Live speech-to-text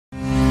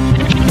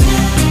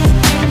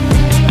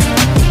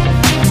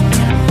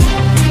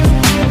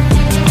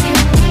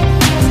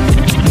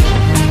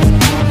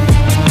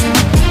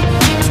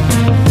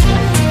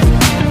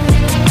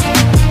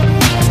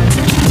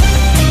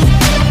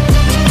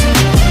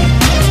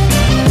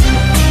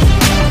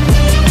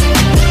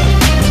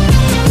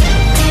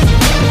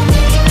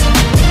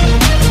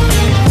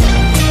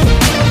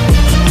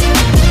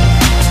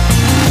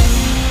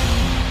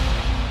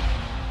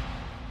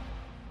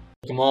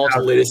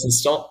the latest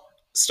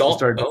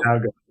Start Oh, now.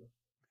 Go.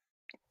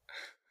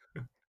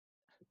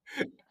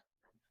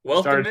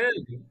 welcome Start.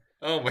 in.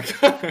 Oh my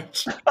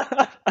gosh.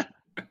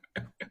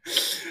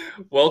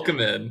 Welcome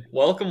in.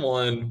 Welcome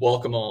one,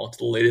 welcome all to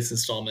the latest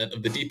installment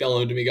of the Deep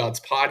Download to Me Gods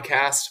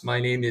podcast. My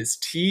name is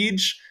Tej.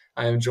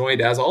 I am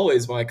joined, as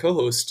always, by my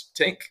co-host,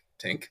 Tink.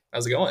 Tink,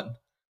 how's it going?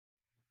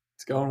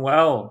 It's going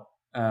well.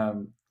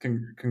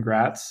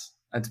 Congrats.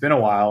 It's been a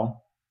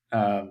while.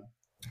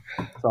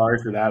 Sorry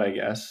for that, I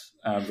guess,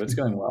 but it's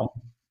going well.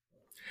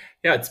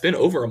 Yeah, it's been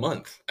over a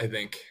month, I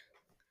think.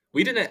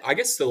 I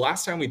guess the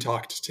last time we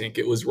talked, Tink,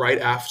 it was right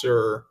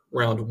after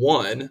round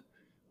one,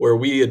 where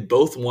we had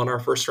both won our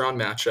first round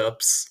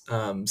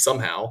matchups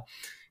somehow,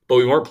 but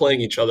we weren't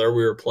playing each other.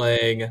 We were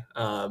playing,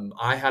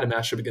 I had a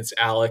matchup against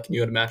Alec, and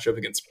you had a matchup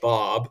against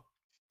Bob.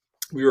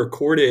 We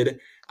recorded,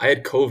 I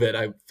had COVID.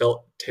 I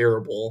felt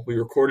terrible. We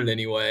recorded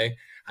anyway.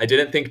 I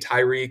didn't think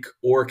Tyreek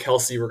or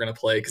Kelsey were going to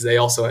play because they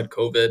also had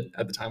COVID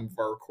at the time of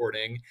our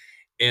recording.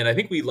 And I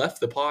think we left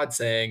the pod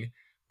saying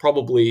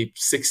probably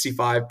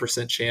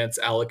 65% chance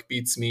Alec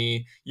beats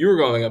me. You were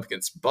going up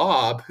against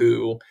Bob,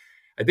 who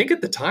I think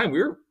at the time we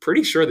were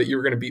pretty sure that you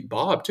were going to beat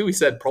Bob too. We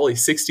said probably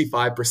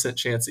 65%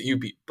 chance that you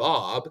beat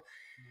Bob.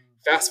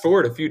 Fast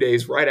forward a few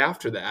days right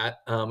after that,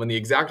 when the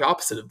exact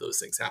opposite of those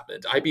things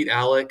happened. I beat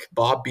Alec,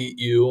 Bob beat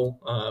you,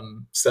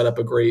 set up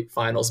a great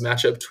finals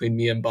matchup between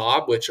me and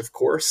Bob, which of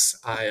course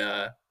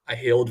I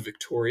hailed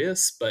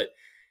victorious. But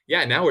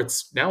yeah, now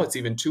it's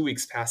even 2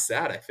 weeks past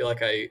that. I feel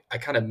like I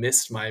kind of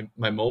missed my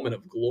moment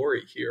of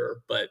glory here,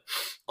 but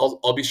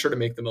I'll be sure to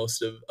make the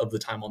most of the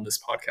time on this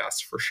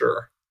podcast for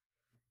sure.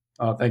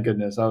 Oh, thank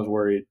goodness. I was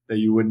worried that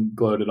you wouldn't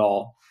gloat at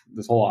all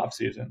this whole off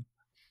season.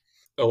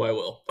 Oh, I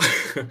will.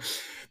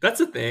 That's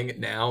the thing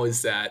now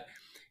is that,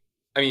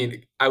 I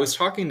mean, I was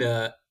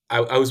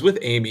with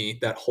Amy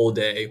that whole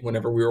day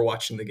whenever we were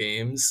watching the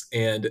games,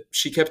 and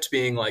she kept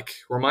being like,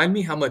 remind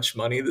me how much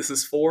money this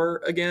is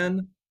for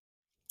again.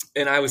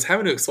 And I was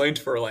having to explain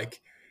to her,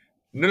 like,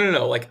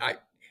 no. Like,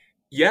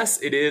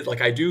 yes, it is.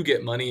 Like, I do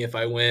get money if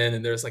I win,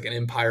 and there's like an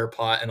Empire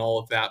pot and all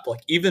of that. But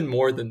like, even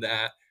more than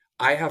that,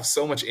 I have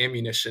so much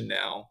ammunition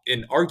now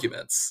in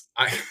arguments.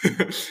 I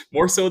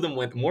more so than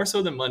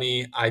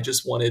money. I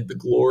just wanted the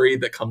glory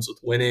that comes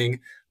with winning,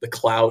 the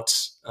clout,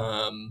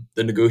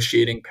 the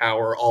negotiating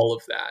power, all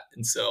of that.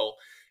 And so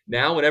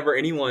now, whenever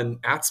anyone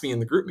asks me in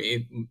the group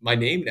me, my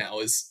name now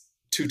is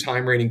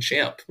two-time reigning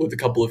champ with a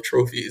couple of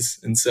trophies.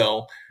 And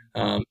so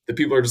the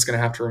people are just going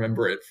to have to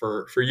remember it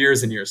for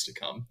years and years to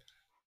come.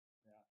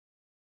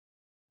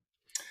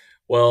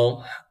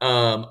 Well,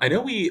 I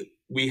know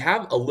we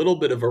have a little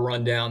bit of a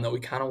rundown that we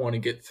kind of want to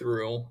get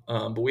through,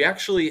 but we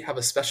actually have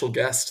a special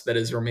guest that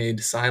has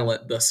remained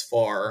silent thus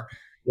far.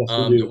 Yes,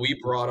 we do. That we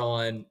brought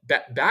on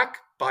back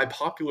by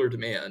popular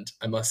demand,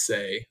 I must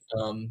say.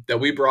 That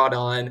we brought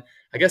on.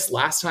 I guess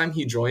last time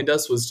he joined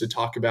us was to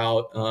talk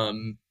about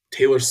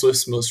Taylor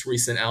Swift's most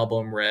recent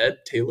album, Red,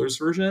 Taylor's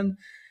version.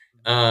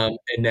 And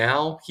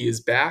now he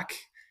is back.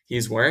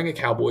 He's wearing a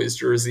Cowboys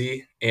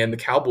jersey, and the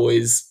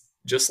Cowboys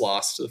just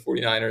lost to the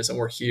 49ers, and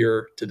we're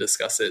here to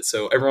discuss it.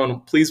 So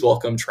everyone, please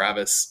welcome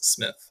Travis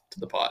Smith to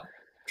the pod.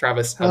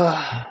 Travis,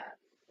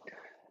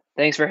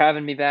 thanks for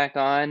having me back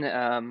on.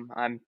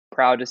 I'm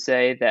proud to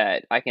say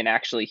that I can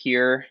actually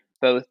hear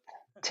both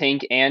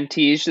Tink and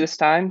Tej this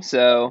time.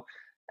 So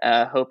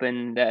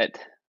hoping that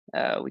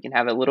we can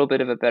have a little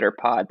bit of a better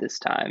pod this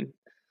time.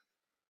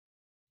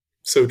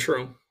 So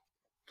true.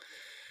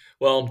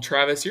 Well,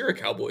 Travis, you're a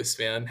Cowboys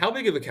fan. How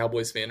big of a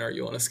Cowboys fan are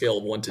you on a scale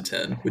of 1 to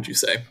 10, would you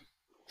say?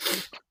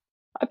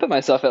 I put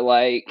myself at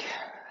like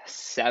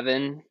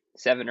 7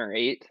 or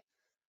 8.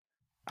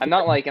 I'm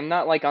not like on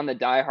the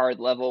diehard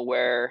level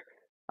where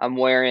I'm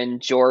wearing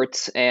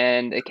jorts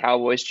and a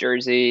Cowboys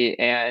jersey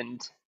and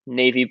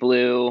navy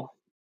blue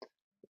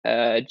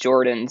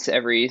Jordans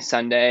every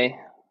Sunday.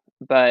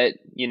 But,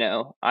 you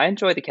know, I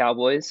enjoy the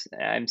Cowboys.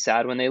 I'm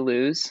sad when they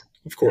lose,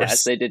 of course,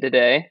 as they did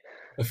today.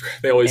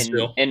 They always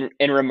do. In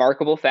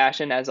remarkable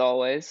fashion, as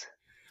always.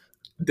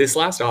 This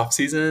last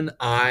offseason,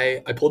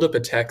 I pulled up a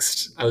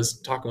text. I was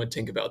talking with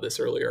Tink about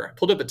this earlier. I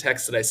pulled up a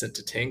text that I sent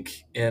to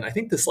Tink, and I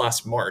think this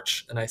last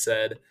March, and I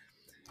said,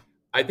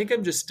 I think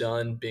I'm just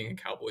done being a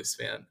Cowboys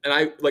fan. And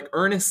I like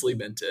earnestly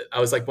meant it. I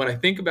was like, when I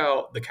think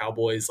about the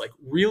Cowboys, like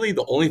really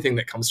the only thing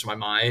that comes to my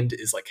mind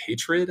is like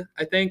hatred.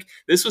 I think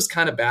this was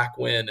kind of back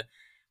when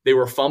they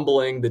were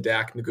fumbling the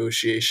Dak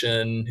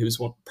negotiation, who's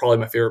probably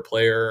my favorite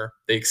player.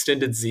 They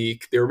extended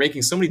Zeke. They were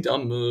making so many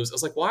dumb moves. I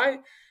was like,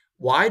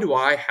 why do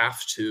I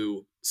have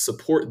to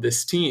support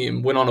this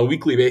team when on a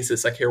weekly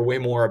basis I care way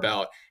more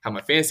about how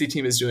my fantasy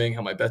team is doing,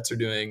 how my bets are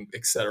doing,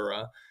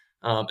 etc.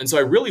 And so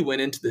I really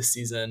went into this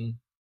season.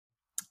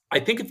 I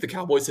think if the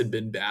Cowboys had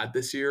been bad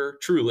this year,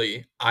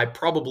 truly, I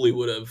probably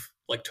would have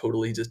like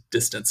totally just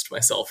distanced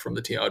myself from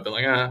the team. I would have been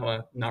like,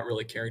 well, not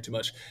really caring too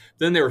much.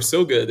 Then they were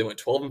so good. They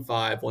went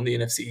 12-5, won the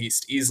NFC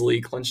East easily,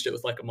 clinched it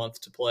with like a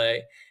month to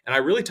play. And I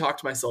really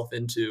talked myself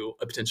into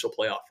a potential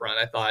playoff run.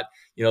 I thought,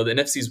 you know, the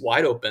NFC's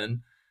wide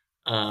open.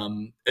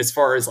 As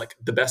far as like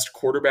the best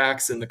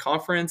quarterbacks in the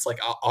conference, like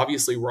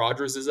obviously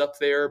Rodgers is up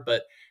there,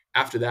 but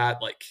after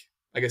that, like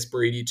I guess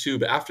Brady too.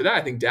 But after that,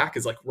 I think Dak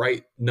is like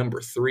right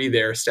number 3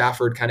 there.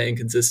 Stafford kind of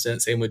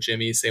inconsistent. Same with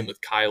Jimmy. Same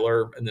with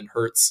Kyler, and then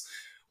Hurts.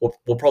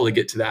 We'll probably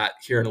get to that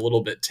here in a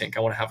little bit, Tink.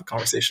 I want to have a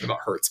conversation about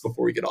Hurts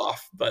before we get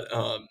off. But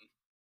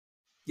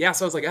yeah,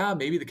 so I was like,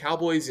 maybe the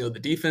Cowboys, the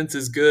defense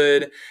is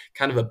good,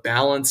 kind of a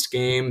balanced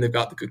game. They've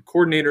got the good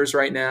coordinators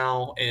right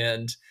now.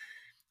 And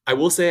I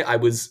will say I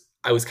was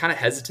kind of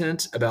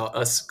hesitant about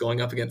us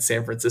going up against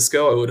San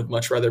Francisco. I would have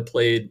much rather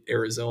played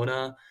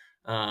Arizona.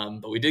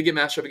 But we did get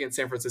matched up against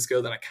San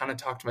Francisco. Then I kind of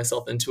talked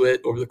myself into it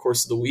over the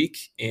course of the week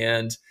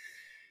and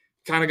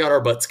kind of got our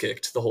butts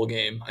kicked the whole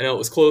game. I know it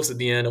was close at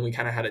the end and we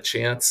kind of had a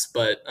chance,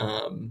 but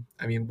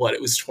I mean,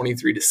 it was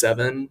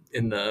 23-7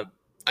 in the,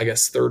 I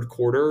guess, third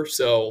quarter.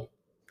 So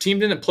team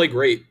didn't play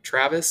great.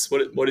 Travis,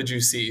 what did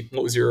you see?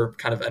 What was your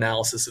kind of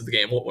analysis of the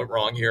game? What went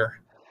wrong here?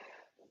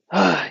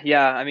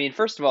 Yeah, I mean,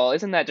 first of all,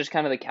 isn't that just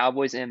kind of the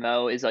Cowboys'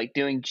 MO, is like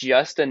doing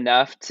just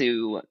enough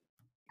to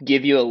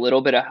give you a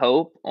little bit of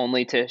hope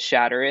only to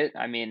shatter it?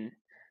 I mean,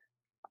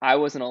 I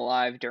wasn't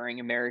alive during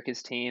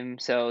America's team,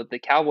 so the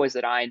Cowboys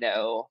that I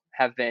know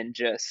have been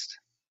just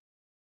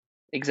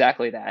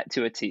exactly that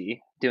to a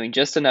T, doing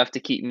just enough to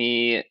keep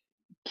me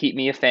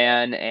a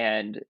fan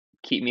and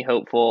keep me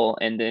hopeful,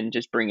 and then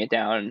just bring it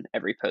down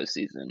every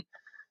postseason.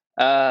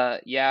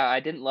 Yeah, I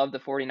didn't love the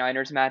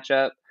 49ers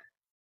matchup.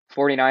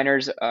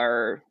 49ers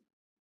are,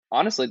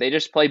 honestly, they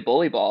just play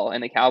bully ball,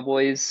 and the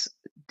Cowboys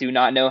do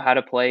not know how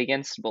to play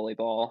against bully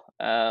ball.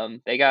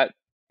 They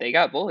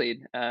got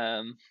bullied.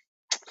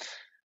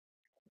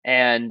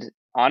 And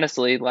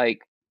honestly, like,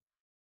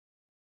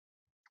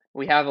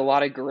 we have a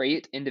lot of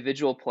great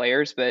individual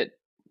players, but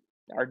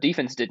our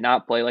defense did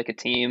not play like a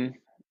team.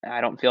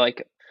 I don't feel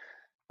like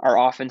our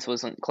offense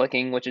wasn't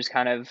clicking, which is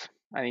kind of,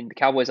 I mean, the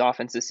Cowboys'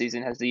 offense this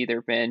season has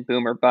either been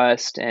boom or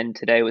bust, and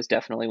today was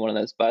definitely one of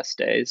those bust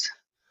days.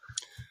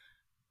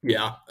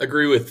 Yeah,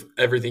 agree with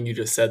everything you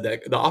just said.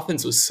 That the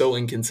offense was so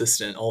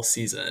inconsistent all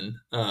season.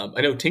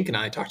 I know Tink and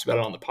I talked about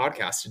it on the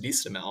podcast a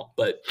decent amount,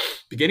 but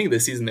beginning of the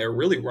season, they were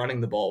really running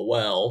the ball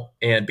well.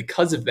 And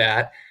because of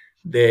that,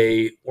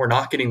 they were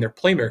not getting their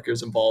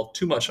playmakers involved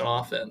too much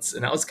on offense.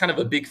 And that was kind of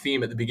a big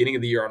theme at the beginning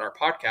of the year on our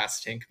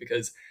podcast, Tink,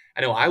 because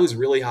I know I was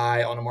really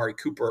high on Amari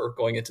Cooper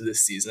going into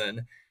this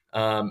season.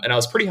 And I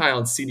was pretty high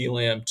on CeeDee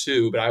Lamb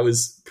too, but I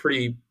was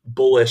pretty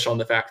bullish on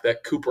the fact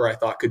that Cooper, I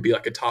thought, could be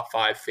like a top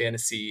 5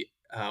 fantasy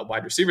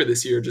wide receiver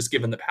this year, just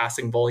given the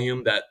passing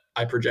volume that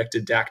I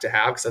projected Dak to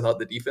have, because I thought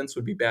the defense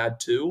would be bad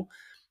too.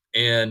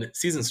 And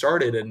season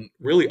started, and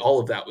really all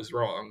of that was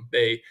wrong.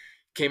 They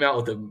came out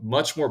with a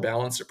much more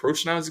balanced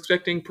approach than I was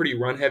expecting, pretty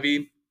run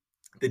heavy.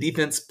 The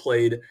defense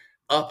played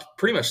up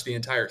pretty much the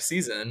entire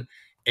season.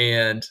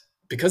 And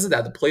because of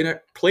that, the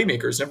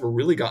playmakers never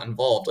really got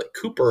involved. Like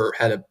Cooper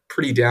had a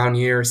pretty down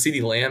year.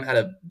 CeeDee Lamb had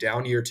a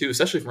down year too,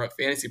 especially from a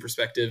fantasy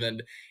perspective.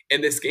 And in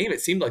this game,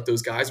 it seemed like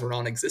those guys were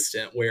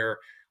non-existent, where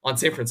on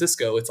San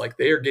Francisco, it's like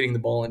they are getting the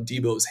ball in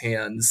Debo's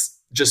hands,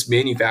 just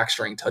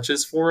manufacturing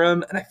touches for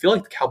him. And I feel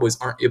like the Cowboys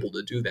aren't able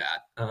to do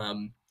that.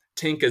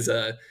 Tink, as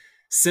a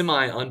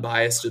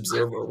semi-unbiased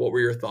observer, what were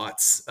your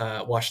thoughts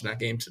watching that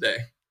game today?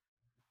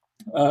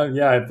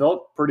 Yeah, it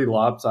felt pretty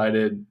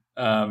lopsided.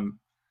 That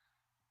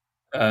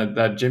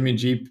Jimmy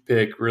G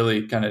pick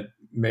really kind of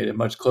made it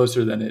much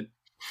closer than it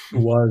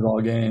was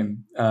all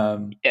game.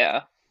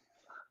 Yeah.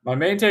 My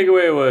main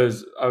takeaway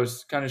was I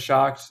was kind of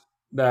shocked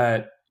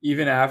that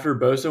even after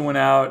Bosa went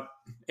out,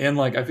 and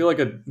like I feel like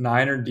a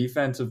Niner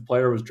defensive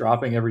player was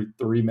dropping every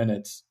 3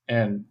 minutes,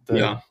 and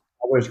the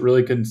Cowboys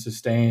really couldn't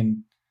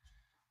sustain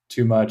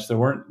too much. There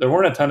weren't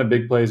a ton of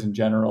big plays in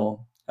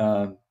general.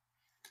 I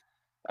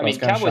mean,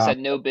 Cowboys had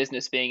no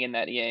business being in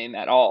that game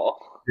at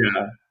all.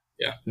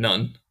 Yeah,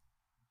 none.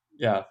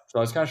 Yeah, so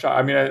I was kind of shocked.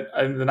 I mean,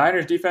 the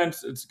Niners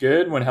defense, it's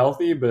good when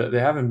healthy, but they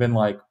haven't been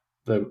like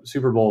the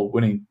Super Bowl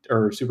winning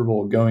or Super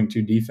Bowl going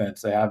to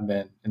defense they have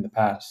been in the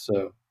past.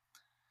 So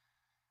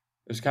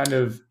it's kind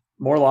of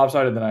more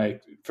lopsided than I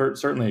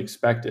certainly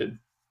expected.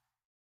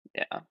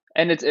 Yeah,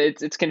 and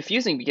it's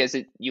confusing because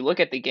you look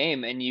at the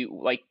game and you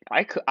like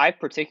I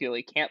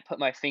particularly can't put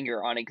my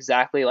finger on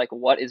exactly like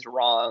what is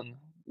wrong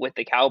with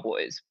the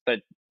Cowboys,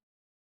 but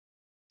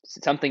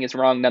something is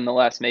wrong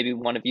nonetheless. Maybe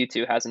one of you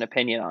two has an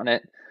opinion on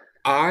it.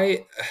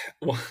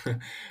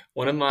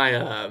 One of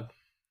my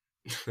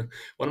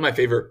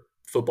favorite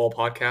football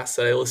podcasts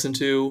that I listen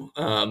to,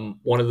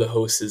 one of the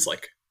hosts is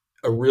like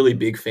a really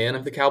big fan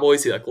of the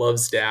Cowboys. He like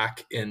loves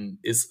Dak and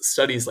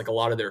studies like a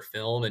lot of their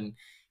film. And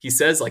he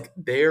says like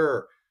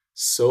they're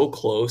so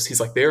close. He's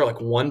like, they're like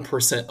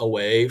 1%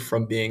 away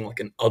from being like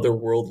an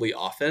otherworldly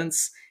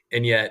offense.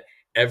 And yet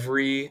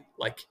every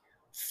like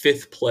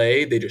 5th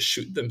play, they just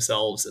shoot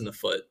themselves in the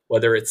foot,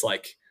 whether it's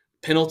like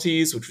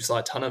penalties, which we saw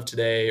a ton of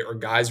today, or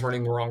guys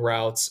running the wrong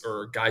routes,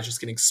 or guys just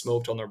getting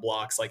smoked on their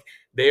blocks. Like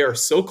they are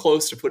so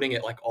close to putting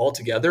it like all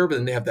together, but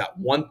then they have that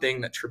one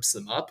thing that trips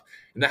them up.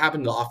 And that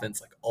happened to the offense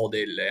like all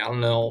day today. I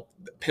don't know.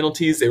 The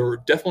penalties, they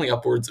were definitely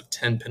upwards of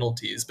 10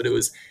 penalties, but it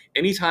was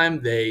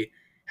anytime they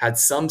had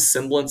some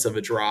semblance of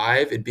a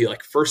drive. It'd be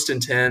like 1st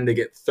and 10, they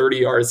get 30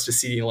 yards to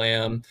CeeDee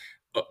Lamb,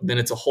 then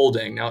it's a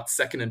holding. Now it's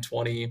 2nd and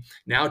 20.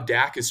 Now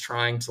Dak is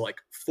trying to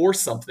like force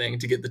something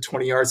to get the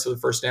 20 yards for the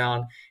first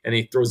down, and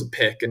he throws a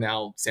pick, and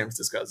now San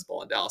Francisco has the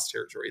ball in Dallas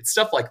territory. It's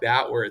stuff like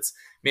that where it's,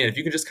 man, if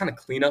you can just kind of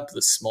clean up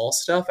the small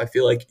stuff, I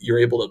feel like you're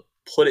able to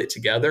put it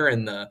together,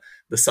 and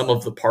the sum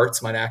of the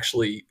parts might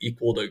actually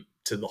equal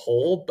to the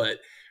whole. But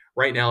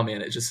right now,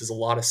 man, it just is a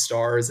lot of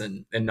stars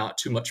and not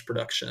too much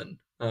production.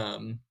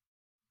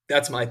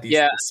 That's my thesis,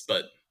 Yeah,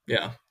 but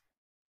yeah.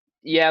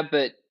 yeah,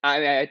 but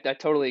I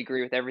totally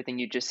agree with everything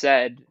you just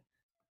said.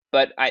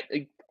 But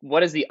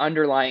what is the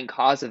underlying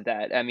cause of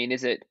that? I mean,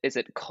 is it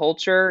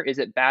culture? Is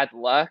it bad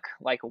luck?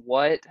 Like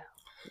what?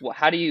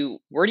 Where do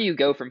you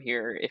go from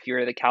here if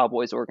you're the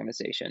Cowboys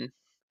organization?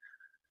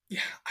 Yeah,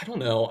 I don't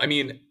know. I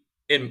mean,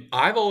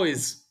 I've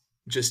always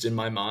just in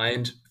my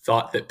mind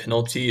thought that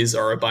penalties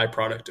are a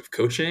byproduct of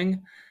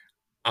coaching.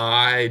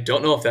 I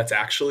don't know if that's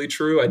actually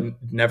true. I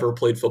never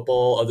played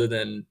football other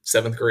than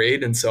 7th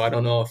grade, and so I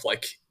don't know if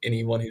like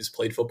anyone who's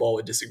played football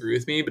would disagree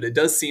with me. But it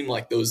does seem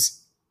like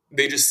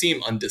they just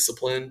seem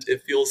undisciplined.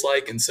 It feels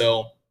like, and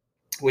so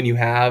when you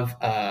have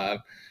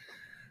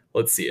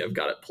let's see, I've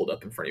got it pulled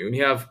up in front of you. When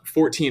you have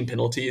 14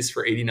 penalties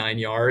for 89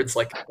 yards,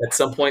 like at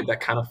some point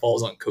that kind of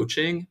falls on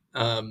coaching.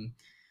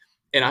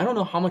 And I don't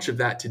know how much of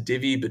that to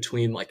divvy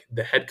between like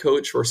the head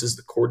coach versus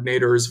the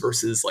coordinators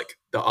versus like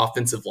the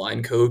offensive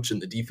line coach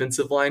and the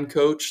defensive line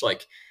coach.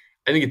 Like,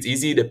 I think it's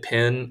easy to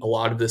pin a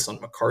lot of this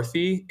on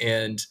McCarthy,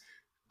 and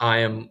I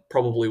am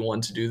probably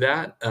one to do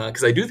that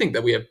because I do think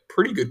that we have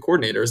pretty good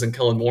coordinators in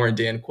Kellen Moore and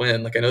Dan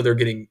Quinn. Like, I know they're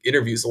getting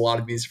interviews a lot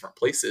of these different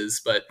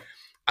places, but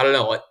I don't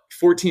know, at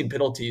 14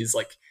 penalties,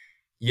 like,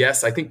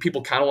 yes, I think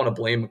people kind of want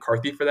to blame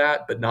McCarthy for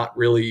that, but not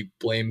really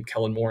blame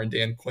Kellen Moore and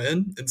Dan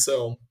Quinn. And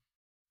so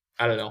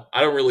I don't know. I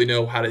don't really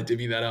know how to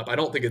divvy that up. I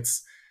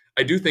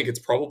do think it's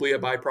probably a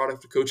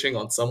byproduct of coaching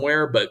on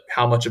somewhere, but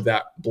how much of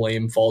that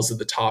blame falls at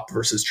the top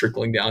versus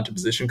trickling down to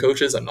position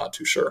coaches, I'm not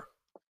too sure.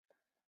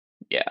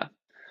 Yeah.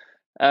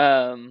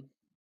 Um,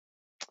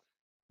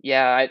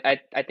 yeah,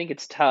 I think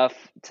it's tough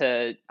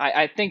to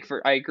I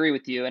agree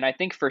with you, and I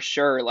think for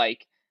sure,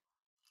 like,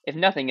 if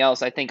nothing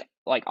else, I think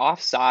like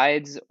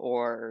offsides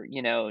or,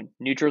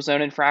 neutral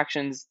zone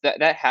infractions,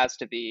 that has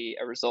to be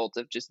a result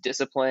of just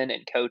discipline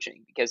and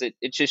coaching, because it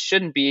just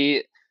shouldn't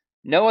be.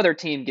 No other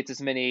team gets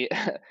as many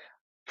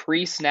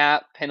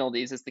pre-snap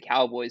penalties as the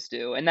Cowboys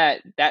do, and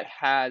that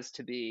has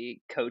to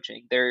be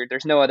coaching.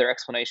 There's no other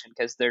explanation,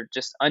 because they're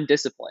just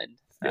undisciplined.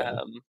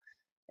 Yeah.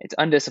 It's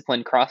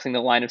undisciplined crossing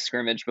the line of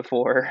scrimmage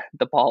before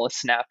the ball is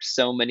snapped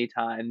so many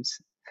times.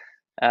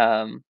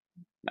 Um,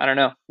 I don't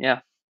know. Yeah.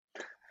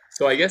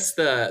 So I guess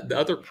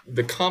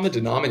the common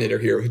denominator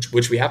here,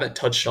 which we haven't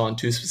touched on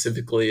too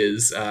specifically,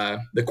 is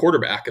the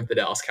quarterback of the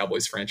Dallas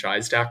Cowboys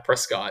franchise, Dak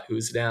Prescott, who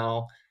is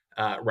now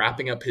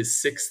wrapping up his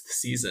 6th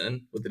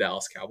season with the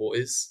Dallas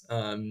Cowboys.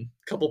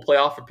 Couple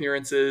playoff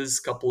appearances,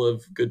 couple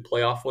of good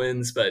playoff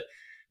wins, but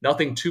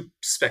nothing too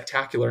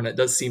spectacular. And it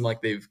does seem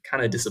like they've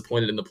kind of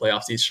disappointed in the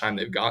playoffs each time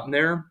they've gotten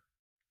there.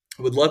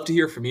 I would love to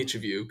hear from each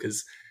of you,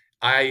 because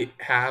I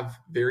have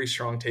very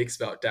strong takes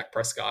about Dak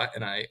Prescott,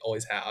 and I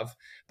always have.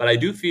 But I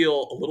do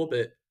feel a little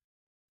bit,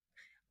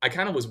 I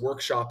kind of was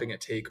workshopping a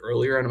take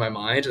earlier in my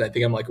mind, and I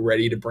think I'm like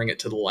ready to bring it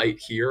to the light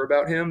here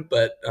about him.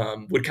 But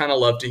would kind of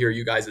love to hear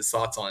you guys'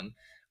 thoughts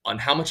on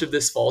how much of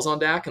this falls on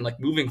Dak, and like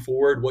moving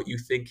forward, what you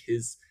think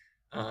his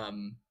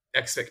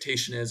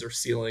expectation is or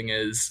ceiling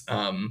is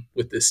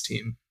with this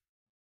team.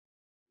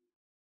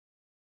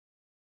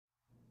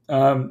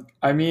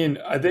 I mean,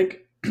 I think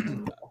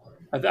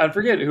I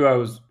forget who I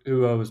was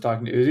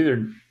talking to. It was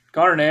either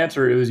Connor Nance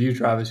or it was you,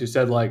 Travis, who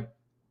said like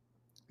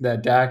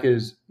that Dak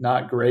is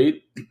not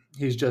great.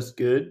 He's just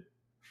good.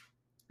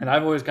 And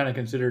I've always kind of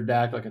considered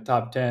Dak like a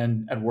top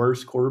 10 at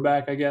worst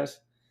quarterback, I guess.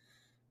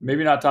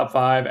 Maybe not top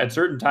 5. At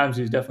certain times,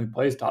 he's definitely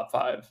plays top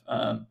 5.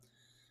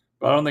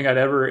 But I don't think I'd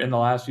ever in the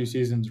last few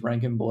seasons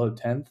rank him below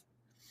 10th.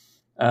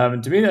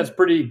 And to me, that's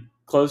pretty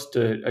close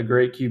to a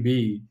great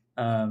QB.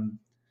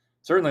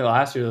 Certainly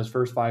last year, those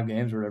first 5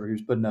 games or whatever, he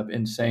was putting up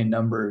insane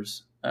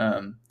numbers.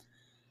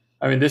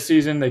 I mean, this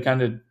season they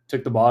kind of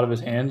took the ball out of his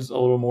hands a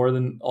little more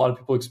than a lot of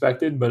people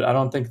expected, but I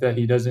don't think that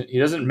he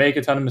doesn't make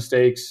a ton of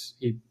mistakes.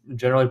 He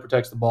generally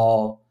protects the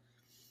ball.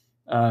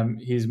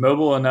 He's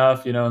mobile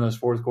enough, in those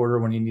fourth quarter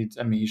when he needs.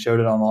 I mean, he showed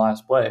it on the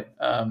last play,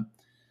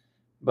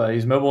 but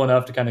he's mobile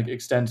enough to kind of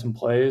extend some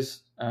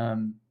plays.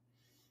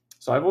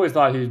 So I've always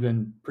thought he's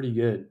been pretty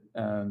good,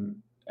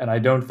 and I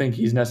don't think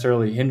he's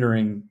necessarily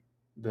hindering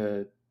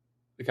the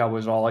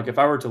Cowboys at all. Like if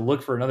I were to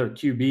look for another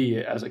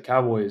QB as a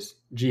Cowboys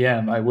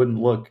GM, I wouldn't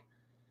look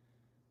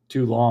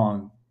too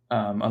long,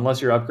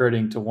 unless you're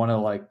upgrading to one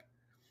of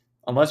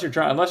unless you're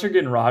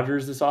getting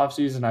Rodgers this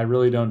offseason. I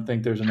really don't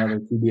think there's another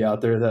QB out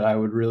there that I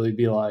would really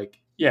be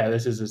like, yeah,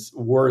 this is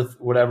worth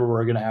whatever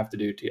we're going to have to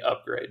do to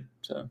upgrade.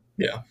 So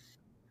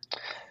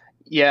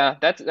yeah,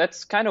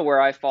 that's kind of where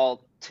I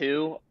fall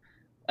too.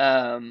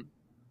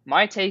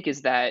 My take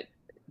is that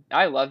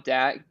I love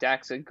Dak.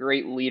 Dak's a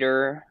great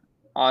leader.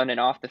 on and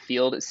off the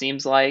field, it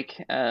seems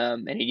like.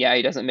 And yeah,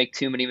 he doesn't make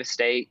too many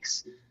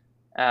mistakes.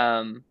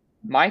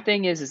 My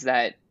thing is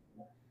that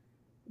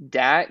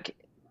Dak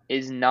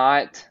is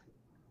not.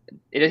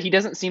 He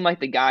doesn't seem like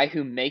the guy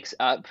who makes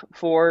up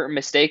for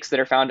mistakes that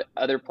are found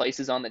other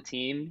places on the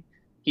team.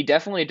 He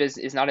definitely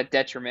is not a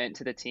detriment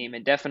to the team,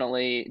 and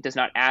definitely does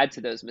not add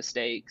to those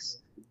mistakes.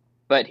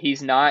 But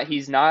he's not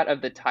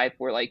of the type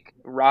where like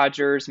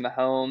Rodgers,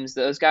 Mahomes,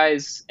 those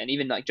guys, and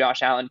even like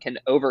Josh Allen can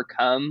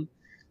overcome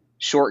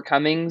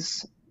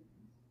shortcomings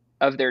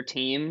of their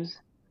teams.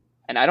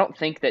 And I don't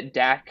think that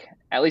Dak,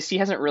 at least he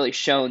hasn't really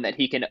shown that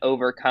he can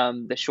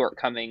overcome the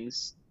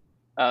shortcomings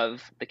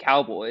of the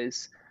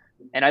Cowboys.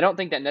 And I don't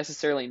think that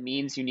necessarily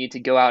means you need to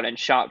go out and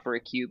shop for a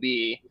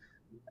QB.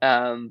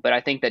 But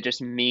I think that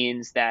just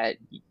means that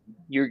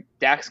your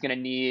Dak's going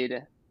to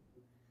need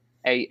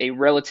a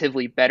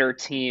relatively better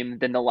team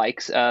than the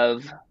likes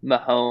of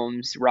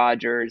Mahomes,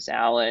 Rodgers,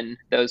 Allen,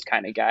 those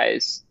kind of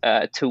guys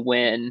to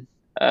win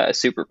a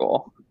Super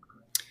Bowl.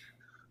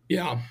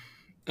 Yeah.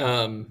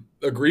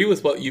 Agree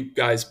with what you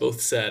guys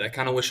both said. I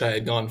kind of wish I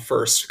had gone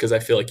first because I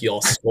feel like you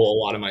all stole a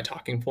lot of my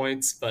talking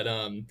points. But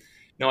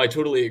no, I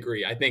totally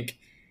agree. I think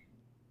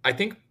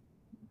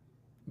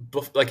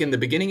like in the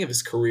beginning of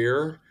his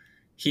career,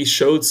 he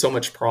showed so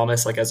much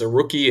promise, like as a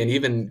rookie and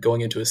even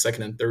going into his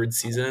second and third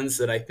seasons,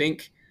 that I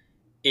think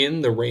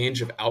in the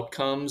range of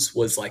outcomes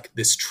was like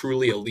this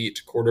truly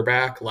elite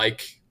quarterback,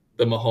 like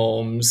the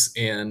Mahomes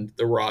and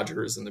the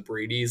Rodgers and the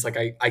Brady's. Like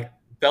I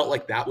felt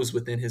like that was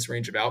within his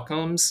range of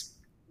outcomes.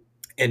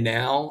 And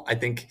now I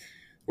think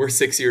we're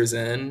 6 years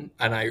in,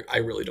 and I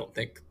really don't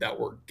think that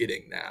we're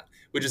getting that,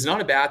 which is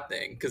not a bad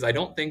thing because I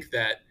don't think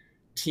that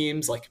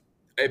teams like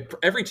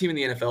every team in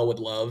the NFL would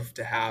love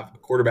to have a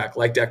quarterback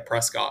like Dak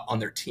Prescott on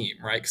their team,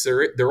 right? Because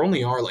there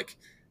only are like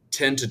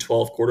 10 to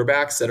 12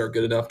 quarterbacks that are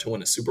good enough to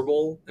win a Super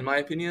Bowl, in my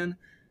opinion.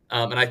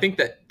 And I think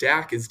that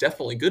Dak is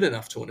definitely good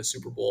enough to win a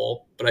Super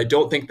Bowl, but I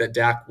don't think that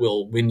Dak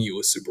will win you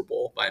a Super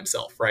Bowl by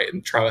himself, right?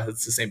 And Travis,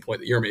 it's the same point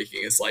that you're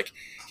making. It's like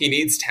he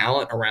needs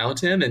talent around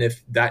him, and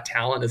if that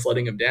talent is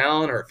letting him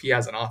down, or if he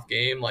has an off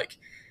game, like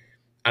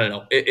I don't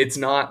know, it's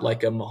not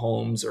like a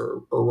Mahomes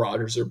or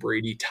Rodgers or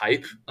Brady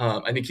type.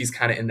 I think he's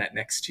kind of in that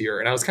next tier.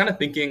 And I was kind of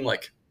thinking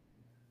like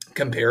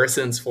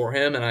comparisons for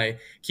him, and I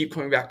keep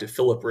coming back to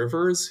Phillip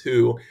Rivers,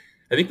 who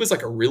I think was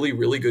like a really,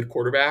 really good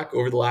quarterback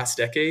over the last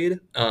decade.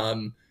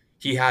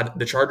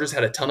 The Chargers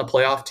had a ton of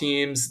playoff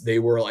teams. They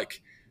were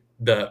like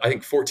I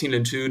think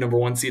 14-2 number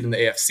one seed in the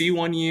AFC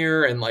one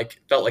year, and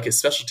like felt like his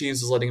special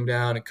teams was letting him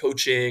down and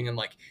coaching, and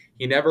like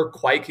he never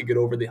quite could get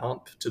over the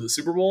hump to the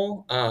Super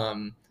Bowl.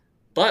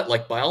 But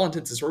like by all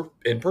intents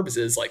and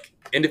purposes, like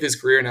end of his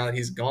career now that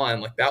he's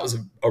gone, like that was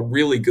a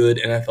really good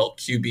NFL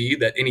QB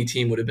that any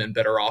team would have been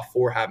better off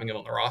for having him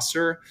on the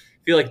roster.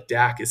 I feel like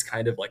Dak is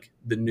kind of like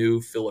the new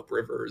Phillip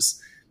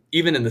Rivers,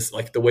 even in this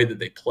like the way that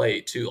they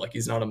play too. Like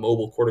he's not a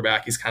mobile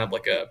quarterback. He's kind of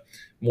like a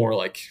more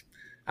like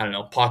I don't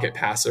know, pocket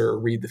passer,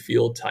 read the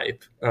field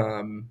type.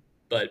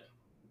 But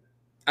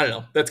I don't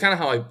know. That's kind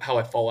of how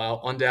I fall out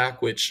on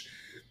Dak, which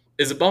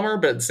is a bummer,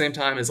 but at the same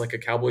time, as like a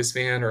Cowboys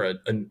fan or a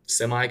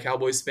semi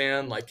Cowboys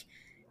fan, like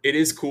it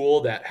is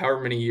cool that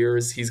however many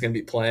years he's going to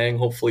be playing,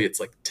 hopefully it's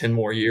like 10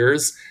 more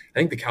years. I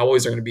think the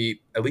Cowboys are going to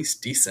be at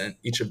least decent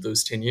each of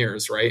those 10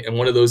 years, right? And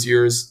one of those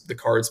years, the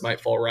cards might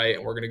fall right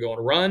and we're going to go on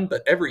a run.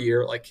 But every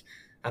year, like,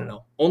 I don't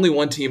know, only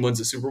one team wins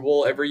a Super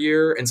Bowl every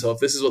year. And so if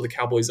this is what the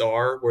Cowboys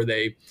are, where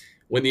they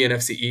win the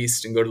NFC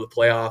East and go to the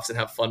playoffs and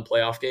have fun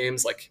playoff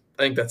games, like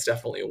I think that's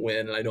definitely a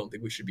win. And I don't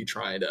think we should be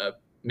trying to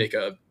make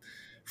a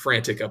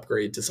frantic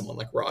upgrade to someone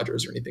like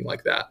Rodgers or anything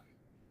like that.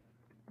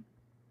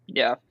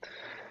 Yeah.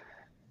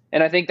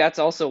 And I think that's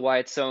also why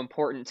it's so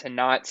important to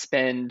not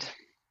spend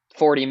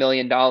 $40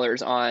 million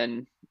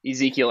on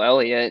Ezekiel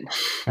Elliott.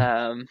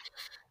 I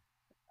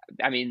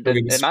mean,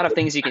 the amount of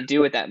things you can do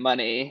with that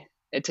money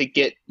to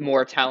get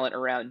more talent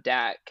around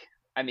Dak.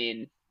 I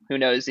mean, who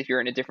knows if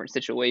you're in a different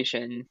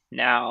situation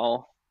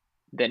now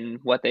than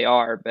what they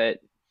are, but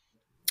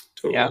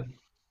totally.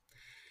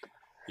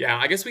 Yeah,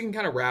 I guess we can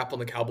kind of wrap on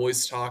the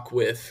Cowboys talk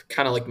with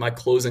kind of like my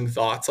closing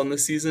thoughts on the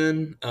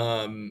season.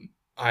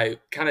 I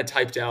kind of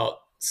typed out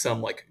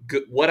some like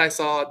good, what I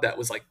saw that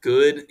was like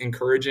good,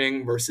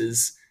 encouraging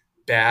versus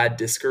bad,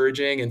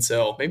 discouraging. And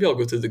so maybe I'll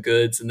go through the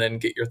goods and then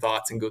get your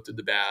thoughts and go through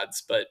the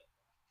bads. But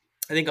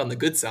I think on the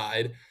good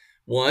side,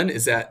 one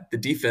is that the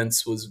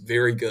defense was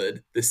very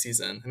good this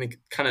season. I think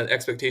kind of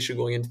expectation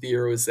going into the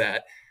year was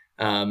that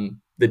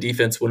the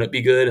defense wouldn't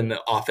be good and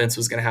the offense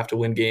was going to have to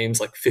win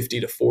games like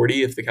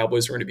 50-40 if the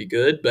Cowboys were going to be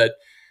good. But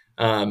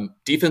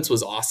defense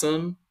was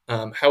awesome.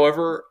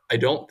 However, I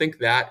don't think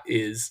that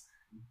is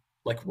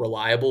like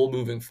reliable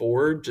moving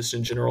forward. Just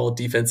in general,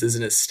 defense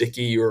isn't as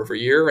sticky year over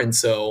year. And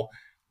so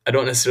I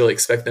don't necessarily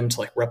expect them to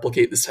like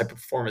replicate this type of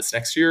performance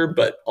next year,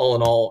 but all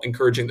in all,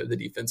 encouraging that the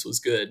defense was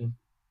good.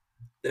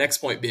 The next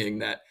point being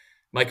that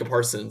Micah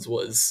Parsons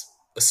was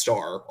a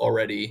star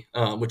already,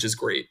 which is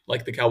great.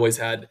 Like the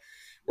Cowboys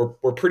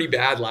were pretty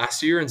bad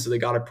last year, and so they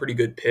got a pretty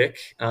good pick.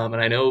 And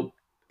I know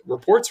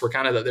reports were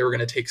kind of that they were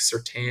going to take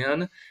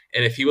Surtain,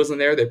 and if he wasn't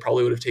there, they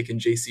probably would have taken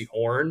J.C.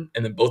 Horn,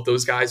 and then both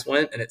those guys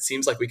went, and it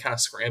seems like we kind of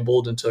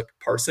scrambled and took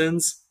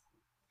Parsons.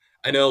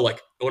 I know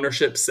like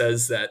ownership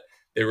says that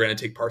they were going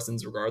to take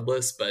Parsons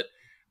regardless, but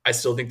I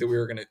still think that we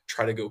were going to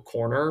try to go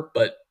corner.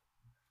 But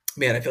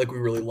man, I feel like we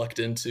really lucked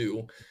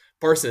into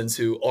Parsons,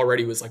 who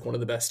already was like one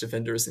of the best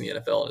defenders in the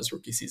NFL in his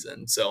rookie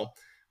season. So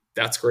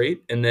that's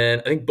great. And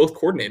then I think both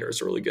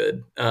coordinators are really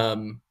good.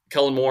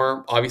 Kellen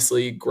Moore,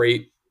 obviously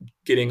great,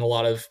 getting a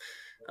lot of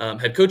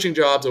head coaching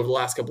jobs over the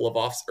last couple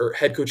of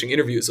head coaching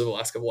interviews over the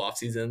last couple of off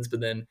seasons.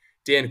 But then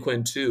Dan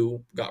Quinn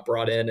too got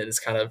brought in and has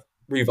kind of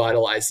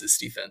revitalized this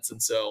defense.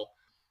 And so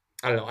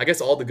I don't know. I guess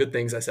all the good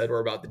things I said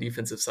were about the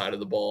defensive side of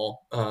the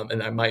ball,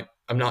 and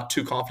I'm not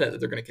too confident that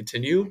they're going to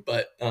continue.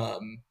 But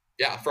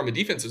yeah, from a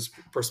defensive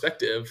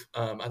perspective,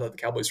 I thought the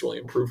Cowboys really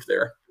improved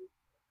there.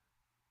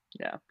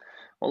 Yeah.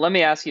 Well, let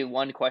me ask you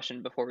one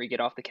question before we get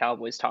off the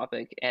Cowboys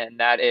topic, and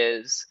that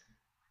is,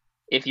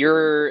 if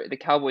you're the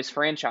Cowboys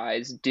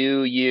franchise,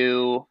 do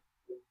you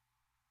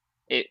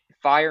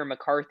fire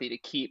McCarthy to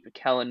keep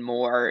Kellen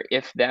Moore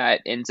if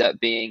that ends up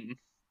being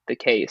the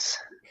case?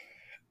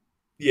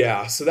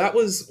 Yeah, so that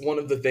was one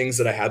of the things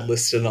that I had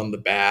listed on the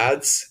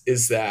bads,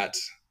 is that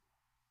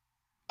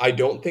I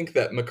don't think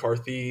that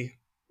McCarthy's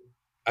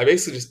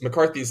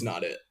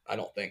not it. I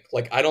don't think.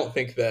 Like, I don't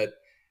think that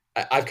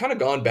I've kind of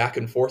gone back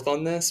and forth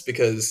on this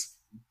because,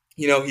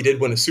 he did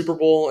win a Super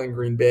Bowl in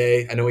Green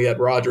Bay. I know he had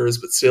Rodgers,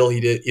 but still he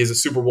is a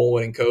Super Bowl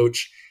winning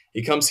coach.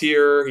 He comes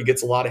here, he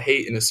gets a lot of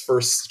hate in his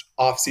first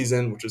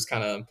offseason, which was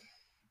kind of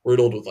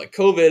riddled with like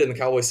COVID, and the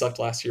Cowboys sucked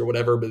last year,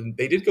 whatever, but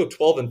they did go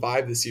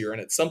 12-5 this year.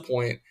 And at some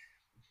point,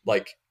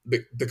 like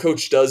the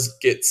coach does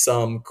get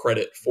some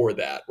credit for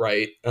that.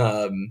 Right.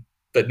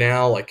 But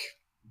now, like,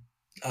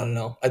 I don't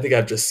know. I think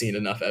I've just seen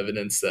enough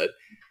evidence that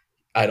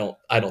I don't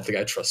think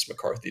I trust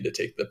McCarthy to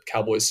take the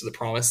Cowboys to the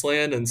promised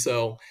land. And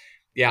so,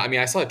 yeah, I mean,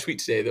 I saw a tweet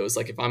today that was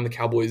like, if I'm the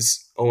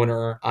Cowboys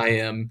owner, I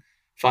am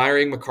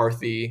firing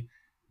McCarthy,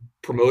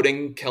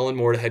 promoting Kellen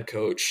Moore to head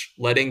coach,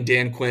 letting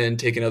Dan Quinn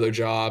take another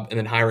job, and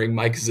then hiring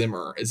Mike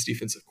Zimmer as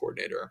defensive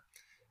coordinator.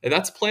 And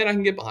that's a plan I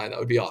can get behind. That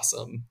would be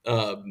awesome.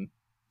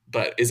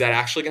 But is that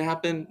actually going to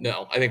happen?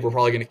 No, I think we're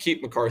probably going to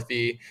keep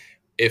McCarthy.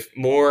 If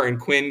Moore and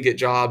Quinn get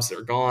jobs,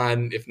 they're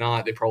gone. If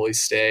not, they probably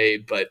stay.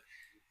 But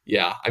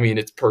yeah, I mean,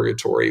 it's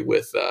purgatory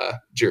with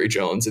Jerry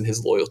Jones and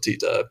his loyalty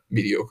to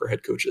mediocre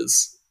head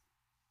coaches.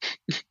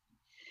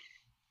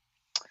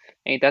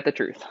 Ain't that the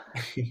truth?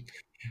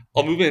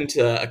 I'll move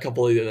into a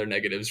couple of the other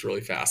negatives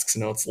really fast because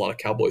I know it's a lot of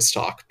Cowboys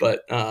talk.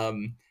 But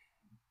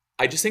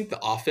I just think the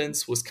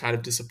offense was kind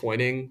of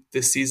disappointing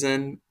this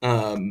season.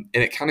 And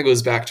it kind of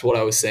goes back to what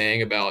I was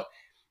saying about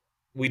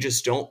we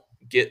just don't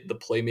get the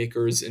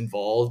playmakers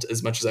involved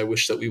as much as I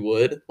wish that we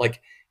would.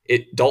 Like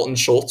Dalton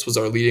Schultz was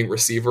our leading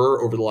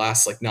receiver over the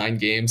last like 9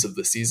 games of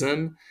the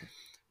season,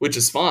 which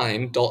is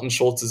fine. Dalton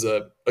Schultz is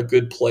a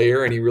good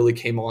player and he really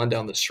came on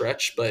down the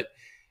stretch. But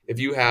if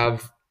you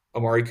have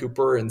Amari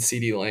Cooper and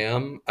CeeDee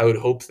Lamb, I would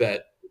hope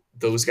that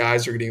those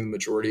guys are getting the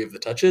majority of the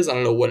touches. I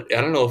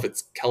don't know if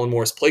it's Kellen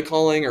Moore's play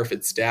calling or if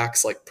it's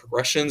Dak's like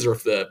progressions or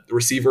if the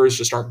receivers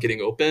just aren't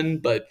getting open,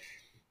 but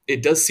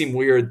it does seem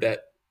weird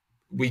that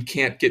we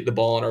can't get the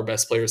ball in our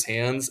best players'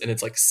 hands. And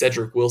it's like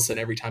Cedric Wilson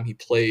every time he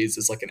plays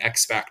is like an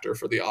X factor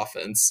for the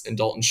offense. And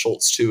Dalton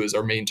Schultz too is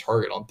our main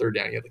target on third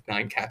down. He had like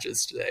 9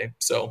 catches today.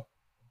 So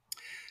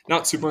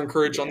not super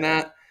encouraged on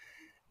that.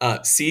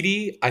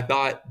 CeeDee, I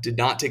thought, did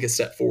not take a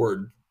step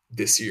forward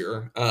this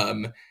year.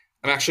 I'm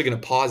actually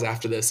going to pause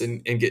after this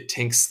and get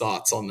Tink's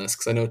thoughts on this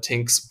because I know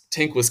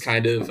Tink was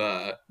kind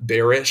of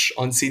bearish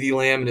on CeeDee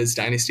Lamb and his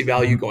dynasty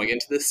value going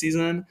into this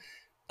season.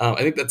 I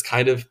think that's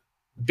kind of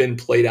been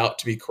played out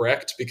to be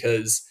correct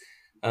because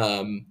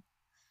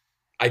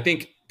I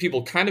think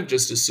people kind of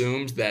just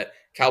assumed that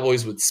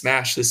Cowboys would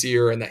smash this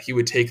year and that he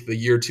would take the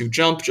year 2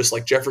 jump just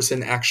like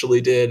Jefferson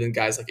actually did and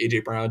guys like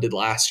A.J. Brown did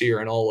last year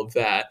and all of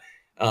that.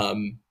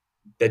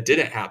 That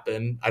didn't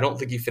happen. I don't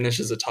think he finished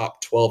as a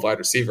top 12 wide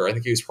receiver. I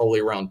think he was probably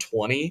around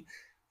 20.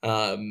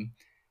 And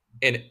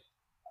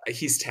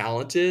he's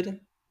talented,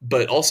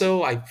 but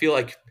also I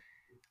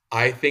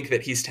think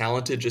that he's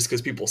talented just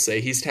because people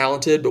say he's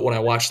talented. But when I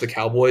watch the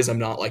Cowboys, I'm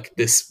not like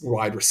this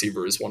wide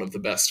receiver is one of the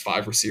best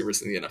 5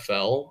 receivers in the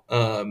NFL.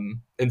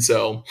 And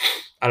so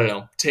I don't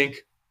know. Tink,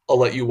 I'll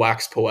let you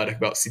wax poetic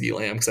about CeeDee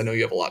Lamb because I know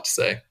you have a lot to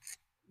say.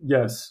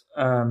 Yes.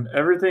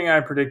 Everything I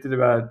predicted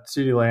about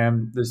CeeDee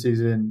Lamb this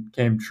season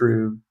came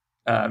true.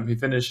 He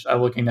finished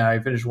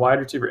wide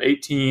receiver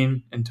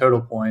 18 in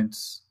total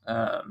points.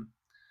 I'm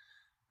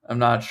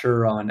not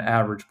sure on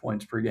average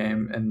points per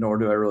game, and nor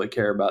do I really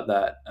care about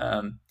that.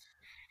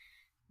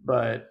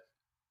 But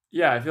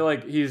yeah, I feel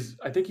like he's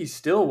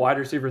still wide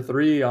receiver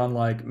 3 on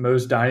like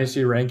most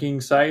dynasty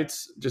ranking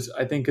sites. Just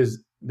I think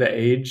because the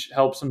age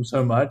helps him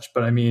so much.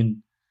 But I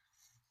mean,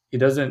 he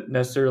doesn't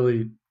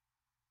necessarily.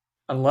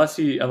 Unless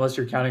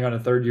you're counting on a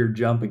 3rd-year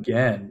jump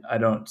again, I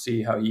don't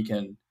see how he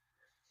can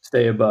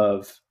stay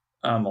above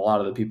a lot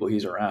of the people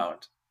he's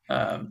around.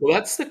 Well,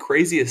 that's the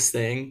craziest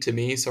thing to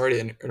me. Sorry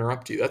to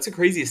interrupt you. That's the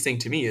craziest thing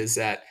to me is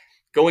that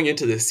going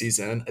into this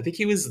season, I think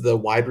he was the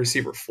wide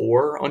receiver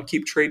 4 on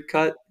Keep Trade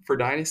Cut for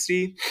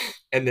Dynasty.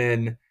 And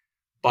then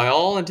by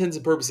all intents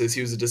and purposes,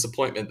 he was a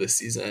disappointment this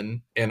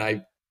season. And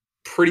I'm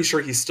pretty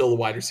sure he's still the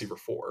wide receiver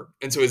 4.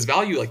 And so his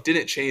value like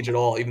didn't change at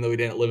all, even though he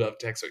didn't live up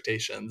to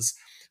expectations.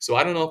 So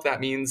I don't know if that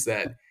means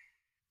that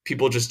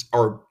people just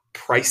are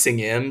pricing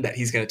in that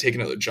he's going to take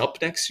another jump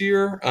next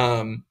year.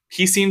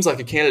 He seems like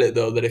a candidate,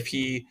 though, that if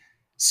he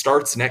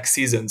starts next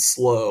season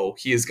slow,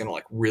 he is going to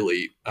like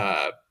really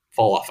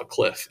fall off a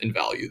cliff in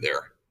value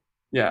there.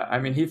 Yeah, I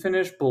mean, he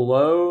finished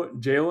below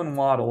Jalen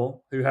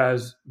Waddle, who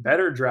has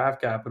better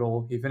draft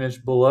capital. He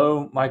finished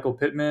below Michael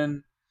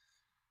Pittman,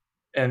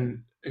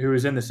 and who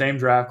is in the same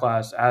draft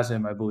class as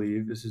him, I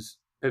believe. This is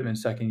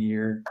Pittman's second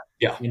year.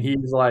 Yeah. And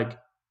he's like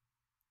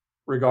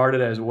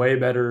regarded as way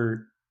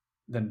better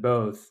than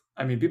both.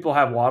 I mean, people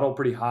have Waddle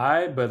pretty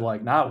high, but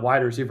like not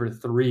wide receiver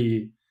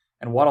 3.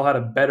 And Waddle had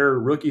a better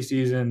rookie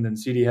season than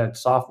CD had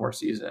sophomore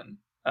season.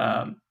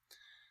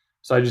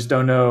 So I just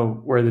don't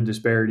know where the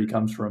disparity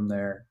comes from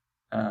there.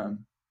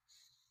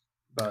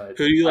 But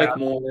who do you like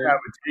more? I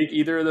would take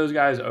either of those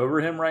guys over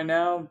him right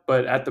now,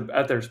 but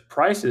at their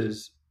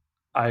prices,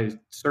 I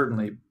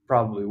certainly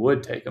probably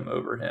would take him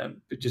over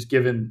him, but just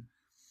given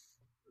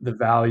the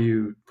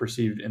value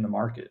perceived in the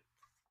market.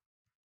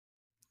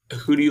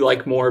 Who do you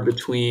like more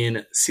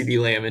between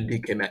CeeDee Lamb and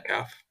DK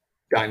Metcalf,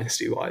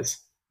 dynasty-wise?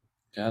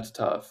 Yeah, that's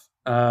tough.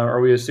 Are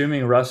we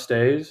assuming Russ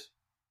stays?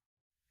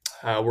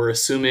 We're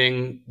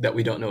assuming that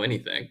we don't know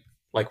anything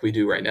like we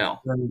do right now.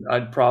 Then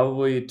I'd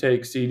probably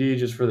take CD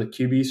just for the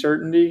QB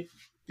certainty.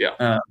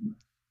 Yeah.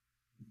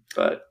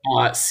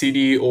 But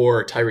CD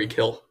or Tyreek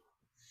Hill?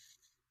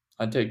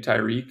 I'd take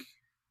Tyreek.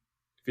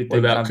 What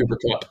about Cooper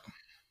Kupp?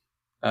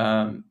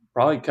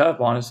 Probably Kupp,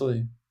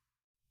 honestly.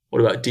 What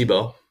about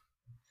Debo?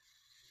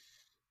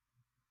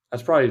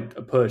 That's probably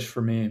a push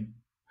for me.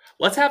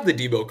 Let's have the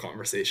Debo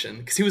conversation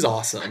because he was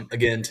awesome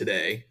again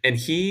today. And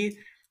he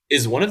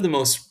is one of the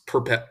most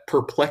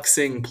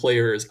perplexing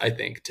players, I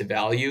think, to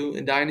value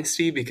in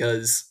Dynasty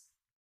because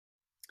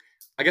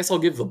I guess I'll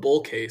give the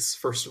bull case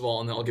first of all,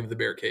 and then I'll give the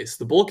bear case.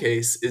 The bull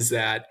case is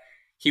that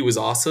he was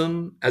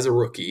awesome as a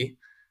rookie.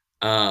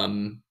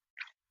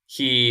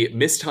 He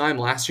missed time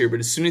last year,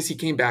 but as soon as he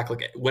came back,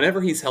 like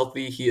whenever he's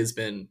healthy, he has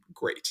been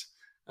great.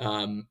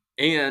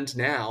 And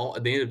now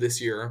at the end of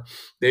this year,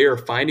 they are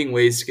finding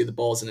ways to get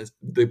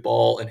the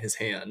ball in his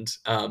hand,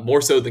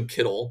 more so than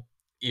Kittle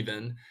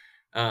even.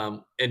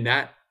 And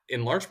that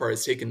in large part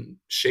has taken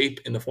shape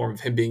in the form of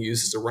him being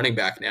used as a running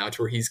back now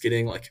to where he's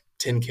getting like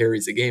 10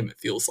 carries a game, it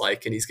feels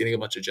like, and he's getting a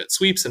bunch of jet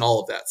sweeps and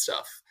all of that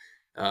stuff.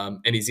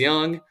 And he's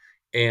young,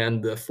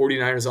 and the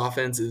 49ers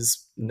offense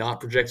is not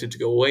projected to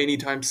go away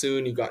anytime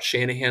soon. You've got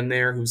Shanahan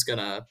there who's going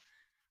to,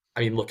 I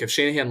mean, look, if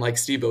Shanahan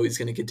likes Debo, he's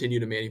going to continue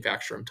to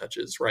manufacture him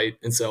touches, right?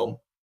 And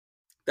so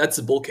that's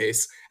the bull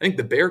case. I think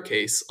the bear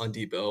case on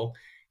Debo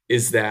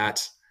is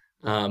that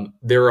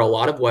there are a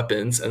lot of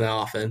weapons in that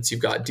offense.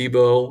 You've got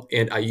Debo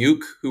and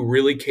Ayuk, who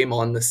really came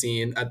on the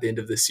scene at the end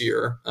of this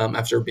year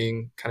after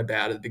being kind of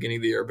bad at the beginning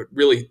of the year, but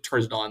really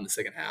turned it on in the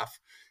second half.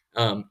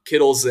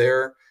 Kittle's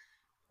there.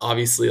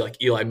 Obviously, like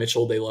Eli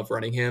Mitchell, they love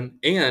running him.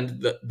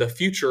 And the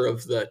future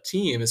of the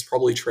team is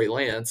probably Trey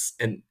Lance.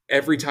 And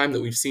every time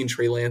that we've seen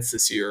Trey Lance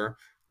this year,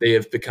 they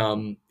have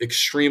become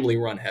extremely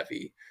run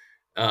heavy.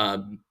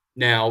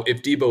 Now,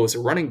 if Debo is a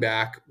running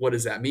back, what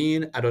does that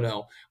mean? I don't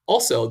know.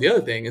 Also, the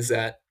other thing is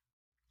that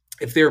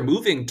if they're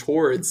moving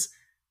towards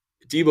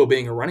Debo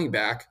being a running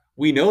back,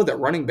 we know that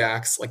running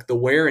backs, like the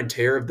wear and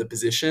tear of the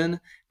position,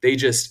 they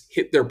just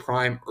hit their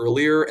prime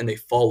earlier and they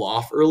fall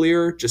off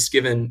earlier, just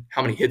given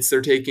how many hits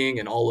they're taking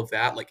and all of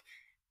that. Like,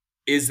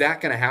 is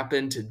that going to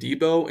happen to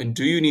Debo? And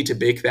do you need to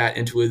bake that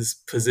into his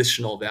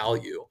positional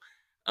value?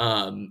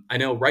 I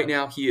know right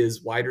now he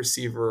is wide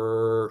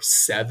receiver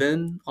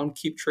 7 on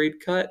Keep Trade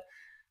Cut.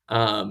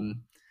 I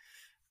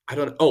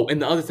don't. Oh,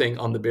 and the other thing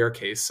on the bear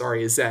case,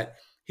 sorry, is that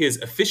his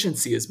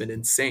efficiency has been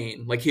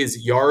insane. Like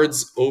his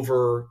yards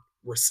after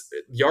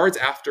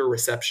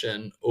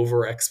reception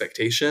over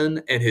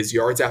expectation and his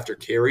yards after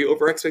carry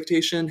over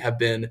expectation have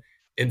been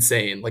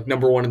insane. Like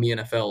number 1 in the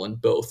NFL, and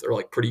both are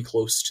like pretty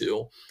close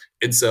to.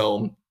 And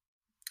so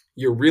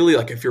you're really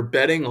like, if you're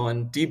betting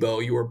on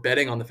Debo, you are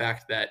betting on the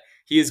fact that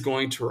he is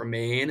going to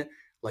remain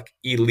like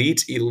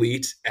elite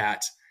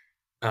at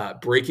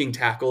breaking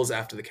tackles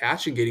after the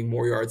catch and getting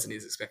more yards than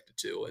he's expected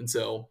to. And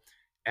so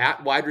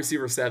at wide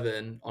receiver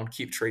 7 on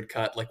Keep Trade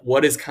Cut, like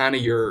what is kind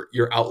of your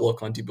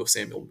outlook on Debo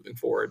Samuel moving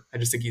forward? I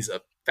just think he's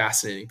a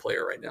fascinating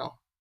player right now.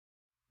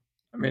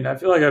 I mean, I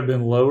feel like I've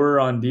been lower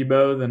on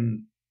Debo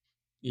than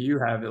you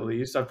have, at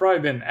least. I've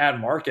probably been at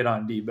market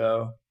on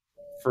Debo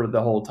for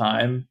the whole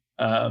time.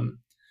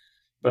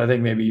 But I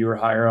think maybe you were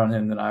higher on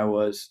him than I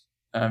was,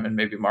 and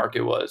maybe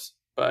market was.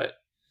 But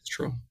it's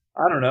true.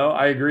 I don't know.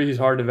 I agree he's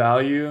hard to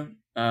value.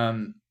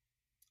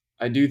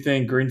 I do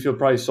think Greenfield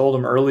probably sold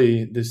him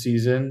early this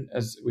season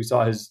as we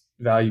saw his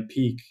value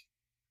peak.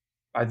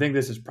 I think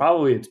this is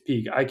probably its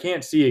peak. I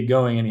can't see it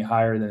going any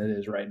higher than it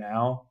is right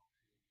now.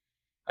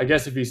 I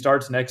guess if he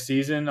starts next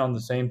season on the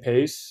same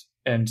pace,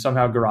 and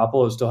somehow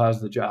Garoppolo still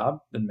has the job,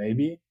 then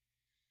maybe.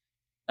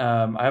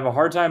 I have a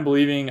hard time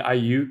believing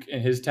Ayuk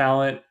and his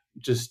talent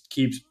just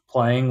keeps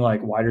playing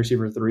like wide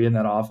receiver 3 in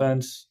that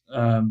offense.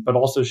 But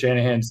also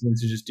Shanahan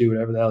seems to just do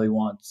whatever the hell he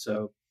wants.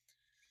 So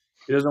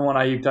he doesn't want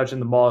Ayuk touching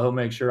the ball. He'll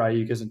make sure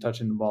Ayuk isn't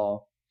touching the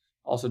ball.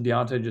 Also,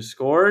 Deontay just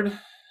scored.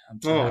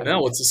 Oh,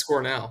 no. What's the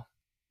score now?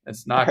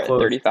 It's not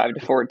close.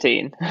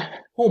 35-14.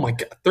 Oh, my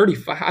God.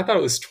 35. I thought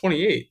it was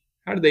 28.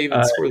 How did they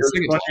even score the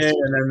second touchdown?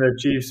 And then the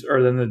Chiefs,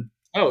 or then the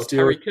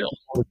Tyreek Hill.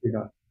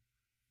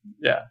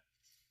 Yeah.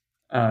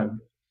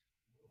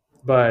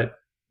 But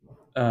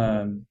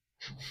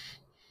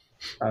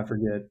I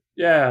forget.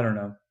 Yeah, I don't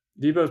know.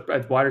 Debo's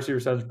at wide receiver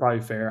 7 is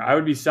probably fair. I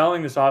would be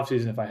selling this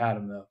offseason if I had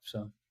him, though.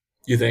 So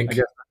you think? I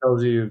guess that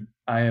tells you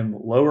I am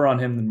lower on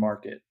him than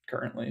market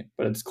currently,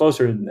 but it's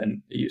closer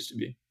than it used to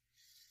be.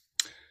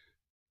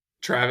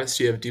 Travis,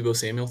 do you have Deebo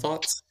Samuel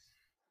thoughts?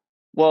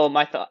 Well,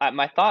 my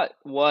thought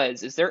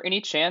was, is there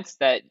any chance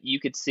that you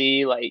could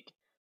see like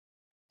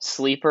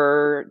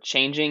Sleeper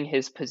changing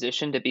his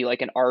position to be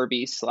like an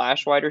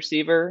RB/wide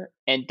receiver,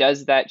 and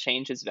does that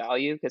change his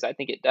value? Because I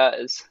think it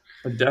does.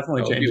 It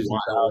definitely changes his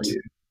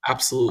value.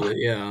 Absolutely,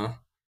 yeah.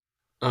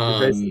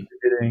 You're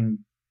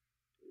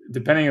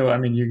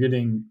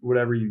getting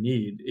whatever you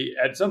need.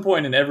 At some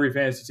point in every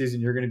fantasy season,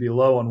 you're going to be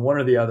low on one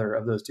or the other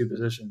of those two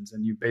positions,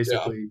 and you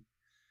basically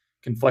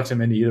can flex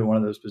him into either one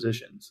of those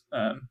positions.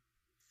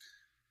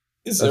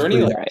 Is there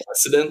any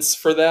precedence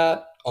for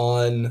that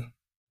on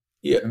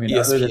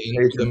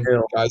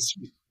ESPN?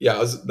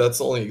 Guys, that's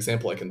the only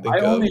example I can think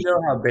of. I only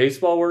know how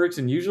baseball works,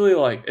 and usually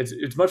like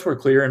it's much more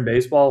clear in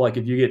baseball. Like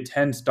if you get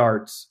 10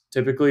 starts,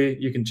 typically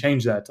you can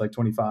change that to like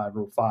 25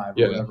 or 5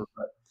 or whatever.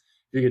 But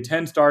if you get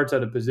 10 starts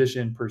at a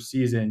position per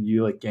season,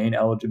 you like gain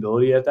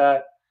eligibility at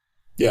that.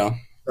 Yeah.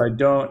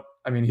 So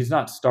he's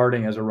not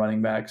starting as a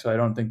running back, so I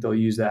don't think they'll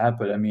use that.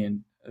 But I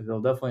mean,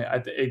 they'll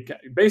definitely.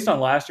 Based on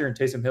last year and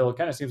Taysom Hill, it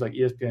kind of seems like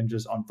ESPN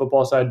just on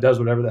football side does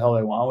whatever the hell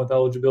they want with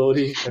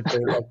eligibility. If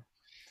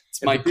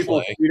the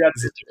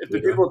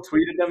people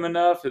tweeted them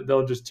enough,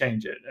 they'll just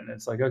change it, and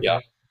it's like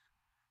okay.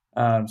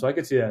 Yeah. So I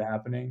could see that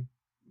happening,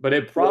 but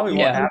it probably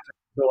won't happen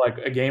until like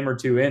a game or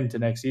two into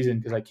next season,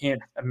 because I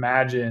can't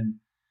imagine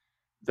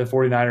the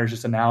 49ers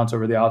just announce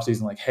over the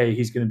offseason like, hey,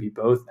 he's going to be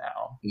both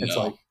now. No. It's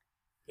like,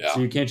 so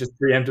you can't just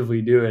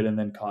preemptively do it and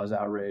then cause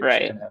outrage.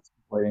 Right. And have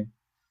waiting.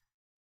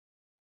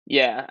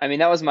 Yeah, I mean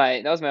that was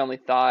my only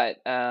thought.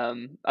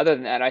 Other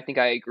than that, I think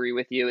I agree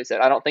with you. Is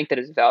that I don't think that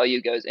his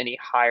value goes any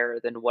higher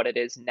than what it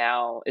is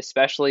now,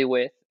 especially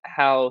with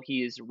how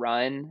he's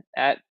run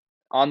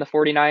on the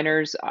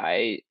 49ers.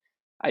 I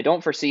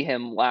don't foresee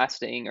him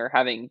lasting or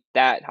having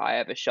that high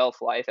of a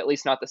shelf life. At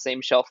least not the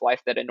same shelf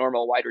life that a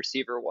normal wide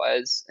receiver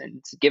was.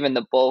 And given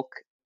the bulk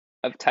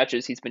of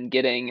touches he's been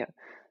getting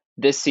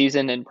this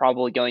season and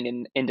probably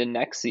going into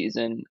next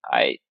season,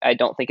 I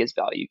don't think his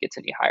value gets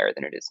any higher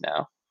than it is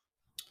now.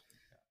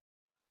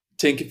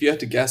 Tink, if you had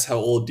to guess how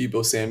old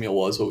Deebo Samuel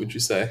was, what would you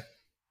say?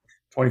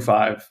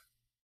 25.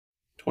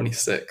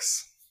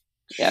 26.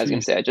 Yeah, I was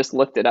going to say, I just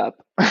looked it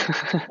up.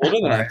 Older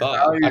than I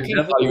thought. I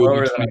can't thought you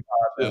would be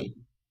 25.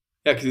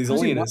 Yeah, because he's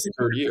only in his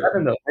third year.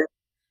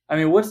 I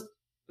mean,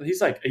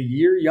 he's like a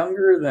year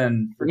younger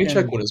than... Let me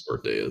check when his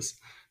birthday is.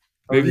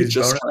 Maybe he's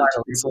just...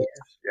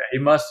 Yeah, he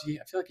must...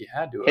 I feel like he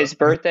had to. His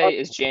birthday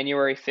is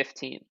January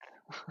 15th.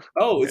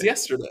 Oh, it was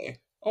yesterday.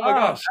 Oh my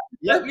gosh.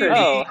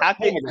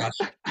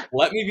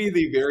 Let me be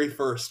the very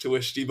first to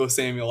wish Deebo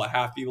Samuel a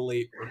happy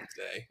late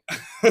birthday.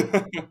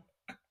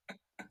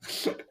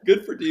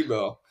 Good for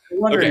Deebo.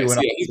 Okay, so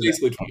he's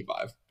basically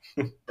 25.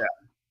 Yeah.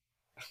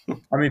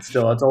 I mean,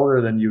 still, that's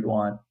older than you'd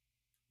want.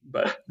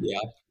 But yeah.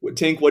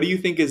 Tink, what do you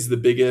think is the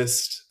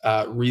biggest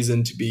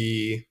reason to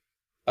be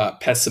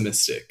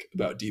pessimistic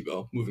about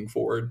Deebo moving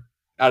forward?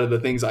 Out of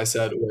the things I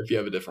said, or if you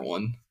have a different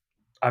one.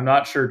 I'm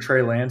not sure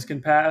Trey Lance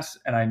can pass,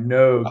 and I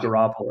know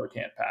Garoppolo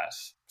can't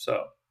pass.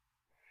 So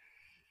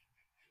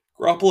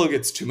Garoppolo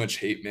gets too much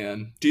hate,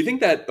 man. Do you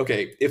think that,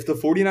 okay, if the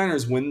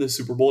 49ers win the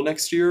Super Bowl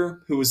next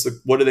year,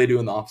 what do they do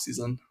in the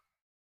offseason?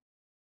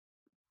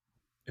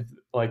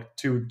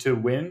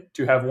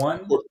 To have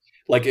one?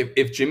 Like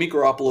if Jimmy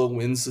Garoppolo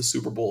wins the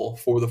Super Bowl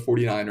for the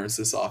 49ers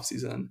this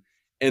offseason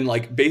and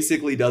like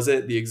basically does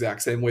it the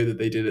exact same way that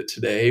they did it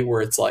today,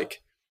 where it's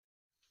like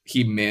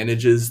he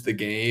manages the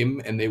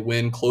game and they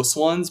win close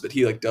ones, but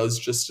he like does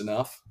just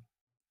enough.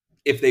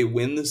 If they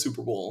win the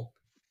Super Bowl,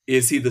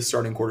 is he the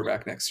starting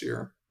quarterback next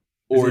year?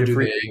 Or do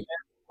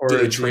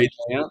they trade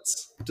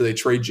Lance? Do they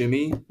trade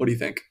Jimmy? What do you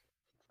think?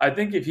 I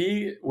think if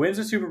he wins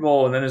the Super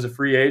Bowl and then is a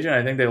free agent,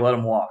 I think they let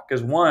him walk.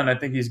 Because one, I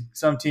think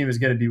some team is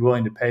going to be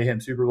willing to pay him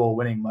Super Bowl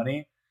winning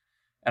money.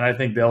 And I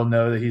think they'll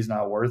know that he's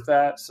not worth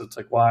that. So it's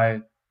like,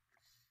 why?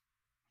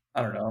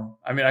 I don't know.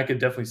 I mean, I could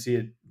definitely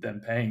see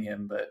them paying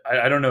him, but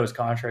I don't know his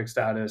contract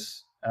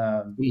status.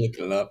 I'm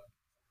looking it up.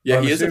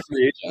 Yeah, he is a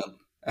free agent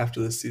after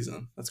this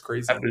season. That's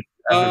crazy. Wait.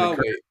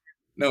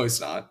 No,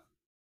 he's not.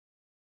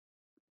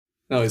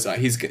 No, he's not.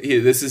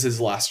 This is his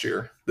last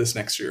year. This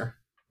next year.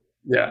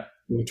 Yeah.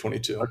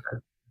 2022. Okay.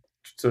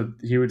 So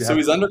he would. So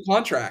he's under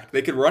contract.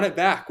 They could run it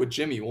back with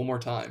Jimmy one more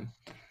time.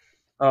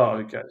 Oh,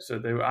 okay.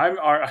 So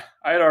I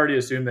had already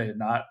assumed they had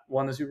not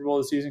won the Super Bowl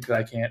this season because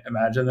I can't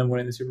imagine them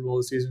winning the Super Bowl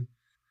this season.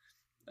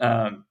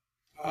 I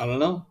don't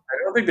know.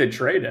 I don't think they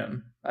trade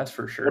him. That's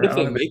for sure. What if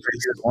they make the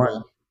Super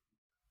Bowl?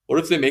 What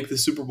if they make the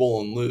Super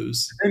Bowl and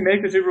lose? If they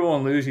make the Super Bowl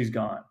and lose, he's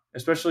gone.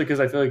 Especially because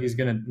I feel like he's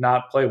going to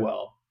not play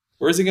well.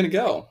 Where is he going to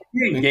go?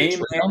 He can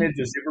game manage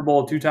the Super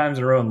Bowl 2 times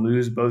in a row and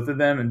lose both of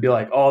them and be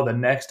like, oh, the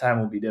next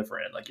time will be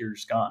different. Like, you're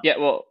just gone. Yeah,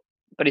 well,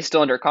 but he's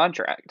still under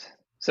contract.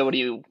 So what do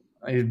you?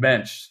 He's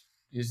benched.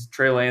 He's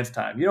Trey Lance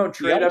time. You don't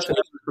trade up to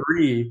number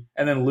 3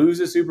 and then lose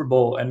a Super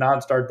Bowl and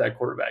not start that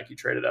quarterback you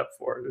traded up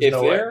for. There's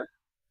no way.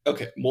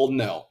 Okay, well,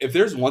 no. If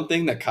there's one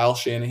thing that Kyle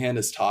Shanahan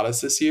has taught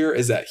us this year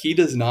is that he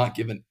does not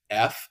give an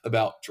F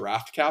about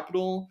draft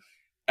capital,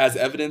 as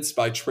evidenced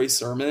by Trey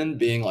Sermon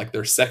being like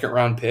their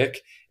second-round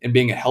pick and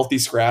being a healthy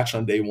scratch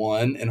on day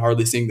 1 and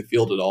hardly seeing the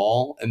field at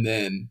all, and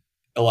then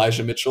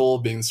Elijah Mitchell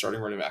being the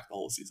starting running back the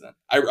whole season.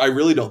 I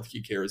really don't think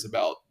he cares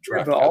about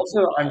draft capital. But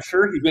also, I'm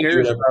sure he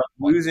cares about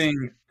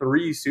losing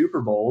 3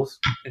 Super Bowls.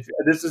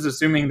 This is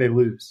assuming they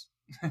lose.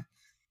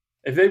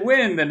 If they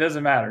win, then it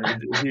doesn't matter.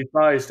 He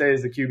probably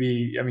stays the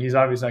QB. I mean, he's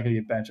obviously not going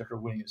to get benched after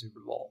winning a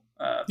Super Bowl.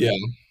 Yeah.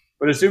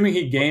 But assuming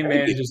he game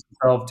manages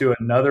himself to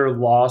another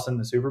loss in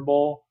the Super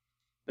Bowl,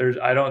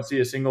 I don't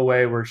see a single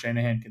way where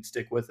Shanahan can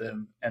stick with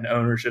him, and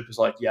ownership is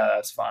like, yeah,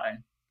 that's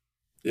fine.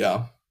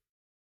 Yeah.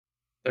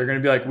 They're going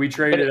to be like, we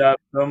traded up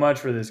so much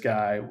for this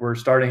guy. We're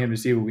starting him to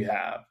see what we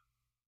have.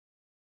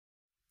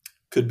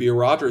 Could be a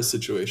Rodgers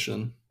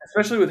situation.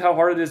 Especially with how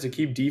hard it is to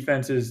keep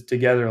defenses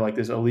together, like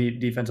this elite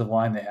defensive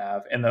line they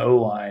have and the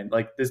O-line.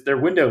 Like this, their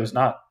window is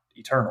not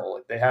eternal.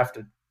 Like they have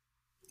to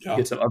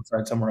get some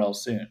upside somewhere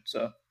else soon.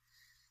 So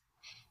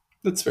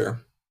that's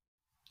fair.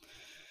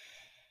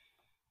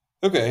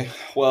 Okay,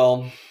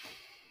 well,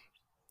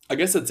 I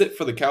guess that's it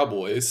for the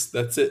Cowboys.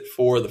 That's it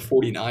for the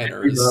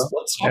 49ers.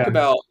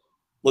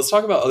 Let's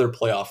talk about other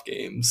playoff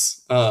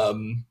games.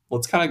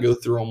 Let's kind of go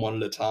through them one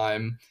at a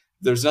time.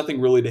 There's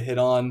nothing really to hit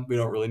on. We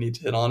don't really need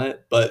to hit on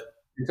it, but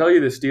I tell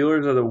you, the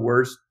Steelers are the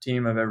worst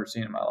team I've ever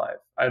seen in my life.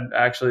 I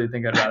actually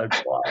think I'd rather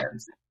the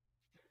Lions.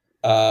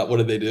 What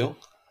did they do?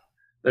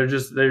 They're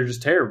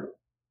just terrible.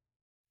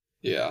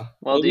 Yeah.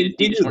 Well, do you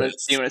want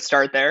to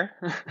start there?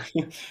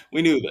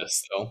 We knew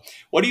this, though.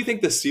 What do you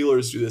think the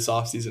Steelers do this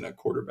offseason at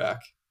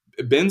quarterback?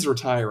 Ben's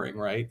retiring,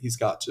 right? He's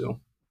got to.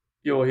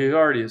 Well, he's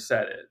already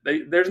said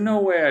it. There's no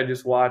way I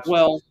just watched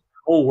the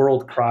whole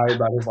world cry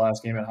about his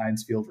last game at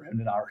Heinz Field for him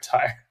to not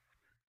retire.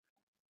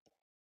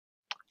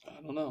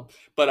 I don't know,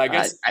 but I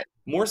guess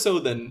more so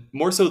than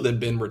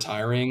Ben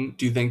retiring,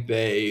 do you think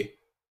they're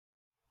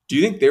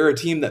a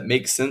team that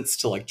makes sense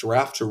to like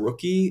draft a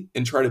rookie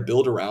and try to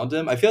build around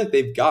him? I feel like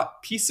they've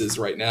got pieces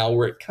right now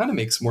where it kind of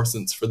makes more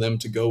sense for them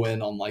to go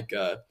in on like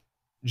a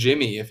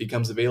Jimmy if he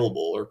comes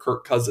available, or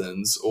Kirk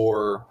Cousins,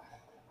 or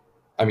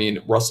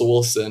Russell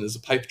Wilson is a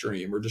pipe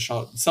dream, or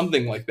Deshaun,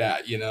 something like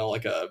that,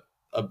 like a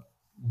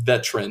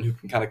veteran who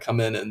can kind of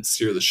come in and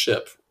steer the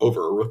ship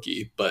over a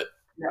rookie. But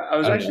yeah, I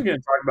was actually going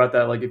to talk about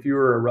that. Like, if you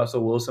were a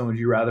Russell Wilson, would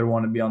you rather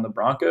want to be on the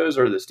Broncos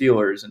or the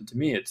Steelers? And to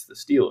me, it's the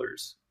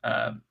Steelers.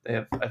 They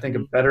have, I think,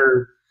 a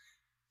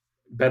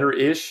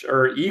better-ish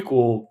or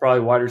equal probably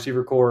wide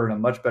receiver core and a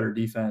much better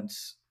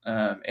defense.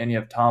 And you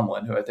have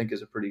Tomlin, who I think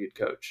is a pretty good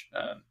coach.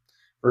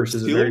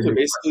 Versus Steelers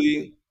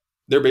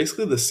they're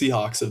basically the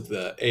Seahawks of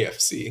the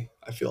AFC.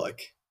 I feel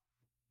like.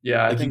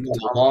 Yeah, I think a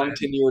long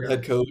tenured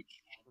head coach.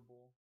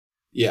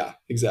 Yeah,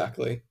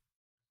 exactly.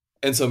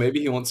 And so maybe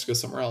he wants to go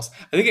somewhere else.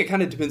 I think it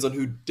kind of depends on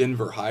who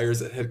Denver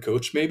hires at head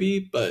coach, maybe.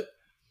 But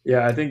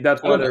yeah, I think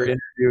that's why they're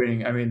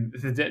interviewing. I mean,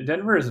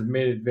 Denver has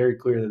made it very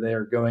clear that they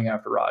are going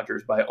after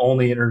Rodgers by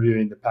only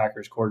interviewing the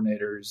Packers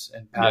coordinators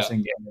and passing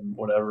game and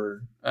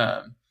whatever.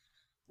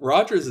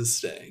 Rodgers is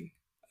staying.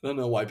 I don't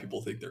know why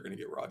people think they're going to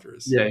get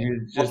Rodgers. Yeah,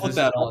 he's just put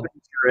that on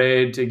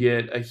trade to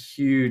get a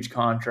huge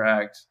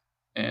contract,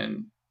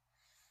 and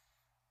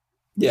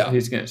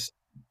he's going to.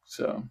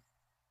 So.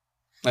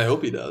 I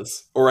hope he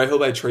does. Or I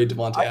hope I trade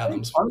Devontae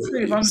Adams.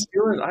 Honestly, if I'm the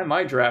Steelers, I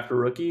might draft a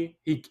rookie.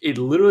 It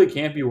literally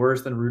can't be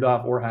worse than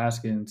Rudolph or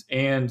Haskins.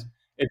 And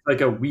it's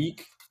like a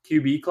weak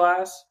QB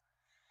class.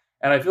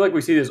 And I feel like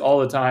we see this all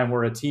the time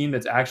where a team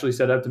that's actually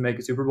set up to make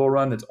a Super Bowl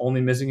run that's only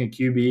missing a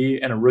QB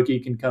and a rookie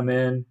can come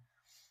in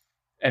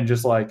and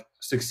just like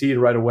succeed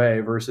right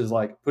away versus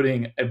like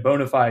putting a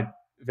bona fide,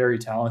 very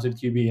talented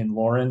QB in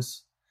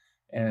Lawrence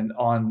and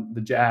on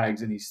the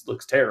Jags and he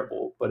looks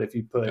terrible. But if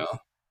you put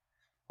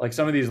like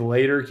some of these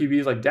later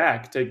QBs, like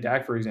Dak, take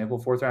Dak, for example,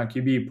 4th round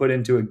QB, put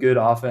into a good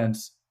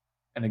offense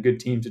and a good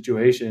team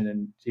situation,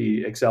 and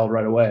he excelled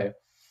right away.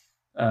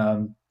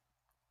 I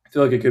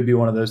feel like it could be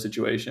one of those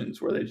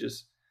situations where they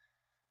just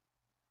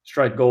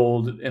strike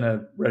gold in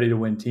a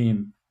ready-to-win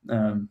team.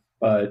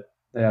 But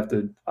they have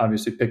to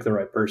obviously pick the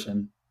right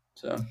person.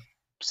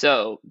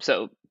 So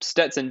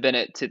Stetson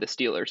Bennett to the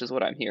Steelers is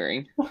what I'm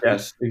hearing.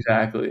 Yes,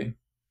 exactly.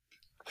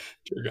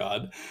 Dear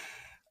God.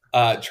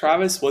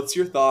 Travis, what's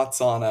your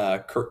thoughts on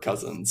Kirk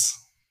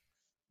Cousins?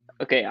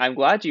 Okay, I'm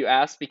glad you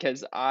asked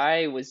because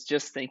I was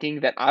just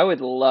thinking that I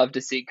would love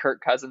to see Kirk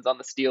Cousins on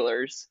the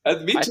Steelers.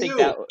 Me I think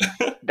too.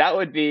 that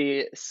would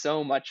be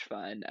so much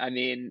fun. I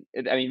mean,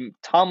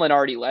 Tomlin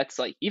already lets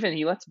even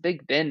he lets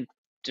Big Ben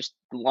just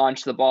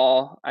launch the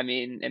ball. I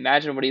mean,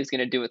 imagine what he was going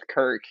to do with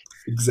Kirk.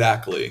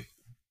 Exactly.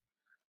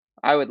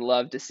 I would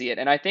love to see it.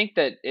 And I think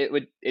that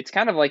it's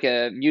kind of like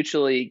a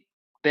mutually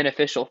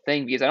beneficial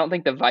thing because I don't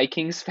think the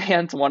Vikings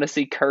fans want to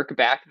see Kirk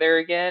back there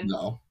again.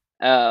 No.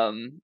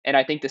 And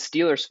I think the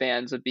Steelers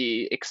fans would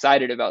be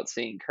excited about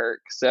seeing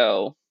Kirk.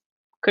 So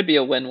could be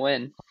a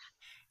win-win.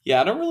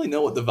 Yeah, I don't really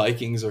know what the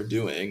Vikings are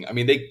doing. I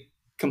mean, they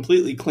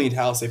completely cleaned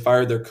house. They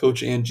fired their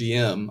coach and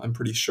GM, I'm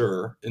pretty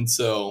sure. And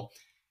so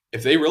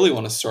if they really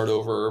want to start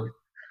over,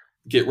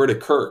 get rid of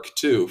Kirk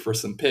too for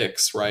some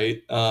picks,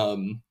 right? But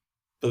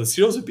the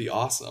Steelers would be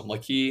awesome.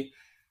 Like I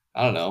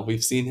don't know,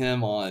 we've seen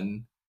him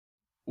on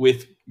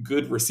with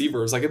good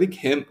receivers. Like I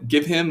think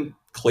give him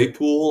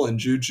Claypool and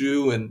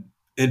Juju and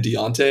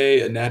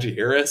Deontay and Najee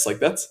Harris. Like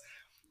that's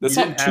You not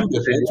didn't have too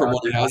to say different from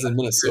what he Deontay has in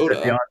last. You said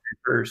Minnesota. Deontay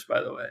first,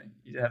 by the way.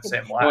 You didn't have to say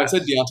him No, I last.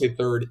 said Deontay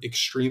third,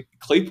 extreme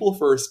Claypool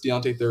first,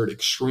 Deontay third,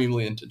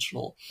 extremely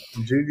intentional.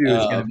 Juju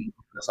is going to be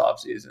this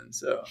offseason,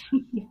 so.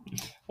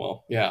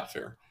 Well, yeah,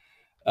 fair.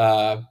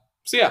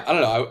 So yeah, I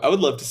don't know. I would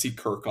love to see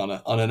Kirk on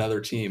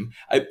another team.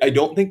 I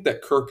don't think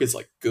that Kirk is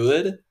like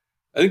good.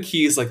 I think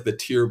he's like the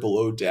tier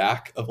below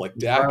Dak of like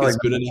Dak is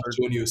good enough to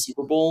win you a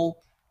Super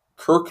Bowl.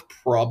 Kirk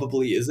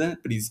probably isn't,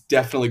 but he's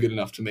definitely good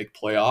enough to make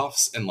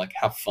playoffs and like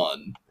have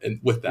fun and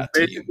with that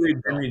team. Basically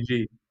Jimmy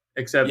G,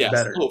 except yes.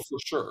 better. Oh, for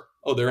sure.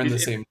 Oh, they're in the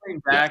same.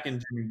 Dak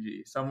and Jimmy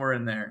G, somewhere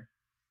in there.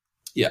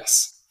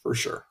 Yes, for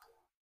sure.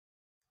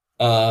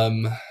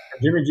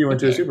 Jimmy G went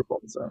to a Super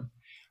Bowl, so.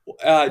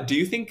 Do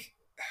you think?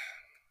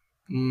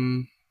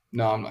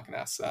 No, I'm not going to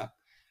ask that.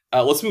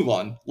 Let's move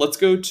on. Let's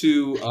go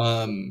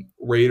to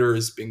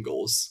Raiders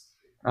Bengals.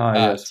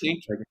 Yes.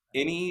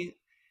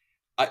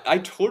 I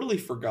totally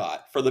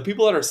forgot. For the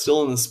people that are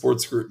still in the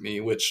sports group me,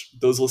 which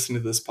those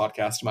listening to this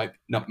podcast might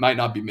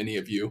not be many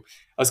of you,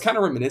 I was kind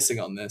of reminiscing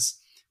on this.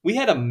 We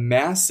had a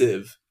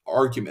massive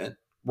argument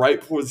right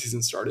before the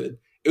season started.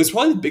 It was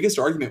probably the biggest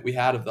argument we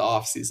had of the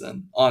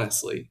offseason,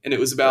 honestly. And it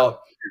was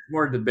about...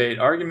 more debate.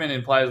 Argument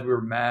implies we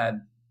were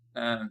mad.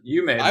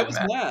 You made I was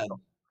mad.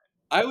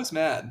 I was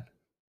mad.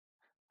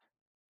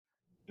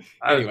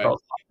 Anyway,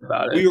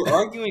 we were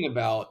arguing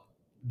about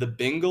the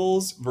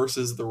Bengals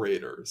versus the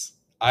Raiders.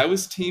 I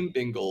was team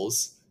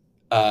Bengals.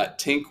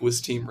 Tink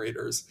was team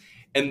Raiders.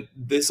 And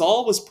this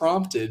all was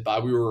prompted by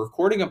we were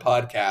recording a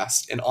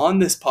podcast. And on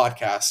this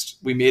podcast,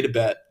 we made a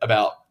bet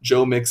about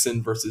Joe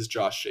Mixon versus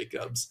Josh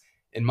Jacobs.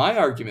 And my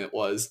argument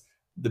was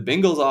the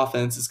Bengals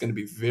offense is going to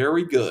be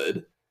very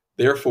good.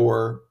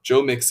 Therefore,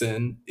 Joe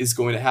Mixon is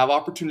going to have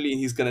opportunity and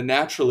he's going to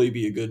naturally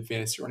be a good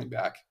fantasy running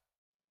back.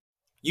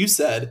 You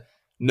said,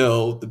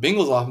 no, the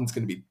Bengals offense is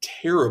going to be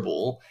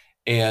terrible.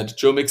 And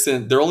Joe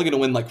Mixon, they're only going to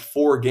win like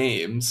 4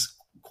 games.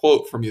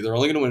 Quote from you, they're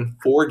only going to win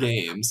 4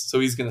 games. So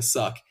he's going to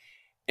suck.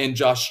 And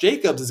Josh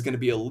Jacobs is going to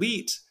be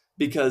elite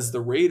because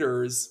the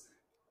Raiders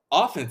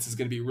offense is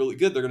going to be really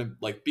good. They're going to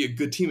like be a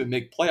good team and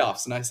make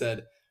playoffs. And I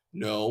said,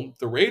 no,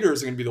 the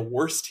Raiders are going to be the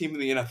worst team in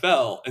the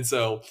NFL. And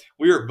so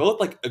we were both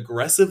like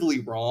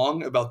aggressively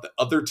wrong about the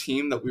other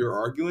team that we were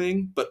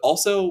arguing, but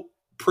also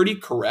pretty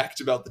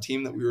correct about the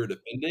team that we were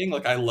defending.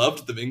 Like I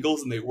loved the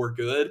Bengals and they were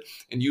good.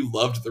 And you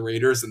loved the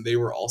Raiders and they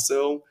were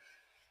also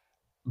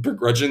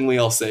begrudgingly,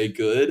 I'll say,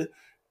 good.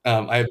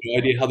 I have no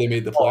idea how they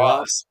made the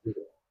playoffs.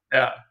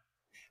 Yeah.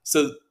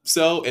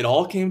 So it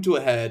all came to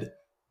a head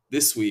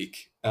this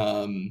week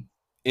in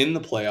the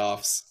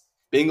playoffs.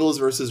 Bengals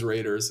versus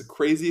Raiders, the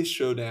craziest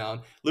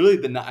showdown.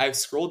 Literally, I've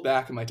scrolled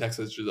back in my text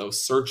messages. I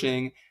was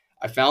searching.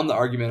 I found the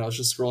argument. I was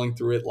just scrolling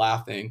through it,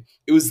 laughing.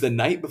 It was the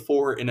night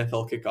before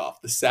NFL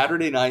kickoff, the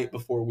Saturday night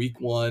before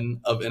week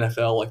 1 of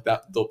NFL, like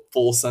that, the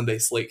full Sunday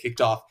slate kicked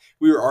off.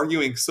 We were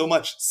arguing so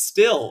much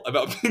still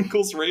about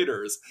Bengals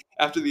Raiders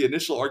after the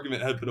initial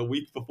argument had been a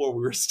week before.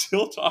 We were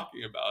still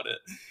talking about it.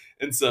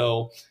 And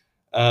so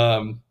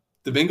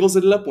the Bengals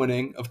ended up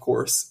winning, of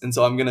course. And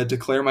so I'm going to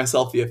declare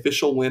myself the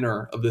official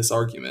winner of this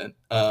argument.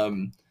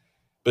 But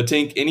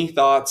Tink, any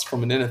thoughts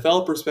from an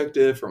NFL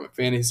perspective, from a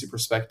fantasy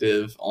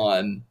perspective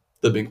on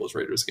the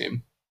Bengals-Raiders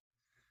game?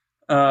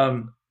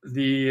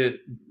 The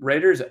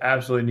Raiders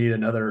absolutely need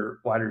another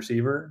wide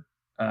receiver.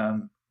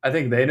 I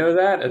think they know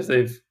that as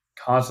they've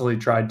constantly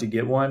tried to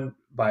get one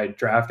by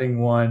drafting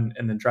one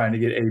and then trying to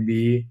get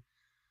AB.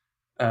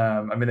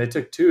 I mean, they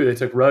took 2. They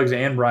took Ruggs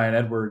and Bryan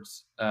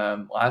Edwards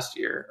last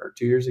year or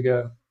 2 years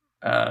ago.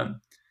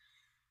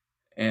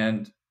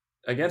 And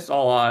against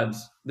all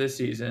odds this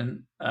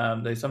season,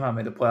 they somehow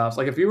made the playoffs.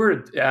 Like if you were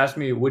to ask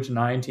me which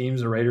 9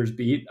 teams the Raiders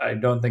beat, I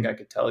don't think I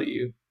could tell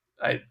you.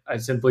 I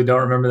simply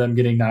don't remember them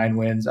getting 9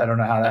 wins. I don't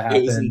know how that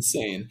happened. It was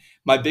insane.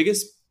 My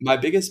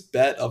biggest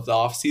bet of the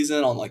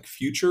offseason on like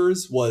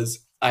futures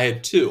was I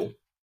had 2.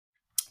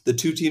 The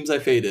 2 teams I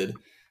faded,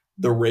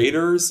 the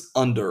Raiders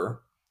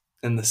under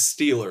and the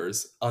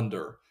Steelers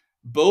under.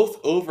 Both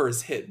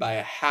overs hit by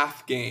a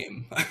half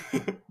game.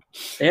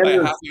 And by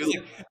a half.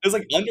 It was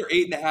like under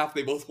 8.5.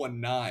 They both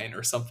won 9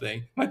 or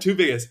something. My two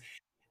biggest.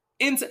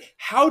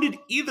 How did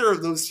either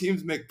of those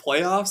teams make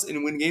playoffs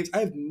and win games? I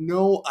have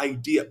no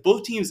idea.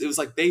 Both teams, it was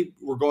like they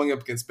were going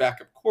up against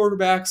backup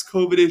quarterbacks,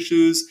 COVID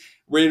issues.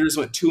 Raiders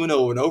went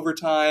 2-0 in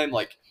overtime.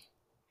 Like,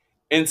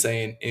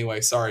 insane.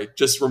 Anyway, sorry.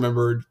 Just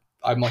remembered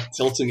I'm like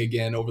tilting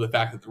again over the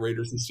fact that the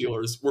Raiders and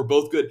Steelers were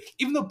both good,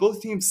 even though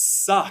both teams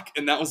suck.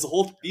 And that was the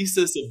whole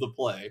thesis of the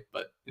play.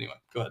 But anyway,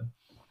 go ahead.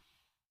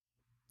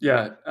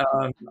 Yeah.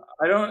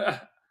 I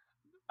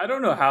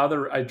don't know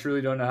how I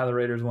truly don't know how the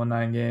Raiders won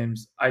 9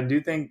 games. I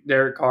do think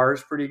Derek Carr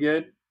is pretty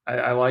good.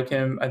 I like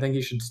him. I think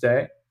he should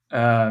stay.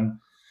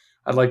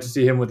 I'd like to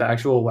see him with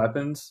actual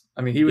weapons.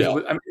 I mean,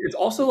 it's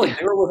also like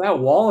they were without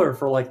Waller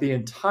for like the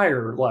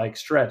entire like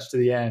stretch to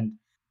the end,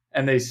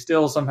 and they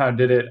still somehow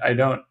did it. I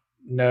don't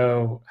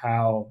know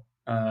how.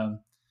 I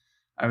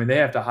mean, they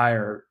have to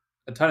hire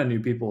a ton of new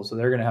people, so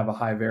they're going to have a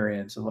high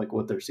variance of like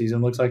what their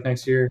season looks like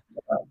next year.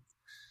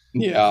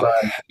 Yeah,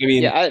 I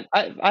mean, I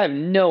have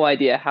no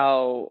idea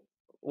how.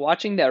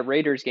 Watching that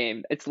Raiders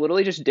game, it's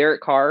literally just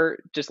Derek Carr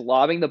just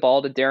lobbing the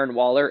ball to Darren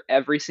Waller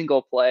every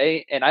single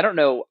play. And I don't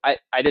know, I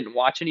didn't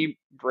watch any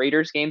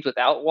Raiders games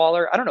without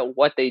Waller. I don't know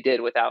what they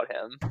did without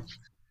him.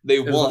 They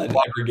won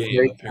every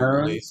game,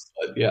 apparently.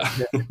 But yeah.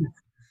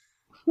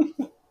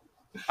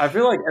 I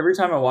feel like every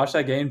time I watch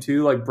that game,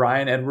 too, like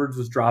Bryan Edwards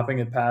was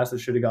dropping a pass that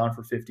should have gone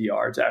for 50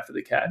 yards after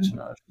the catch.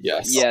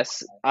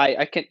 Yes.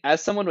 I can,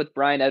 as someone with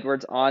Bryan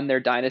Edwards on their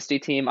dynasty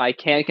team, I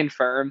can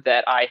confirm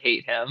that I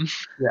hate him.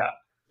 Yeah.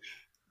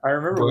 I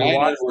remember we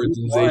watched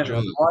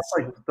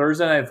like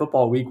Thursday Night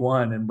Football week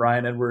 1 and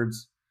Bryan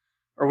Edwards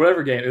or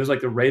whatever game. It was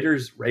like the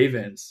Raiders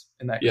Ravens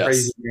in that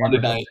crazy game. Monday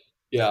night.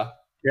 Yeah.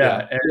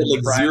 And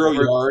like Bryan 0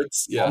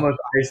 yards. Yeah. Almost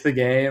iced the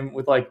game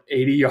with like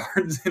 80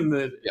 yards in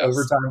the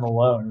overtime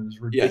alone. It was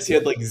ridiculous. Yes, he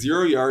had like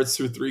 0 yards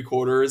through 3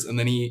 quarters, and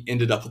then he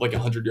ended up with like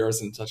 100 yards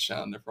and a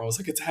touchdown. Everyone was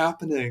like, "It's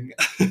happening."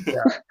 And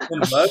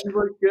Muggs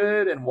looked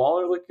good, and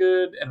Waller looked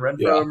good, and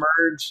Renfro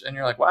emerged, and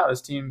you're like, "Wow,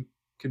 this team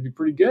could be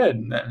pretty good."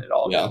 And then it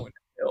all went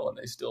downhill, and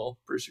they still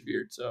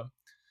persevered. So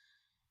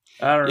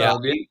I don't know. It'll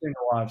be interesting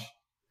to watch.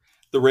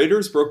 The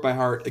Raiders broke my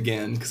heart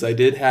again because I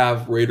did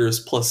have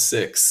Raiders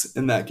 +6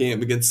 in that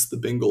game against the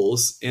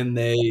Bengals, and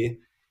they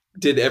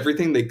did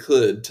everything they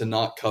could to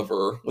not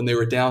cover. When they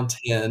were down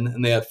 10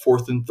 and they had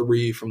 4th and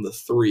 3 from the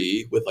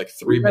 3 with like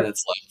 3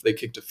 minutes left, they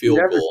kicked a field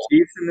goal. Do you have the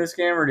Chiefs in this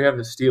game, or do you have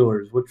the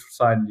Steelers? Which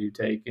side did you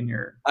take in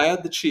your? I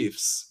had the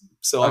Chiefs,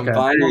 so I'm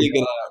finally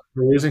gonna.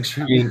 We're losing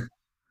streak.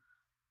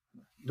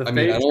 I don't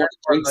want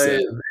to jinx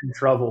it. In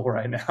trouble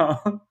right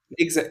now.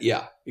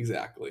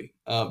 Exactly.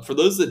 For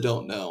those that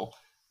don't know,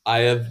 I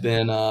have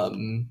been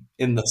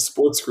in the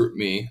sports group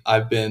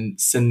I've been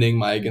sending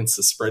my against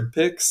the spread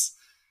picks,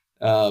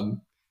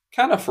 kind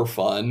of for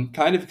fun,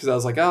 kind of because I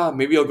was like,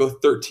 maybe I'll go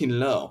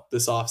 13-0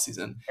 this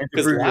offseason.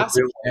 Because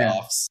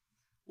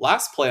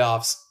last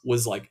playoffs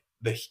was like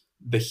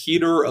the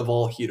heater of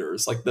all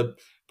heaters. Like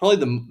probably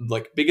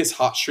the biggest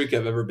hot streak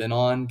I've ever been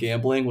on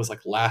gambling was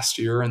like last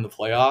year in the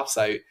playoffs.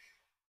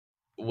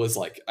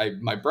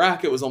 My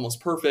bracket was almost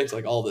perfect,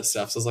 like all this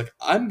stuff. So I was like,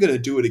 I'm going to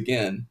do it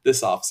again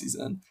this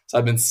offseason. So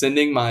I've been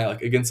sending my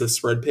against the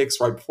spread picks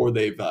right before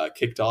they've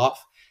kicked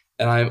off.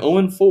 And I'm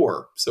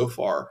 0-4 so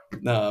far.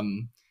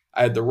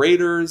 I had the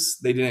Raiders.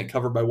 They didn't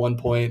cover by 1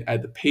 point. I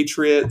had the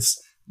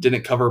Patriots.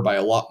 Didn't cover by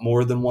a lot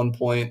more than 1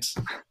 point.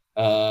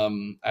 I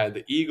had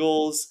the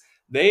Eagles.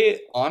 They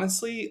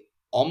honestly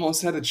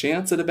almost had a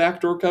chance at a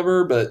backdoor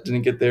cover, but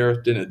didn't get there.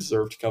 Didn't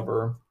deserve to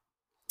cover.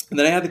 And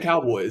then I had the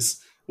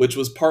Cowboys, which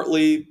was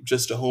partly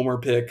just a homer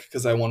pick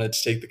because I wanted to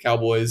take the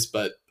Cowboys,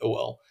 but oh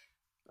well.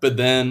 But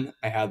then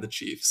I had the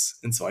Chiefs.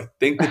 And so I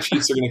think the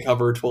Chiefs are going to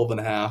cover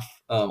 12.5.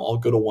 I'll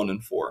go to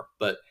 1-4.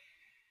 But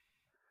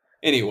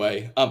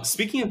anyway,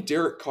 speaking of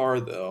Derek Carr,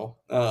 though,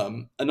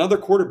 another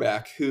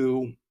quarterback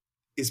who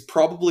is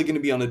probably going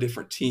to be on a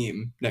different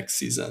team next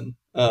season.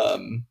 I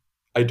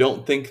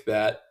don't think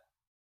the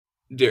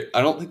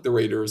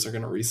Raiders are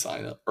going to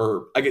re-sign him.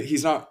 Or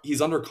he's not.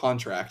 He's under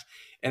contract.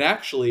 And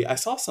actually, I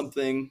saw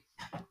something.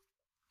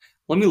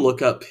 Let me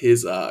look up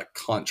his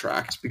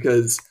contract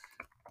because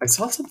I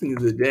saw something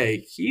the other day.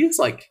 He is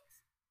like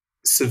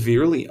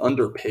severely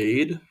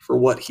underpaid for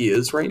what he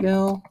is right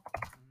now.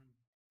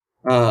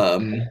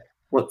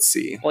 Let's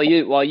see. While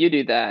you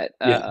do that,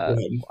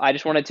 I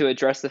just wanted to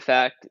address the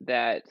fact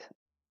that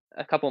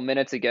a couple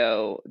minutes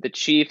ago, the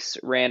Chiefs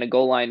ran a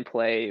goal line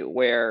play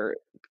where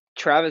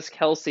Travis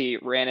Kelce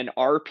ran an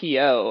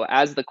RPO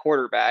as the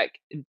quarterback.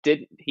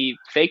 He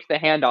faked the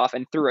handoff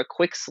and threw a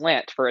quick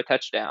slant for a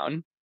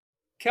touchdown.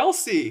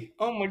 Kelce,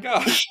 oh my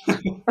gosh!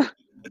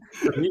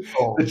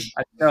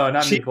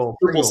 Not Nicole.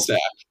 Triple stack.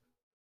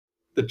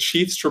 The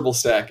Chiefs triple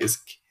stack is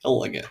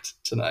killing it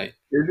tonight.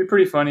 It'd be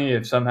pretty funny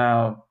if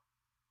somehow,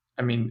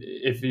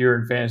 if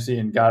you're in fantasy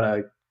and got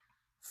a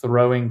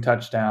throwing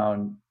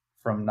touchdown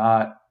from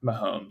not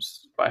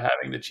Mahomes by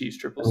having the Chiefs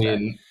triple stack.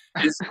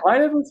 Is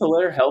Clyde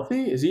Edwards-Helaire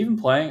healthy? Is he even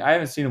playing? I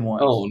haven't seen him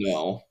once. Oh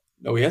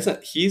no, he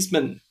hasn't. He's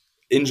been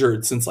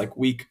injured since like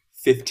week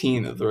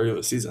 15 of the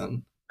regular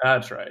season.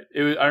 That's right.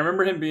 I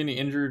remember him being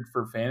injured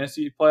for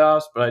fantasy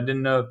playoffs, but I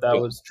didn't know if that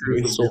was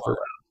true for real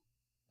round.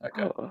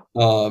 Okay.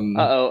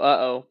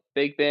 Uh-oh.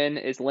 Big Ben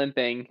is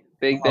limping.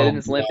 Big Ben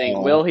is limping.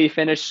 No. Will he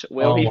finish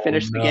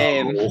the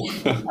game?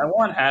 I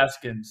want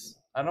Haskins.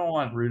 I don't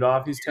want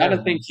Rudolph. He's terrible. I kind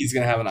of think he's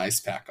going to have an ice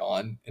pack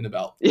on in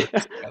about 30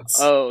 seconds.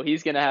 Oh,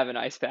 he's going to have an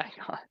ice pack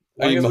on.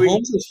 I mean,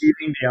 Mahomes is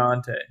feeding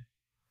Deontay.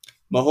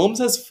 Mahomes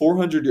has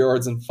 400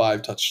 yards and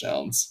 5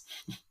 touchdowns.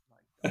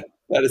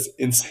 That is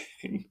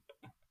insane.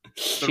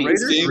 The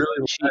Raiders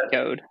really cheat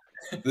code.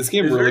 This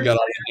game really got out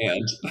of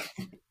hand.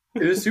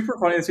 It was super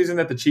funny this season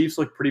that the Chiefs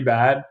looked pretty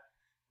bad,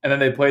 and then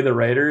they played the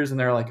Raiders, and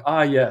they're like,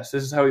 yes,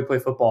 this is how we play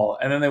football.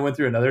 And then they went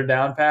through another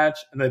down patch,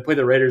 and they played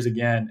the Raiders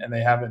again, and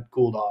they haven't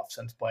cooled off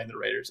since playing the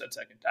Raiders that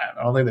second time.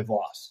 I don't think they've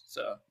lost.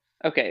 So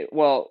okay,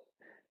 well,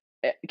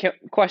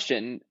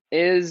 question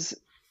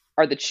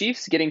are the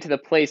Chiefs getting to the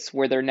place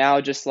where they're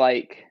now just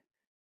like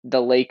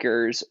the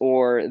Lakers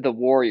or the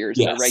Warriors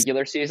in the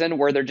regular season,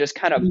 where they're just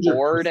kind of 100%.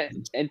 Bored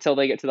until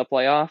they get to the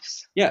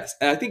playoffs? Yes,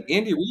 and I think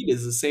Andy Reid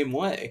is the same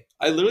way.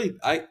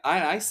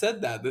 I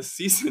said that this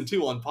season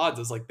too on pods.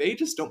 It's like they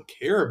just don't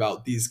care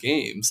about these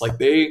games. Like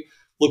they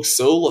look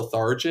so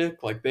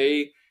lethargic. Like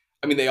they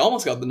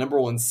almost got the number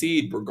 1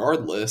 seed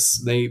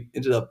regardless. They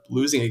ended up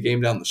losing a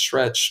game down the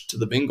stretch to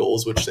the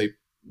Bengals, which they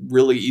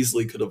really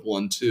easily could have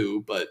won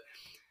too. But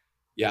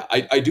yeah,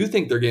 I do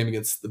think their game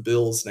against the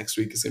Bills next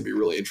week is going to be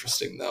really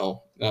interesting,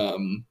 though.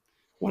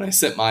 When I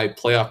sent my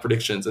playoff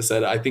predictions, I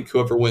said I think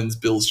whoever wins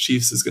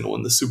Bills-Chiefs is going to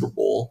win the Super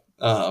Bowl.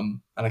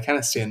 And I kind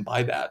of stand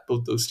by that.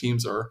 Both those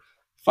teams are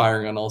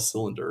firing on all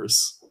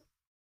cylinders.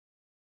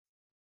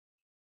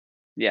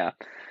 Yeah,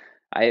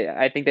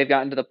 I think they've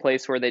gotten to the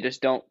place where they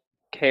just don't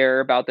care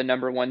about the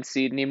number 1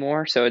 seed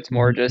anymore. So it's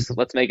more just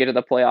let's make it to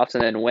the playoffs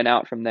and then win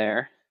out from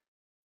there.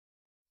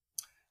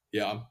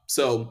 Yeah.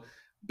 So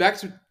back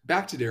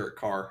to Derek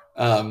Carr.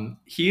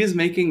 He is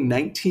making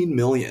 $19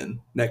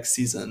 million next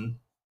season,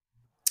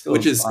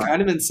 which is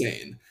kind of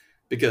insane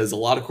because a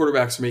lot of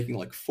quarterbacks are making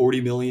like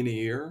 $40 million a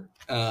year.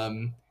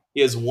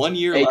 He has 1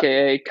 year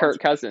AKA left. Kirk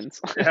Cousins.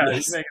 Yeah,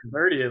 he's making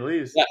 30 at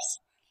least. Yes.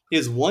 He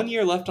has 1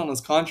 year left on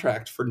his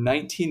contract for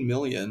 $19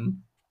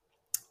 million.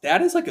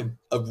 That is like a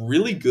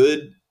really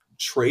good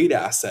trade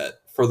asset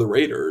for the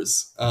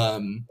Raiders.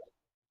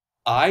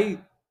 I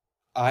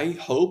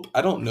hope,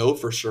 I don't know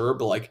for sure,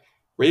 but like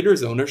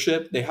Raiders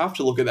ownership, they have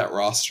to look at that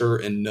roster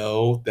and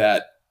know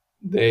that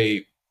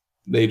they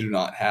do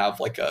not have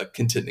like a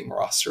contending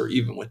roster,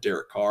 even with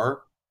Derek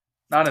Carr.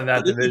 Not in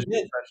that division.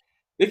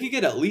 They could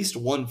get at least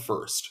 1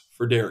 first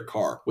for Derek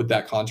Carr with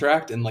that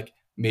contract, and like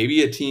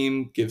maybe a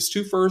team gives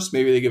 2 firsts,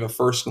 maybe they give a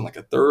first and like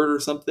a third or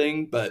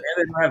something. But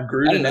they don't have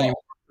Gruden anymore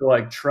to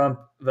like trump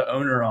the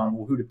owner on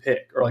who to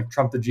pick, or like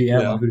trump the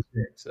GM on who to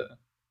pick.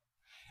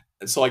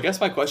 So I guess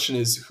my question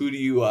is, who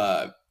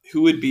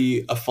would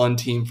be a fun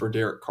team for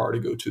Derek Carr to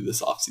go to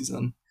this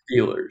offseason?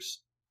 Steelers.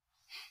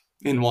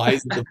 And why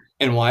is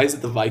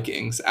it the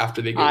Vikings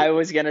after they get I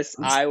was going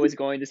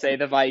to say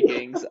the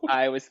Vikings.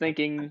 I was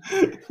thinking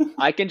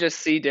I can just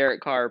see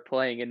Derek Carr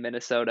playing in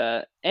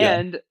Minnesota,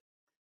 and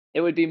it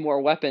would be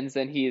more weapons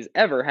than he's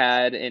ever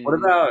had in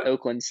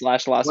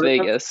Oakland/Las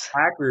Vegas.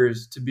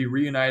 Packers to be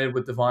reunited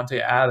with Devontae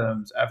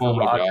Adams after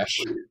Rodgers.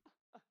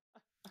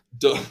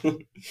 Don't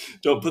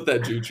put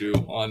that juju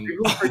on.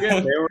 People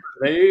forget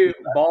they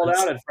balled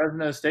out at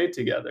Fresno State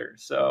together.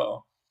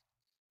 So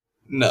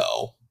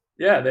no,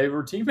 yeah, they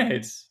were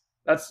teammates.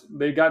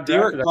 They got drafted.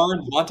 Derek Carr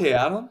and Devontae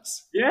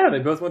Adams. Yeah, they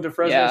both went to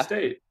Fresno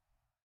State.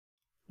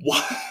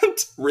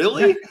 What?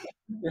 Really?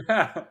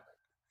 Yeah.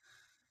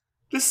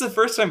 This is the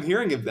first time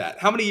hearing of that.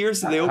 How many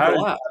years did they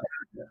overlap?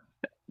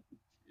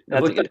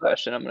 That's a good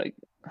question.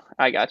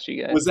 I got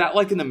you guys. Was that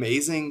like an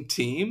amazing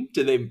team?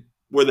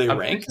 Were they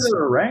ranked? They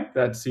were ranked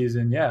that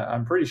season. Yeah,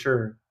 I'm pretty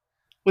sure.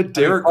 With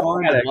Derek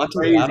Carr and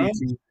Devontae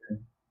Adams?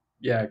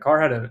 Yeah, Carr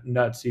had a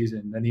nut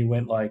season. Then he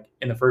went like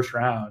in the first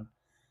round.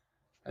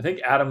 I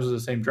think Adams was the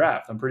same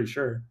draft. I'm pretty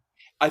sure.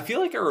 I feel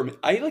like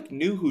I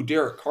knew who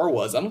Derek Carr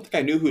was. I don't think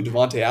I knew who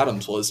Devontae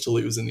Adams was till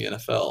he was in the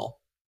NFL.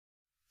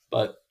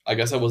 But I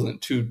guess I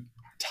wasn't too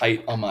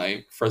tight on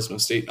my Fresno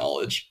State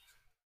knowledge.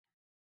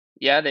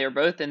 Yeah, they were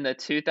both in the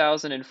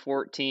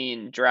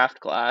 2014 draft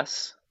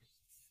class.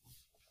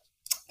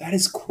 That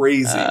is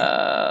crazy.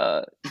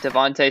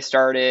 Devontae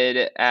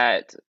started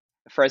at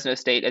Fresno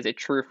State as a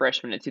true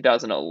freshman in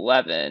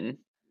 2011.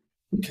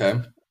 Okay.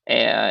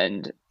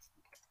 And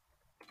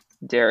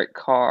Derek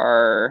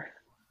Carr,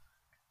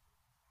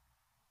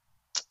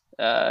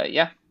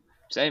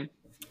 same.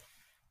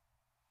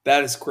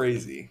 That is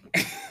crazy.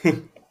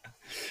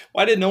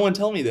 Why did no one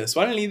tell me this?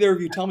 Why didn't either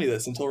of you tell me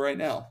this until right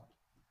now?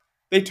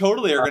 They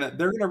totally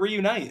they're gonna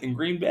reunite in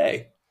Green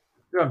Bay.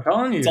 Dude, I'm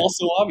telling you. It's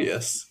also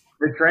obvious.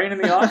 They train in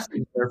the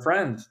offseason. They're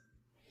friends.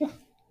 Yeah,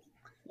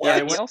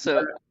 they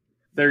also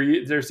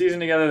their season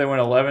together. They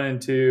went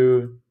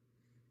 11-2.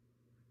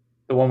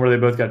 The one where they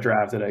both got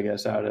drafted, I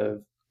guess, out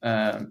of.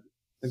 I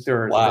think they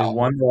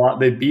won a lot.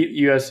 They beat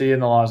USC in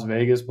the Las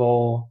Vegas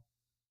Bowl.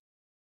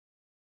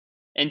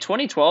 In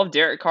 2012,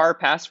 Derek Carr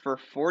passed for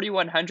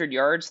 4,100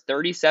 yards,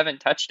 37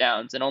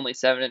 touchdowns, and only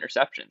 7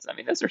 interceptions. I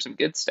mean, those are some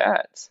good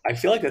stats. I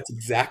feel like that's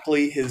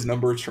exactly his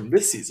numbers from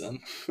this season.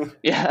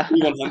 Yeah.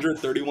 3,100,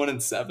 31,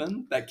 and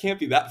 7. That can't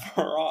be that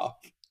far off.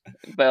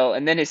 Well,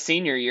 and then his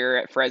senior year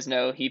at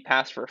Fresno, he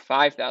passed for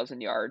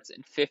 5,000 yards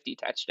and 50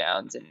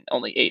 touchdowns and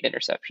only 8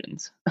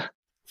 interceptions.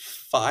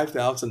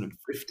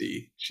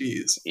 5,050.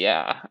 Jeez.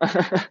 Yeah.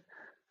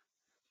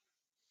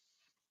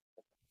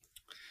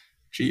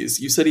 Jeez.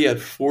 You said he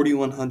had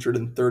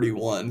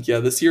 4,131. Yeah,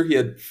 this year he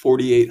had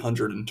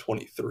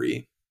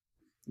 4,823.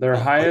 Their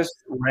highest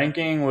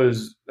ranking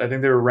was, I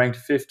think they were ranked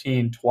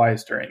 15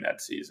 twice during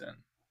that season.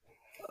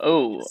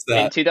 Oh,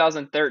 in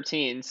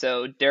 2013,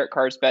 so Derek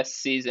Carr's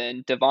best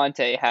season,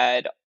 Devontae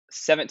had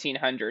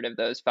 1,700 of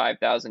those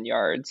 5,000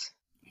 yards.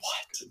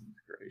 What?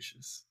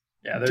 Gracious.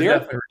 Yeah, they're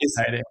definitely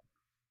exciting.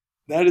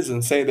 That is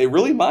insane. They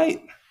really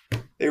might.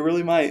 They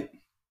really might.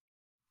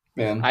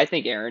 Man. I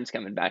think Aaron's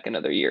coming back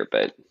another year,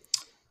 but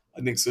I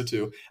think so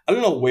too. I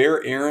don't know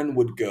where Aaron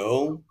would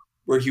go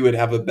where he would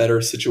have a better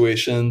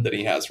situation than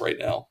he has right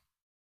now.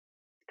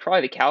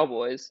 Probably the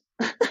Cowboys.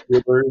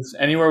 Steelers.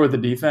 Anywhere with the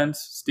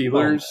defense.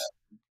 Steelers.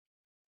 Oh,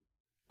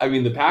 I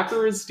mean, the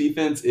Packers'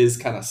 defense is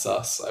kind of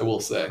sus, I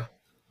will say.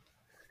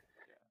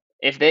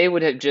 If they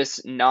would have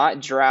just not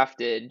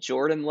drafted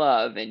Jordan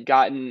Love and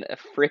gotten a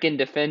freaking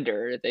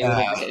defender, they would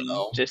have been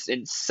just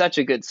in such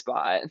a good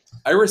spot.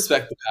 I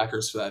respect the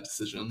Packers for that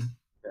decision.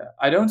 Yeah.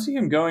 I don't see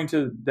him going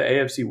to the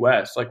AFC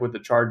West like with the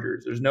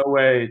Chargers. There's no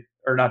way,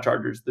 or not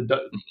Chargers, the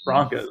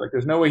Broncos. Like,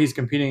 there's no way he's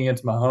competing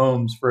against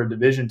Mahomes for a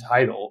division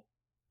title.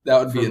 That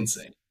would be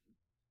insane.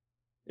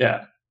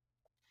 Yeah.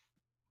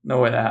 No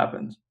way that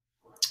happens.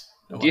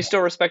 Do you still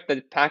respect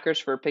the Packers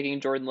for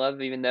picking Jordan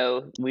Love, even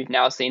though we've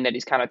now seen that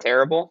he's kind of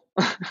terrible,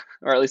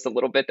 or at least a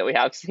little bit that we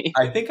have seen?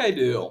 I think I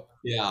do.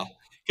 Yeah,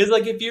 because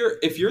like if you're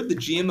the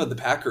GM of the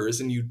Packers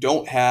and you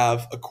don't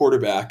have a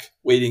quarterback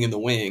waiting in the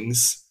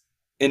wings,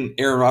 and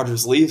Aaron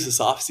Rodgers leaves this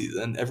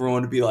offseason,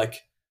 everyone would be like,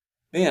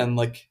 "Man,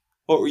 like,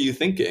 what were you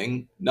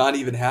thinking? Not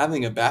even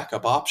having a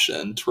backup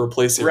option to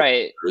replace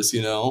Aaron Rodgers,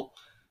 you know?"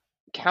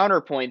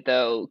 Counterpoint,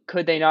 though,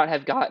 could they not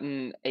have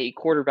gotten a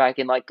quarterback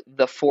in like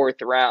the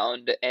 4th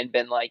round and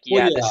been like,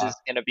 this is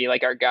going to be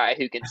like our guy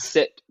who can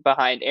sit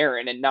behind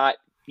Aaron and not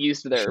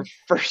use their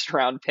first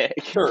round pick?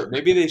 Sure,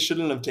 maybe they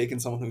shouldn't have taken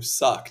someone who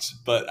sucked,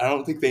 but I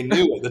don't think they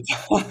knew at the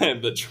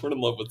time that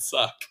Jordan Love would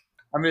suck.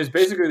 I mean, it's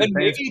basically the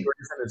same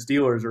situation the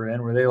Steelers are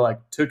in, where they like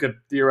took a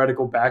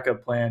theoretical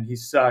backup plan, he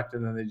sucked,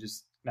 and then they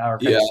just now are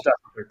kind of stuck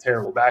with their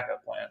terrible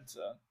backup plan.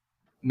 So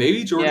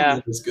maybe Jordan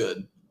Love is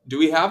good. Do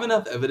we have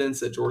enough evidence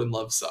that Jordan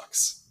Love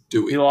sucks?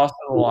 Do we? He lost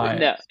to the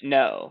Lions.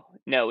 No.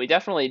 We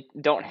definitely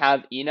don't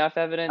have enough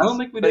evidence. I don't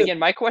think we did. But again,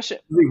 my question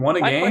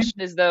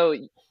is though,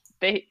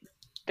 they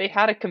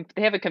have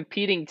a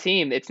competing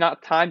team. It's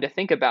not time to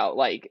think about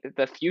like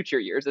the future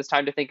years. It's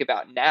time to think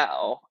about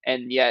now.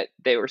 And yet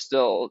they were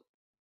still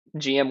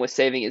GM was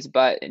saving his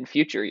butt in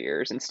future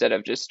years instead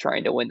of just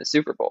trying to win the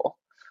Super Bowl.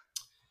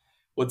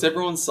 What's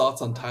everyone's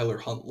thoughts on Tyler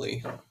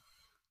Huntley?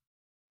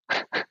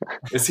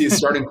 Is he a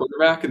starting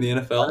quarterback in the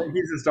NFL?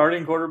 He's a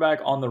starting quarterback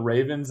on the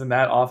Ravens and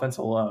that offense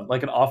alone.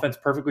 Like an offense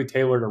perfectly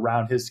tailored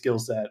around his skill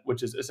set,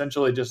 which is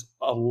essentially just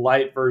a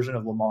light version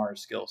of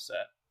Lamar's skill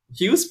set.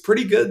 He was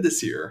pretty good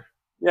this year.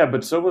 Yeah,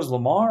 but so was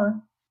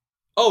Lamar.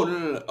 Oh,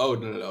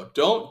 no.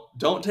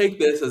 Don't take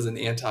this as an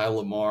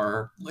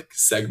anti-Lamar like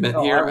segment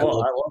here. I love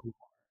Lamar.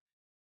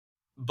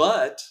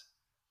 But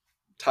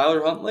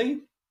Tyler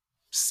Huntley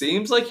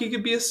seems like he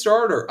could be a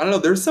starter. I don't know.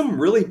 There's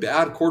some really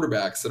bad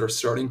quarterbacks that are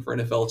starting for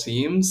NFL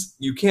teams.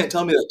 You can't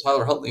tell me that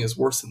Tyler Huntley is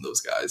worse than those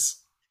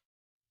guys.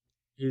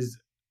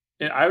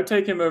 I would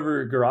take him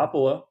over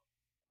Garoppolo.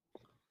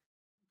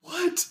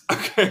 What?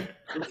 Okay.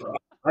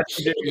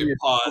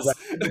 Pause.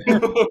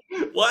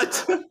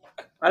 What?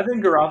 I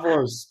think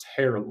Garoppolo is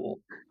terrible.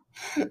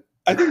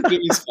 I think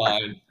Jimmy's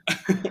fine.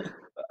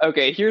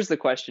 Okay, here's the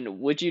question.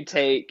 Would you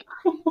take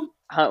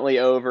Huntley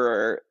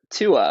over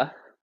Tua?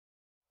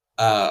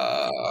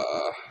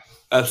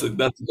 That's a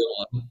good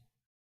one.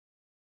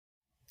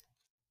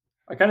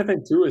 I kind of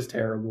think Tua is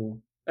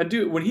terrible.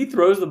 Dude, when he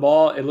throws the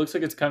ball, it looks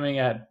like it's coming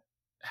at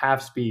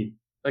half speed,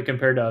 like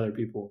compared to other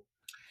people.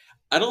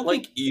 I don't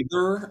think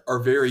either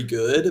are very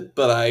good,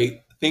 but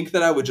I think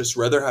that I would just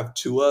rather have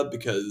Tua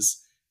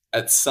because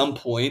at some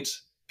point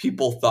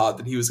people thought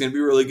that he was going to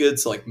be really good.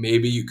 So like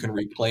maybe you can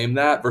reclaim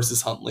that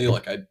versus Huntley.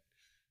 Like I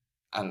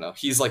don't know.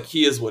 He is what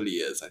he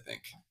is, I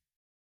think.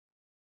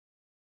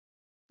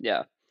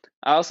 Yeah.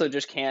 I also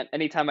just can't.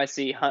 Anytime I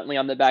see Huntley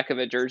on the back of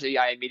a jersey,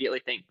 I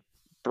immediately think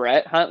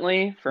Brett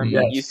Huntley from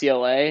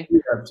UCLA.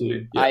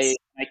 Yes.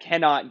 I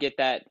cannot get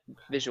that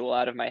visual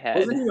out of my head.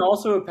 Wasn't he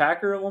also a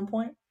Packer at one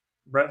point?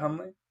 Brett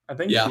Hundley? I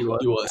think he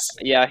was.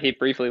 Yeah, he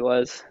briefly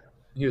was.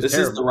 This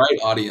terrible. Is the right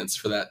audience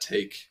for that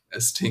take,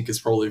 as Tink is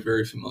probably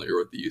very familiar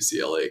with the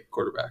UCLA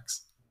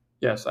quarterbacks.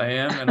 Yes, I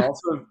am. And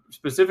also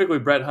specifically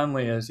Brett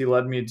Hundley, as he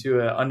led me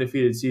to an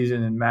undefeated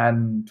season in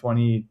Madden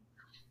 2018.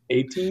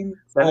 17?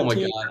 Oh my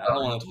God, I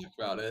don't want to talk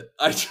about it.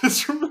 I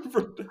just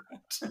remembered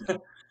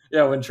that.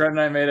 Yeah, when Trent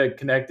and I made a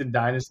connected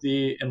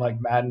dynasty in like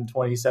Madden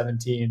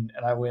 2017,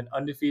 and I went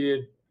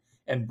undefeated,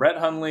 and Brett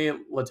Hundley,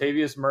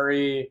 Latavius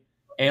Murray,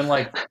 and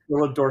like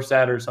Philip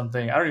Dorsett or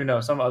something. I don't even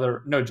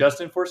know,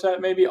 Justin Forsett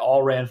maybe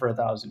all ran for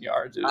 1,000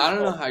 yards. It was I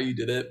don't know how you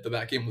did it, but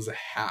that game was a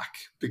hack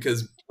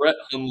because Brett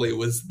Hundley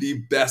was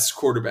the best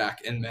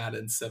quarterback in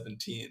Madden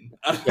 17.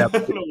 I don't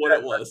know what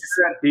it was.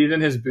 That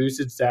season, his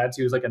boosted stats,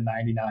 he was like a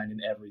 99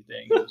 in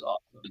everything. It was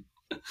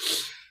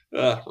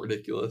awesome.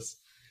 Ridiculous.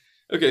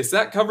 Okay, so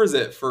that covers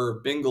it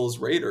for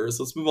Bengals Raiders.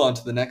 Let's move on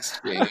to the next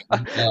game.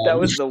 That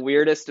was the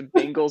weirdest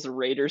Bengals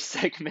Raiders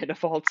segment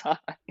of all time.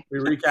 We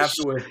recapped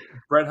it with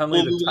Brett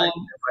Hundley, the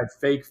Titan, my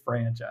fake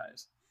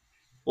franchise.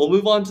 We'll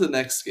move on to the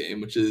next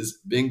game, which is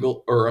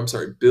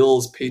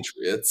Bills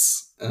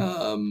Patriots.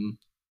 I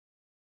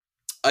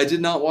did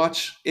not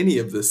watch any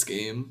of this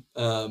game.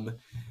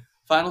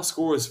 Final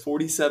score was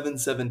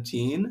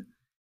 47-17,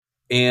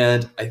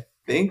 and I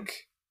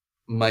think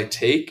my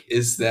take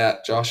is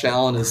that Josh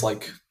Allen is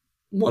like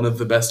one of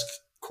the best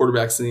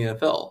quarterbacks in the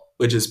NFL,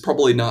 which is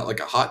probably not like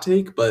a hot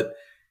take, but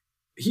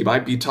he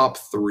might be top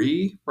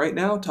 3 right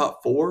now,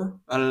 top 4.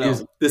 I don't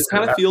know. This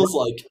kind of feels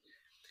like,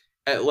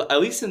 at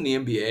least in the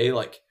NBA,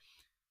 like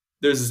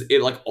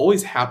it like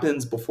always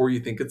happens before you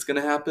think it's going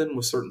to happen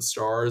with certain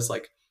stars.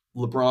 Like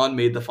LeBron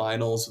made the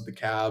finals with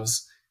the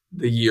Cavs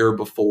the year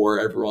before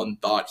everyone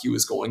thought he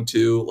was going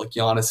to. Like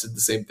Giannis did the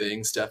same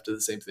thing, Steph did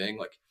the same thing.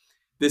 Like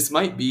this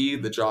might be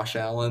the Josh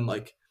Allen,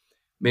 like,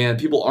 man,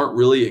 people aren't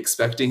really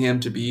expecting him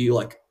to be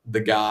like the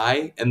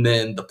guy, and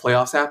then the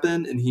playoffs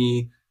happen and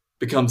he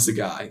becomes the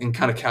guy and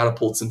kind of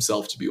catapults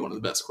himself to be one of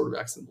the best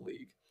quarterbacks in the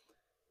league.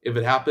 If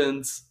it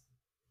happens,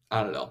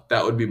 I don't know.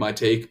 That would be my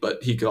take,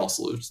 but he could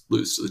also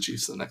lose to the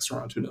Chiefs in the next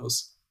round. Who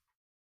knows?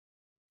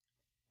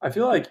 I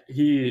feel like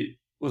he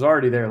was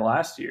already there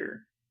last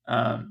year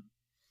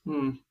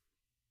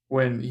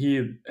when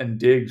he and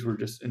Diggs were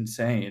just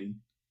insane.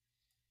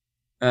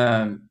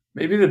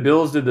 Maybe the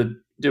Bills did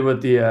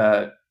what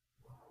the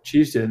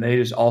Chiefs did, and they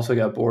just also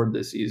got bored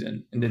this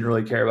season and didn't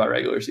really care about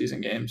regular season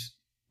games.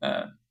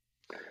 The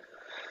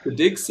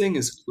Diggs thing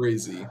is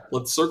crazy.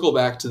 Let's circle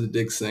back to the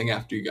Diggs thing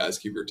after you guys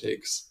give your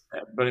takes.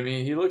 Yeah, but I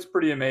mean, he looks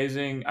pretty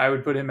amazing. I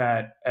would put him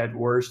at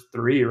worst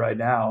 3 right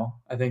now.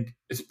 I think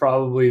it's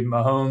probably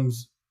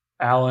Mahomes,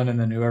 Allen, and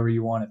then whoever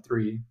you want at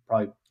 3.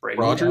 Probably Brady.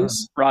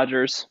 Rodgers,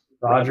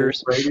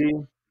 Brady.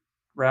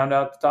 Round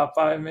out the top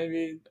 5,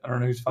 maybe. I don't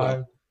know who's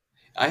 5.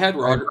 I had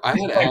Allen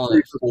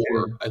at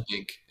 4, I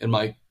think, in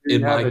my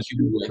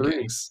QB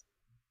rankings.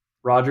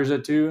 Rodgers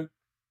at 2.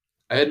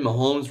 I had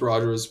Mahomes,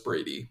 Rodgers,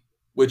 Brady,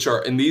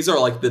 these are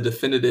like the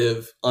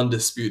definitive,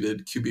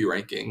 undisputed QB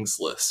rankings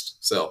list.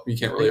 So you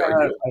can't really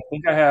argue. I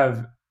think I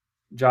have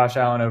Josh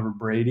Allen over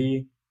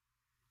Brady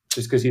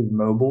just because he's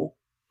mobile.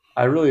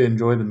 I really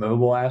enjoy the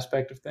mobile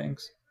aspect of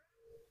things.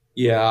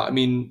 Yeah, I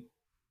mean,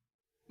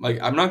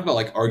 like I'm not gonna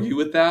like argue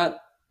with that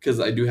because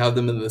I do have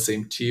them in the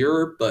same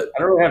tier, but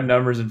I don't really have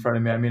numbers in front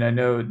of me. I mean, I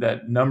know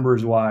that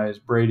numbers wise,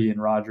 Brady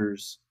and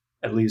Rodgers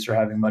at least are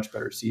having much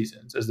better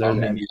seasons as they're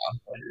the MVP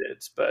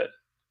candidates, but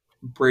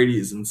Brady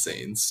is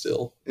insane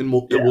still, and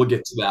we'll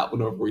get to that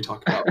whenever we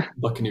talk about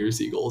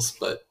Buccaneers Eagles.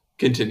 But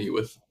continue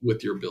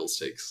with your Bills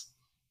takes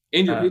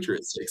and your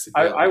Patriots takes.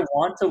 I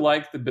want to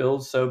like the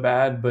Bills so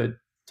bad, but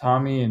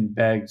Tommy and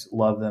Beggs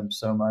love them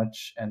so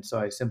much, and so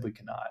I simply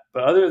cannot.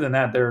 But other than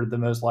that, they're the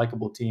most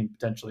likable team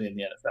potentially in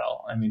the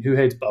NFL. I mean, who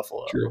hates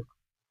Buffalo? True.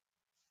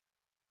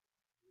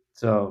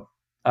 So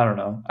I don't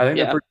know. I think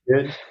they're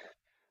pretty good.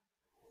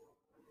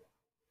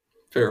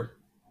 Fair.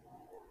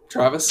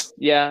 Travis?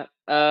 Yeah.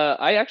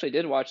 I actually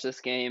did watch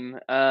this game.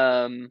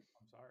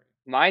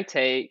 My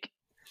take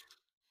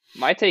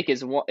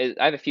is I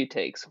have a few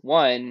takes.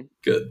 One,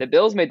 good. The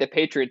Bills made the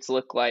Patriots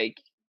look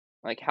like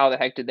how the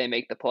heck did they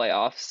make the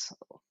playoffs?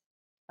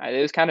 It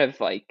was kind of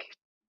like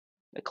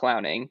a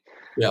clowning.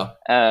 Yeah.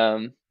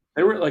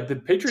 They were like the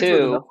Patriots were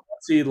the number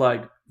 1 seed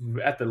like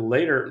at the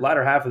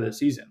latter half of the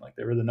season. Like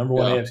they were the number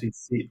 1 AFC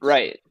seed.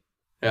 Right.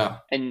 Yeah.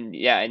 And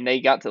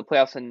they got to the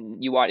playoffs, and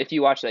if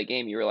you watch that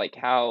game, you were like,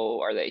 how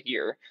are they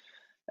here?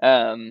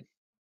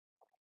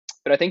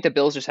 But I think the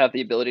Bills just have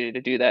the ability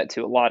to do that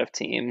to a lot of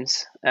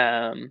teams.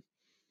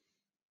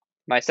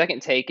 My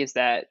second take is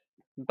that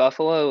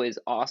Buffalo is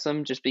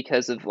awesome just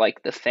because of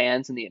like the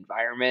fans and the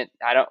environment.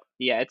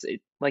 It's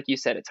like you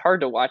said, it's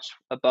hard to watch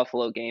a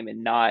Buffalo game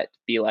and not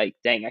be like,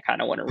 dang, I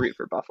kind of want to root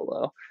for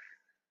Buffalo.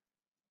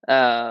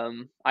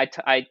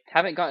 I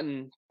haven't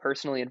gotten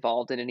personally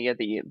involved in any of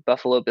the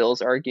Buffalo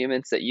Bills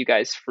arguments that you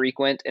guys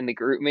frequent in the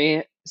group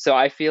me, so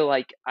I feel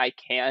like I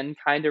can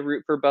kind of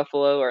root for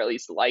Buffalo, or at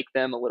least like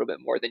them a little bit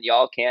more than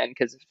y'all can,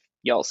 because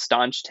y'all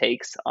staunch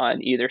takes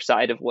on either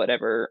side of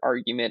whatever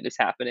argument is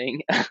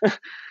happening.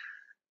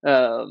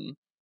 But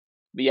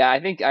yeah, I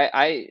think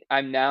I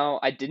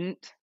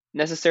didn't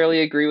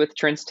necessarily agree with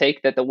Trent's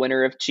take that the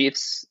winner of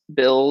Chiefs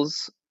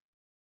Bills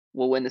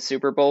will win the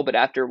Super Bowl, but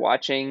after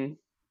watching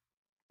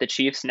the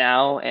Chiefs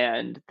now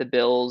and the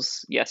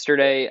Bills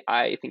yesterday,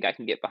 I think I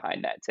can get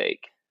behind that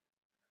take.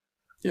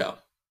 Yeah.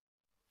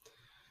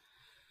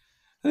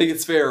 I think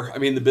it's fair. I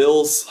mean, the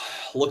Bills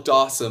looked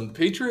awesome.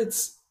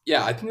 Patriots,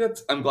 yeah, I think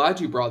I'm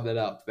glad you brought that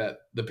up. That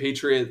the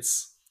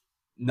Patriots,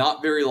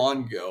 not very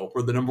long ago,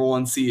 were the number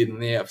one seed in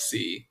the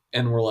AFC,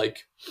 and were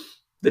like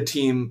the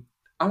team.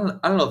 I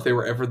don't know if they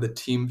were ever the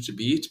team to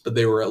beat, but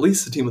they were at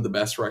least the team with the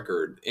best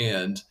record.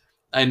 And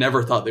I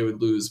never thought they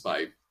would lose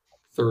by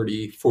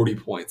 30, 40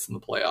 points in the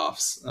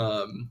playoffs.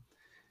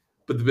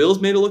 But the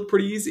Bills made it look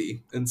pretty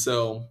easy, and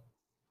so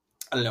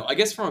I don't know. I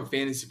guess from a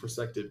fantasy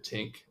perspective,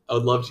 Tink, I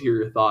would love to hear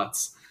your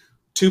thoughts.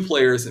 Two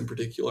players in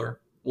particular.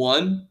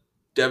 One,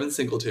 Devin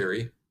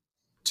Singletary.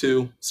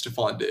 Two,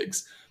 Stephon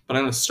Diggs. But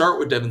I'm going to start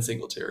with Devin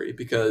Singletary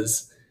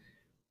because,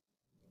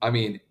 I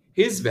mean,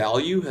 his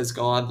value has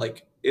gone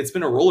like it's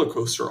been a roller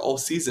coaster all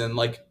season.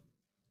 Like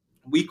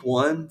week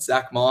one,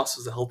 Zach Moss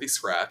was a healthy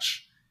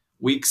scratch.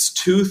 Weeks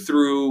 2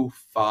 through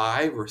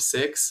 5 or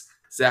 6,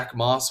 Zach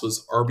Moss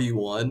was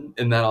RB1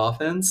 in that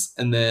offense.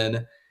 And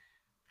then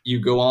you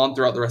go on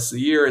throughout the rest of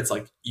the year, it's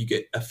like you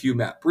get a few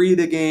Matt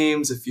Breida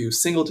games, a few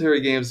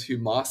Singletary games, a few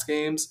Moss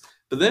games.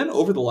 But then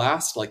over the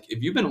last, like,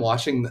 if you've been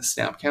watching the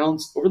snap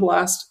counts over the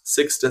last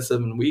 6 to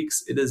 7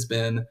 weeks, it has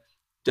been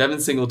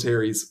Devin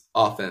Singletary's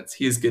offense.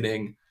 He is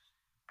getting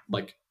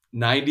like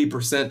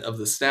 90% of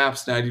the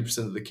snaps,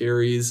 90% of the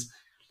carries.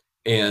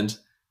 And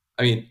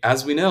I mean,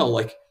 as we know,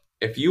 like,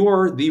 if you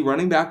are the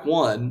running back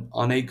one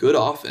on a good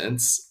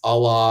offense, a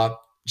la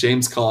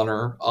James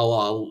Conner, a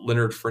la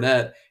Leonard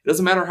Fournette, it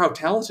doesn't matter how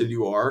talented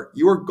you are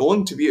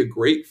going to be a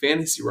great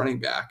fantasy running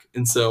back.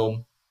 And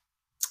so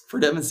for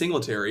Devin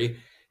Singletary,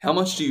 how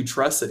much do you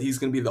trust that he's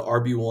going to be the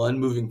RB1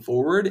 moving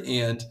forward?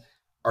 And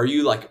are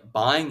you like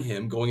buying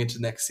him going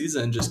into next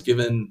season, just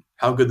given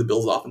how good the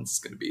Bills offense is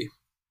going to be?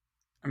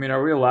 I mean,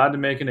 are we allowed to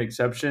make an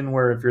exception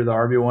where if you're the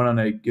RB1 on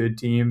a good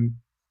team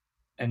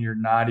and you're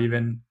not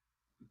even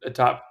a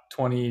top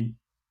 20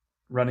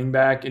 running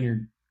back and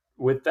you're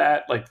with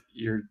that, like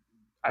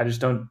I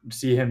just don't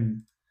see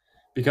him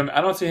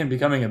I don't see him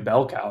becoming a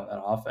bell cow in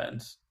that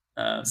offense.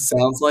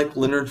 Sounds like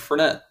Leonard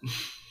Fournette.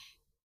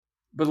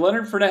 But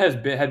Leonard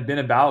Fournette had been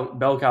about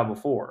bell cow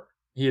before.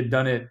 He had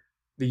done it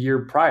the year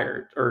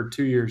prior, or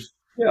 2 years,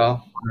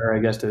 I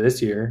guess, to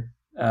this year.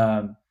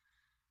 And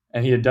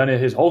he had done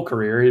it his whole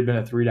career. He had been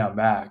a 3-down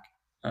back.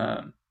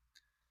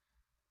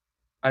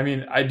 I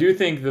mean, I do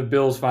think the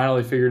Bills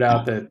finally figured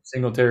out that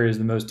Singletary is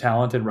the most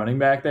talented running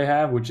back they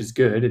have, which is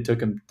good. It took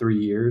him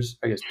 3 years,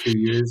 I guess 2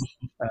 years.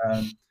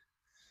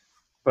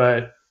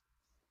 But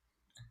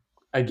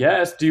I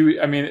guess,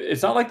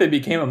 it's not like they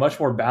became a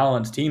much more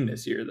balanced team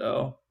this year,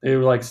 though. They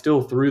were like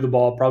still threw the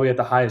ball probably at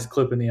the highest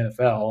clip in the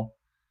NFL.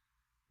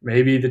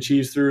 Maybe the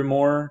Chiefs threw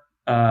more.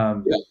 I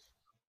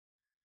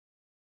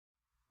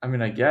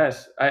mean, I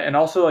guess. And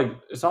also, like,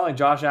 it's not like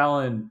Josh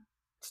Allen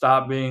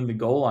stopped being the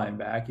goal line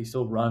back. He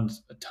still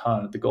runs a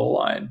ton at the goal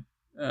line.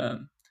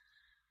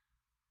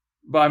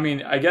 But I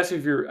mean, I guess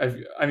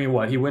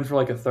what, he went for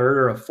like a third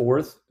or a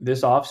fourth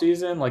this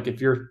offseason? Like, if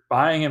you're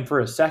buying him for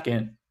a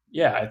second,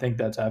 yeah, I think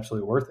that's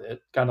absolutely worth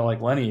it. Kind of like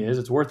Lenny is.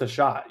 It's worth a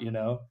shot, you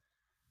know?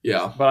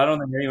 Yeah. But I don't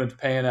think anyone's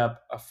paying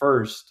up a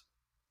first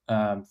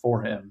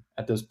for him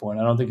at this point.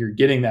 I don't think you're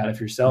getting that if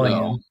you're selling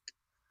him.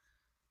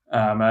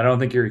 I don't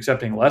think you're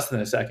accepting less than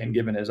a second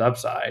given his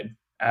upside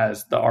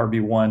as the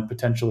RB1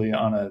 potentially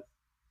on a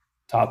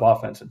top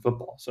offense in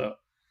football. So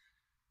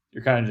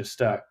you're kind of just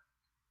stuck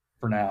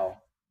for now.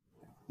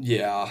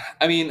 Yeah.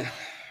 I mean,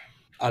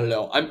 I don't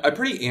know. I'm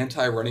pretty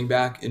anti-running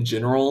back in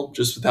general,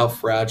 just with how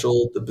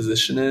fragile the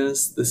position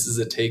is. This is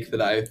a take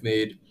that I've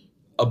made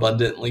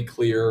abundantly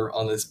clear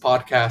on this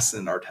podcast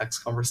and our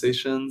text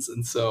conversations.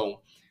 And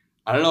so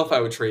I don't know if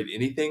I would trade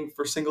anything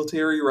for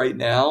Singletary right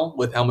now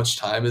with how much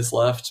time is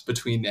left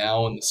between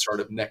now and the start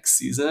of next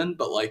season.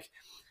 But like,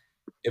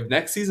 if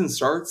next season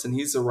starts and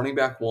he's a running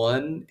back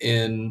one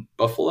in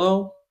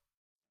Buffalo,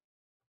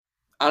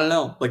 I don't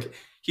know. Like,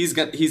 he's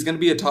gonna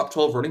be a top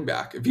 12 running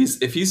back.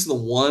 If he's the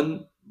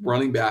one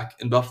running back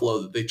in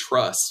Buffalo that they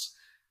trust,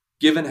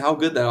 given how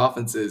good that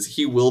offense is,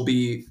 he will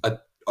be a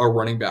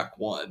running back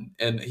one.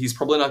 And he's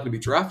probably not going to be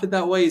drafted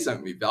that way. He's not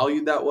going to be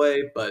valued that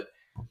way. But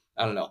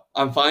I don't know.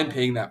 I'm fine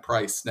paying that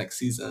price next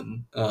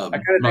season. I kind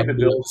of think the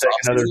Bills take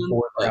another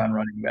fourth-round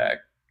running back.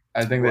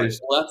 I think well, that's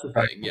the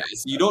thing. Yeah,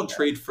 so you don't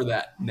trade for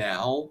that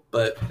now,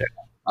 but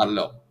I don't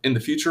know. In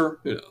the future,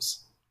 who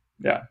knows?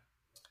 Yeah.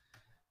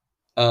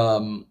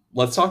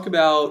 Let's talk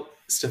about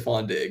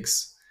Stephon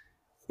Diggs,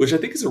 which I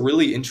think is a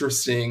really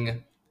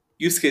interesting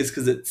use case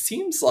because it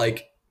seems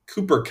like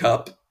Cooper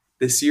Kupp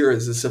this year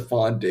is the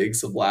Stephon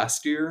Diggs of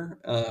last year.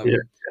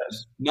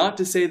 Yes. Not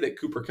to say that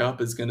Cooper Kupp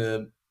is going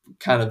to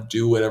kind of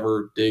do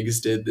whatever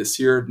Diggs did this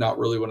year. Not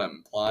really what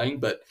I'm implying,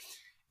 but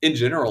in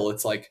general,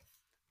 it's like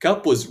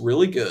Kupp was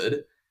really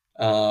good.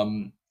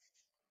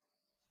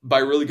 By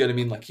really good, I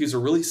mean like he was a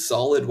really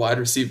solid wide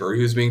receiver.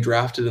 He was being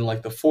drafted in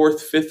like the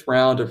 4th, 5th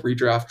round of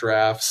redraft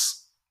drafts.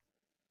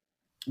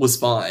 Was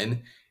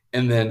fine,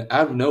 and then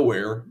out of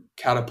nowhere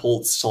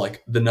catapults to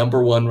like the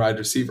number 1 wide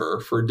receiver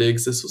for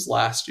Diggs. This was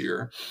last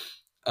year,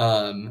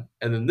 and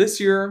then this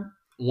year,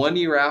 1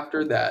 year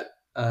after that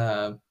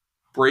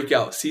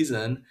breakout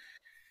season,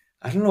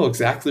 I don't know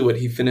exactly what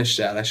he finished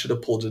at. I should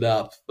have pulled it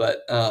up,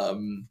 but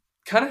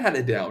kind of had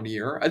a down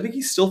year. I think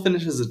he still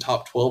finishes a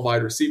top 12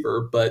 wide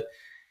receiver, but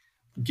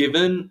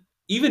given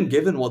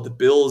what the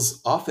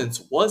Bills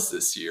offense was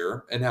this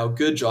year and how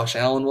good Josh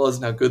Allen was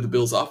and how good the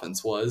Bills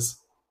offense was,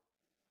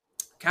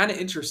 kind of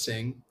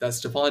interesting that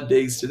Stephon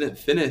Diggs didn't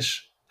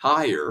finish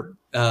higher.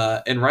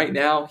 And right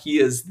now he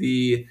is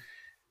the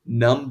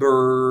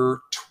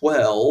number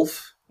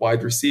 12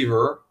 wide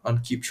receiver on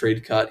Keep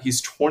Trade Cut.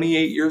 He's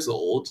 28 years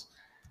old,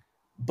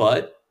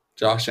 but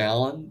Josh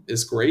Allen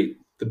is great.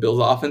 The Bills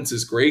offense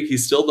is great.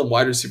 He's still the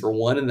wide receiver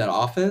 1 in that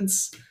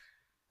offense.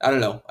 I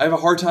don't know. I have a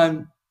hard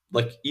time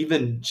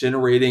even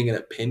generating an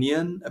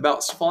opinion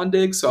about Stephon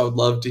Diggs, so I would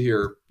love to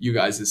hear you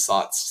guys'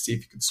 thoughts to see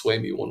if you can sway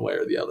me one way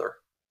or the other.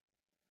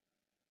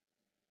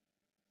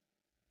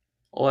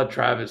 I'll let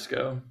Travis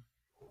go.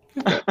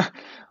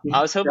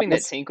 I was hoping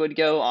that Tink would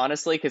go,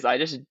 honestly, because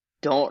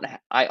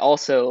I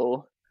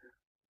also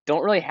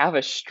don't really have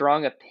a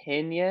strong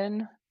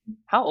opinion.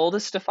 How old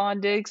is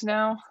Stephon Diggs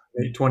now?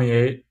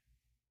 28.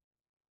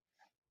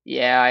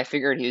 Yeah, I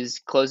figured he was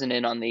closing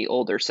in on the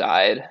older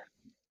side.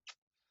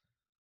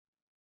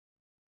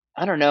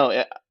 I don't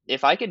know.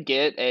 If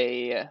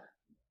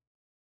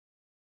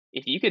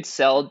you could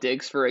sell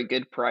Diggs for a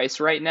good price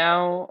right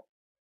now,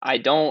 I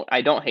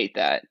don't hate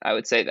that. I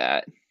would say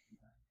that.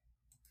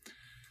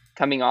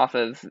 Coming off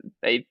of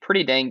a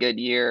pretty dang good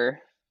year,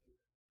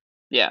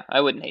 yeah,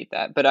 I wouldn't hate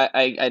that. But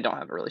I don't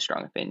have a really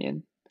strong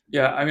opinion.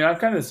 Yeah, I mean, I'm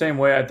kind of the same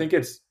way. I think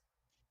as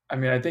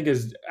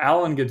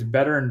Allen gets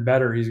better and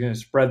better, he's going to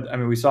spread. I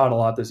mean, we saw it a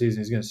lot this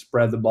season. He's going to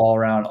spread the ball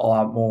around a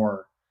lot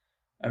more.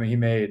 I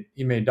mean,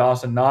 he made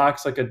Dawson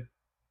Knox like a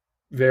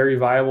very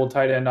viable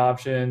tight end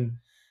option.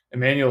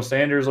 Emmanuel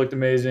Sanders looked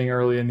amazing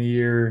early in the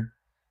year.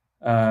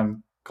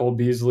 Cole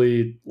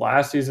Beasley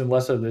last season,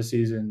 less of this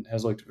season,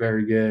 has looked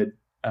very good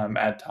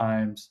at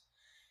times.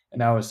 And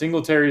now with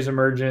Singletary's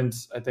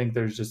emergence, I think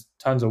there's just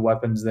tons of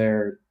weapons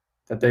there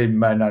that they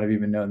might not have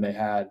even known they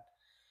had.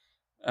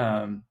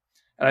 And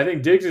I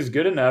think Diggs is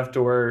good enough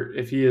to where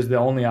if he is the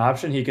only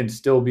option, he can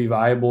still be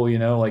viable.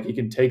 Like he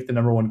can take the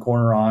number 1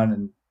 corner on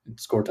and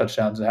score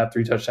touchdowns and have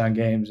 3 touchdown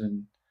games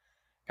and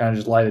kind of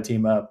just light a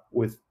team up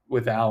with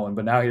Allen.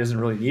 But now he doesn't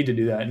really need to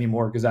do that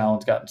anymore because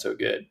Allen's gotten so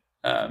good.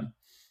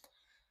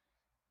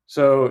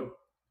 So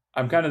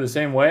I'm kind of the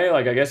same way.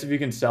 Like, I guess if you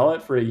can sell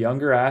it for a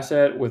younger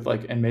asset with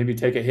and maybe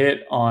take a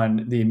hit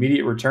on the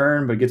immediate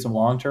return, but get some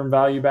long-term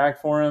value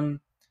back for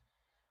him,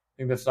 I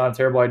think that's not a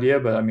terrible idea.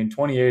 But I mean,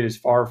 28 is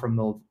far from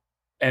the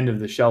end of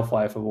the shelf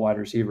life of a wide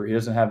receiver. He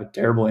doesn't have a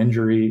terrible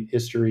injury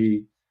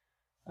history.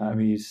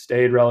 He's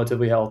stayed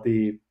relatively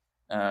healthy.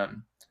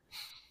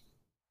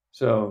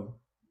 So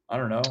I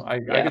don't know. I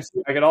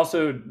could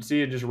also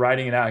see it just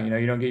riding it out.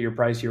 You don't get your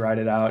price, you ride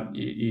it out.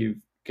 You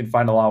can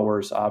find a lot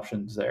worse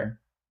options there.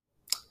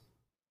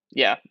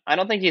 Yeah, I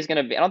don't think you're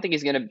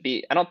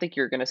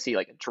going to see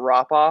like a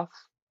drop off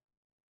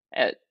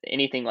at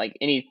anything, like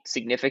any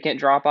significant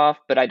drop off,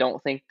 but I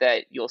don't think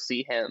that you'll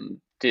see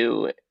him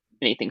do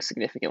anything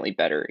significantly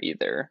better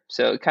either.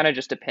 So it kind of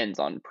just depends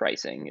on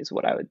pricing is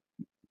what I would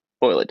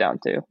boil it down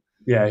to.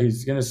 Yeah,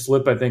 he's going to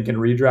slip, I think, in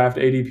redraft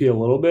ADP a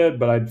little bit,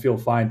 but I'd feel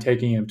fine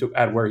taking him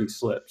at where he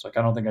slips. Like,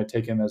 I don't think I'd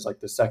take him as like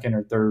the 2nd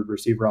or 3rd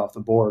receiver off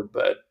the board,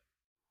 but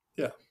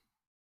yeah,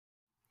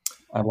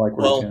 I like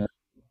where he's going to.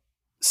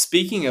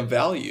 Speaking of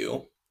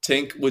value,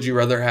 Tink, would you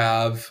rather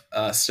have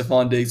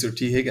Stephon Diggs or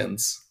T.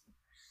 Higgins?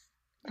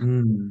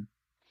 Man.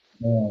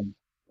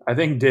 I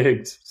think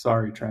Diggs.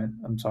 Sorry, Trent.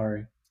 I'm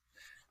sorry.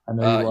 I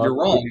know you're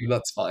wrong.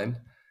 That's fine.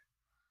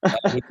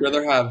 Would you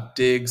rather have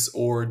Diggs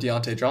or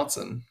Deontay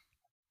Johnson?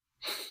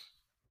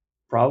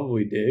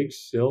 Probably Diggs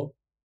still.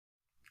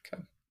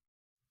 Okay.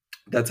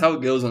 That's how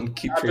it goes on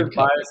Keep Trade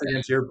Cut. Bias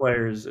against your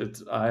players.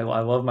 I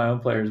love my own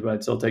players, but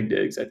I'd still take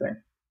Diggs, I think.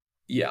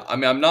 Yeah, I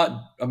mean, I'm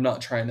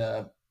not trying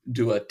to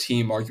do a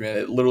team argument.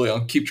 It literally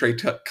on Keep Trade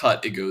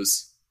Cut, it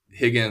goes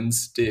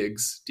Higgins,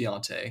 Diggs,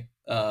 Deontay.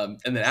 And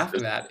then after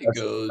that, it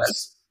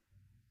goes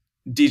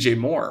DJ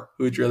Moore.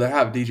 Who would you rather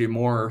have, DJ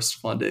Moore or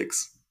Stephon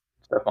Diggs?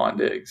 Stephon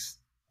Diggs.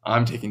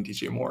 I'm taking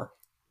DJ Moore.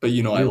 But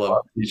I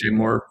love DJ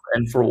Moore.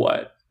 And for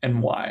what?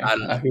 And why? I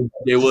don't know.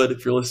 Jaywood,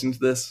 if you're listening to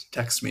this,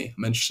 text me.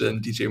 I'm interested in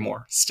DJ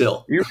Moore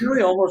still. You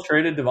really almost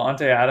traded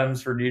Devontae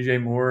Adams for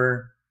DJ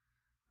Moore,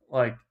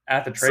 like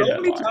at the trade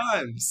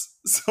deadline.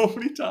 So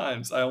many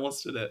times. I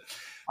almost did it.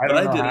 I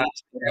didn't.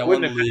 It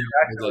wouldn't have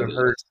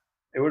hurt.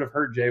 It would have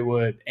hurt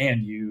Jaywood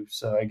and you.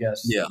 So I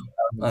guess. Yeah,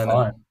 I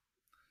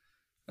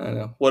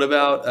know. What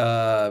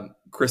about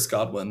Chris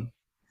Godwin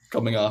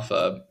coming off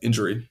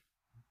injury?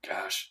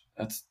 Gosh,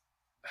 there's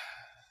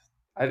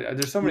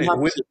so many.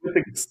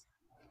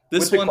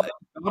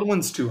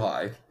 Godwin's too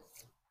high.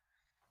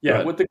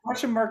 Yeah, with the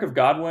question mark of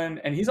Godwin,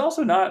 and he's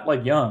also not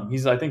like young.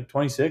 He's I think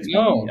 26.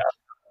 No,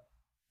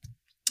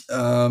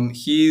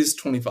 he's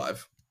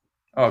 25.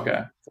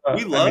 Okay,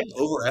 we love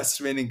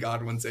overestimating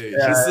Godwin's age.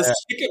 Yeah, it's the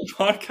second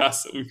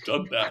podcast that we've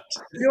done that.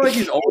 I feel like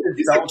he's old.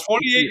 He's like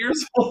 28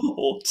 years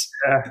old.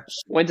 Yeah.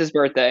 When's his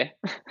birthday?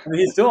 I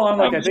mean, he's still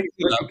on I think his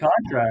rookie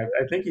contract.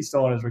 I think he's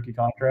still on his rookie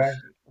contract.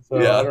 So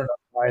Yeah. I don't know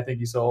why I think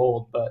he's so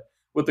old, but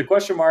with the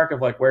question mark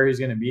of like where he's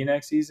going to be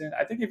next season,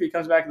 I think if he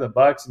comes back to the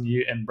Bucks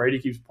and Brady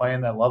keeps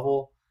playing that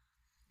level,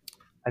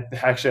 I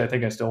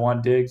think I still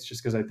want Diggs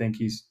just because I think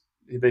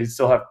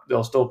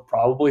they'll still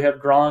probably have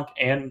Gronk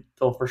and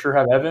they'll for sure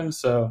have Evans.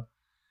 So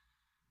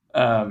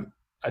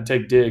I'd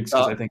take Diggs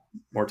because I think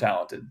he's more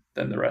talented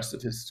than the rest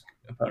of his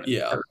opponents.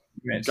 Yeah.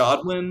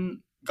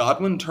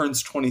 Godwin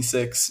turns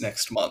 26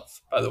 next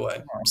month, by the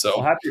way. So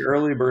well, happy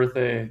early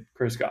birthday,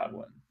 Chris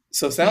Godwin.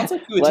 So it sounds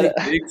like you would take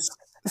Diggs.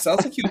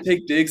 Sounds like you would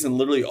take Diggs in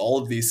literally all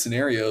of these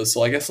scenarios.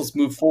 So I guess let's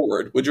move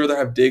forward. Would you rather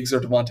have Diggs or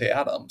Devontae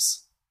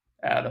Adams?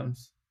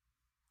 Adams.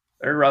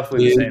 They're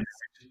roughly the same.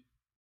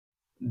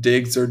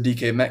 Diggs or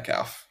DK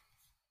Metcalf?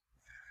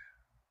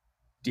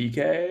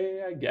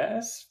 DK, I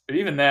guess. But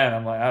even then,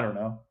 I'm like, I don't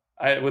know.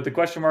 With the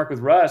question mark with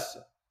Russ,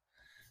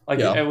 like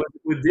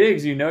with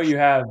Diggs, you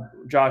have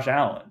Josh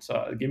Allen.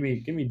 So give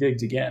me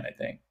Diggs again, I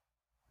think.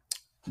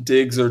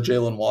 Diggs or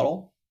Jalen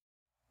Waddle?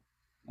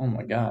 Oh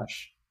my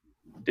gosh.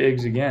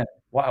 Diggs again.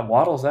 Wow,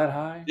 Waddle's that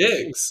high?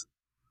 Diggs.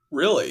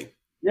 Really?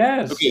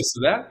 Yes. Okay,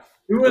 so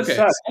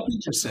that's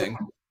interesting.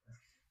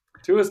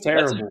 Tua's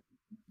terrible.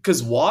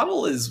 Because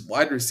Waddle is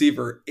wide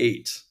receiver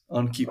 8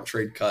 on Keep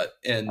Trade Cut.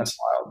 And that's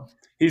wild.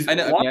 Is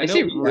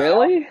he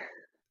really?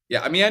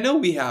 Yeah, I mean, I know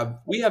we have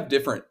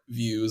different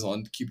views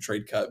on Keep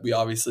Trade Cut. We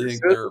obviously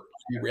think they're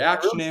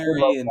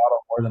reactionary. I love Waddle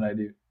more than I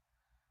do.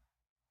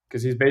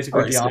 Because he's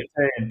basically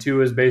Deontay and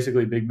Tua is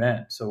basically Big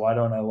Ben. So why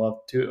don't I love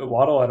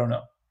Waddle? I don't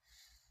know.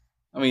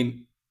 I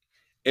mean,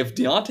 if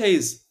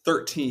Deontay's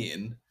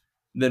 13,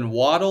 then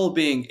Waddle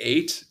being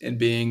 8 and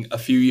being a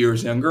few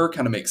years younger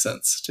kind of makes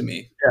sense to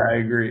me. Yeah, I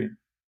agree.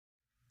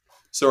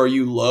 So are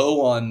you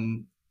low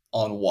on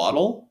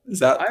Waddle?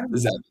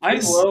 I'm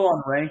low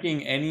on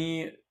ranking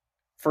any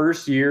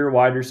first-year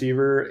wide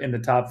receiver in the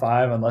top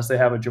 5 unless they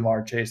have a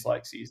Jamar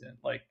Chase-like season.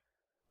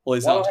 Well,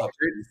 he's not top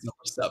 3. He's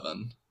number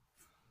 7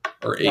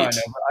 or 8. No, I know,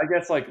 but I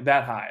guess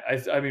that high.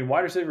 I mean,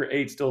 wide receiver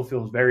 8 still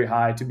feels very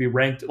high to be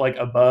ranked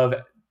above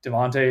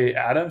Devontae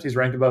Adams. He's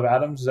ranked above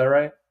Adams. Is that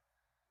right?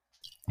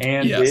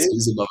 And yes,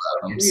 he's above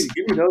Adams.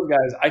 Give me those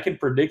guys. I can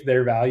predict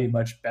their value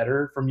much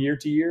better from year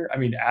to year. I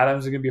mean,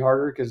 Adams is going to be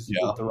harder because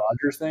of the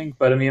Rodgers thing.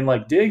 But I mean,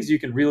 Diggs, you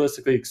can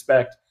realistically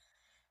expect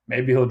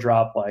maybe he'll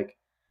drop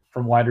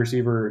from wide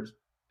receiver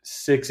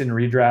 6 in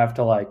redraft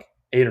to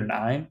 8 or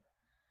 9.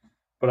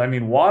 But I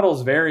mean,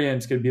 Waddle's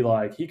variance could be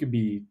he could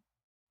be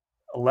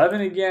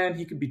 11 again.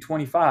 He could be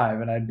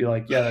 25, and I'd be yeah,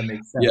 that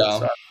makes sense. Yeah.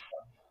 So,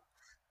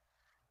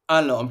 I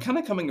don't know. I'm kind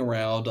of coming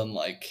around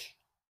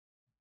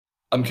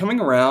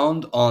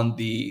on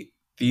the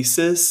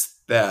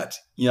thesis that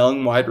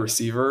young wide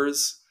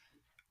receivers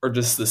are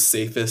just the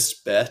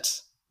safest bet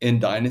in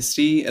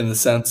Dynasty in the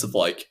sense of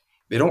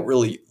they don't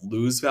really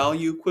lose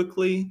value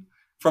quickly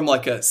from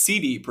a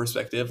CD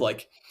perspective.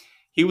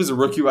 He was a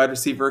rookie wide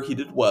receiver. He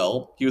did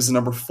well. He was the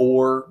number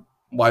 4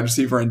 wide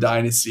receiver in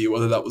Dynasty.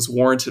 Whether that was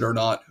warranted or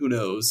not, who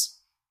knows?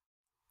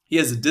 He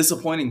has a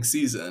disappointing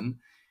season,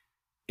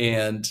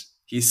 and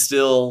he's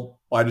still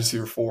wide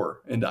receiver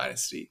 4 in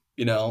Dynasty,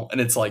 and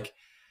it's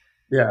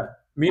yeah.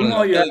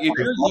 Meanwhile, if you're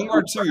young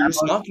wide receiver, you're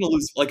just not going to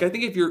lose. I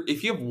think if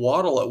you have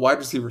Waddle at wide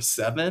receiver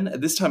 7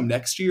 at this time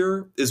next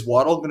year, is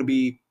Waddle going to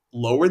be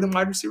lower than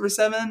wide receiver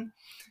 7?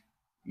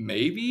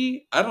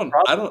 Maybe. I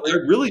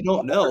really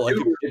don't know.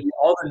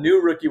 All the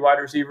new rookie wide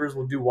receivers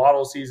will do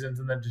Waddle seasons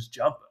and then just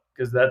jump him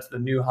because that's the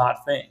new hot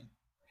thing.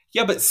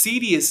 Yeah, but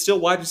CD is still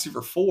wide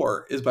receiver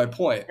 4, is my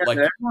point.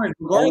 Yeah,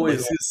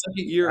 regardless, his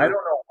second year. I don't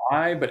know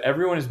why, but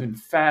everyone has been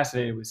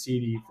fascinated with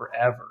CD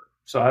forever.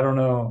 So I don't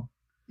know.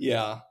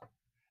 Yeah.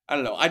 I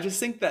don't know. I just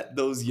think that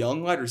those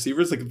young wide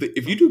receivers,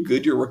 if you do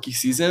good your rookie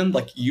season,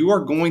 you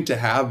are going to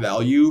have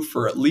value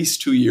for at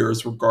least 2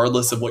 years,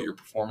 regardless of what your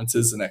performance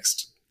is the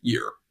next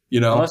year.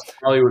 Unless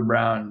Hollywood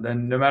Brown,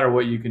 then no matter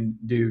what you can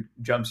do,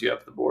 jumps you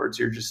up the boards.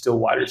 You're just still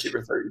wide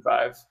receiver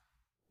 35.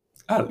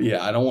 I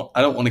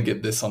don't want to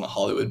get this on a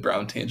Hollywood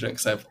Brown tangent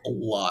because I have a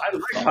lot. I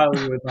like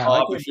Hollywood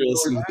Brown. If you're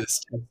listening to this,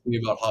 text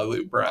me about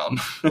Hollywood Brown.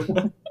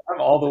 I'm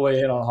all the way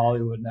in on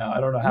Hollywood now. I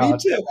don't know how. Me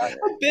too.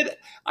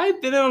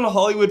 I've been in on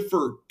Hollywood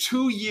for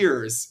 2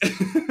 years,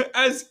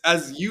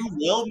 as you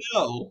well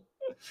know.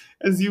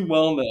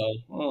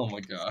 Oh my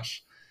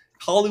gosh.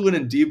 Hollywood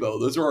and Debo,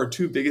 those are our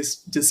 2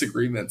 biggest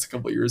disagreements a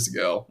couple of years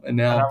ago. And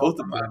now both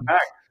of them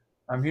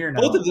I'm here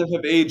now. Both of them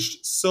have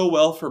aged so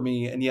well for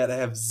me, and yet I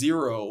have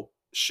 0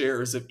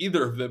 shares of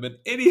either of them in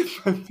any of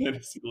my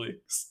fantasy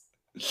leagues.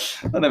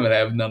 And I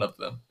have none of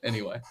them.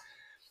 Anyway.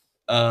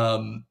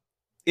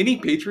 Any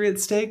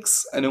Patriots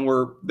takes? I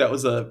know they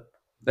have 0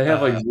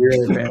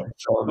 advantage.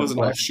 It was an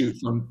offshoot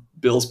from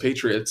Bills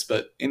Patriots,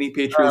 but any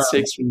Patriots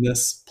takes from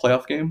this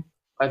playoff game?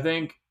 I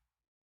think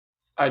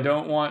I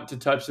don't want to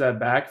touch that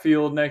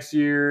backfield next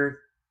year,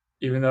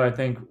 even though I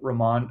think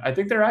I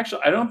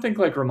don't think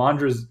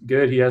Ramondra's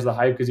good. He has the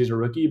hype because he's a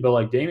rookie,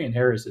 but Damian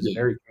Harris is a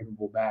very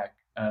capable back.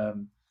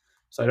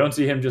 So I don't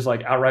see him just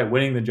outright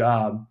winning the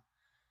job.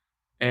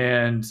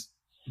 And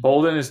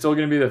Bolden is still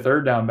going to be the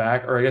 3rd down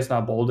back, or I guess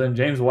not Bolden.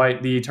 James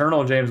White, the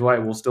eternal James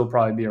White, will still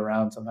probably be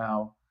around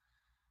somehow.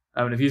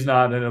 If he's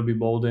not, then it'll be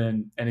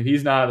Bolden. And if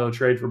he's not, they'll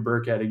trade for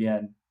Burkhead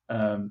again,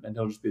 and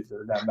he'll just be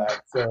third down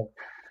back. So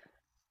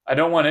I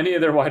don't want any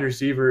of their wide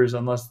receivers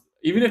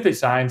even if they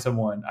sign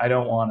someone, I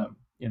don't want them.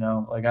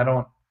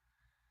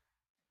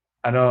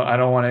 I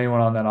don't want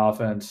anyone on that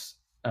offense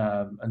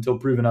until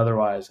proven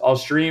otherwise. I'll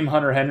stream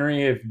Hunter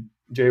Henry if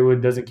Jay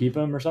Wood doesn't keep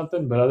him or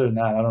something, but other than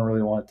that, I don't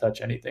really want to touch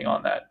anything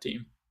on that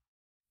team.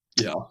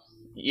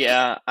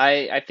 Yeah,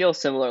 I feel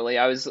similarly.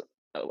 I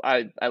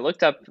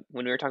looked up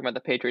when we were talking about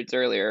the Patriots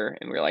earlier,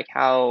 and we were like,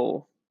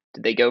 how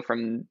did they go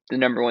from the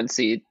number 1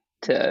 seed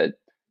to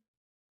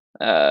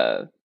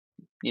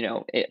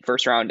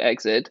first round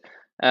exit?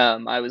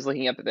 I was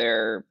looking up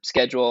their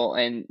schedule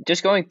and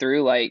just going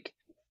through like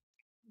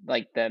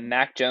the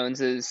Mac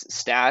Jones's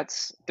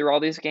stats through all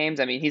these games.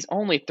 I mean, he's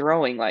only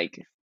throwing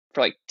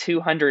for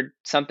 200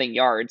 something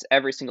yards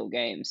every single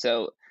game.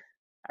 So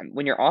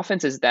when your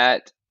offense is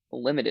that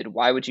limited,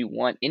 why would you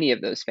want any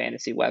of those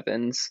fantasy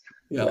weapons?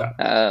 Yeah.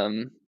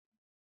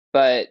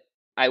 But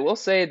I will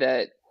say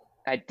that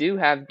I do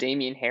have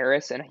Damian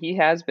Harris, and he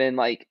has been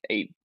like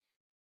a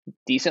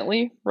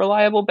decently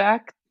reliable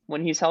back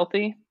when he's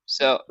healthy.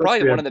 So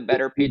probably one of the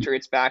better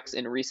Patriots backs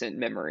in recent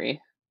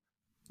memory,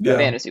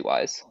 fantasy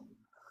wise.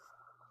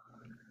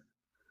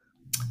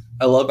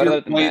 I love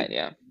your point.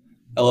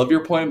 I love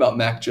your point about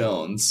Mac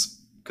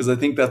Jones because I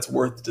think that's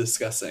worth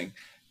discussing.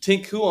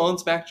 Tink, who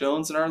owns Mac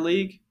Jones in our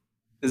league?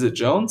 Is it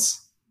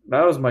Jones?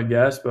 That was my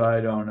guess, but I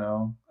don't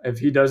know. If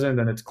he doesn't,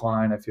 then it's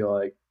Klein, I feel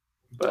like.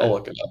 But I'll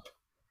look it up.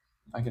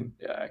 I can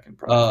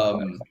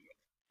probably.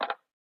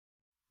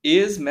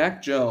 Is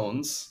Mac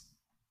Jones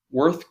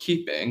worth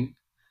keeping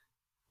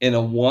in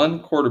a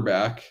 1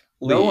 quarterback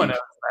league? No one owns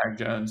Mac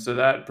Jones, so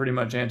that pretty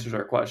much answers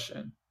our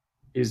question.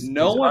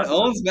 No one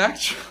owns Mac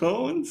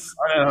Jones?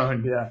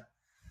 Unowned, yeah.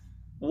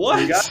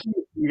 What?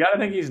 You got to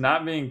think he's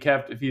not being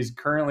kept if he's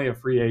currently a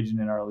free agent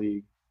in our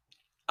league.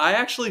 I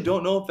actually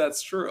don't know if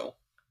that's true.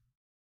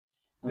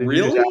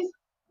 Really?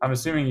 I'm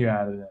assuming you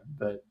added him,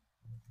 but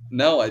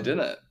no, I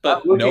didn't.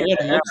 But no one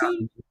owns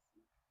him?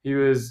 He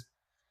was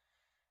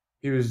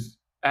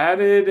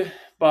added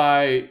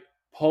by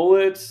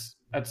Politz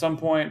at some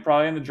point,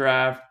 probably in the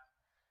draft.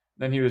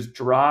 Then he was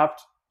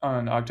dropped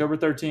on October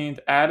 13th,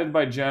 added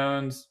by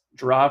Jones,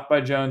 dropped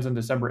by Jones on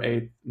December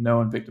 8th. No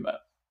one picked him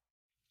up.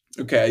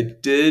 Okay, I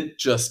did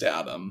just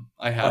add him.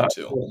 I had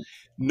to. Cool.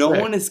 No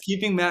one is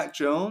keeping Mac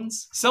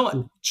Jones.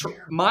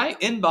 My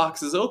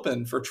inbox is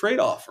open for trade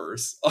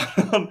offers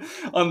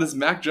on this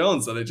Mac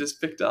Jones that I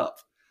just picked up.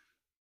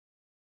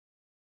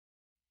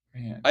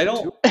 Man, I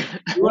don't.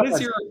 What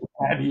is your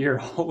bad year?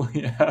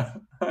 Yeah,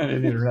 I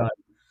didn't even realize.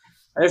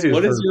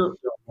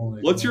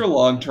 What's your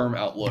long-term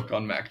outlook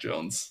on Mac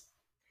Jones?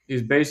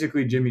 He's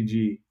basically Jimmy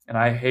G, and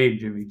I hate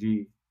Jimmy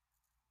G.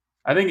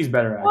 I think he's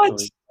better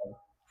actually.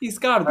 He's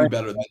got to be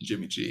better than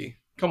Jimmy G.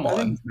 Come on. I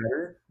think he's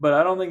better, but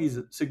I don't think he's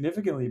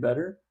significantly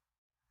better.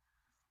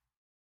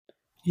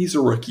 He's a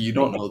rookie. You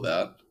don't know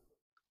that.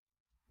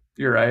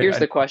 You're right. Here's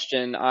the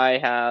question I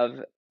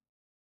have.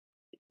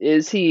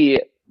 Is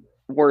he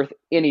worth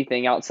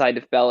anything outside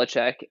of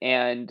Belichick?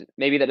 And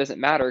maybe that doesn't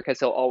matter because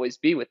he'll always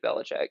be with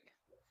Belichick.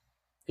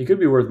 He could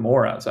be worth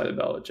more outside of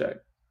Belichick.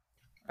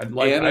 I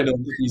don't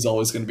think he's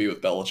always going to be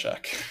with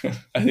Belichick.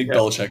 I think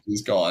Belichick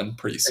is gone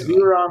pretty soon. If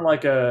you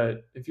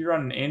were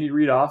on an Andy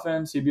Reid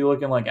offense, he'd be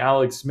looking like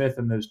Alex Smith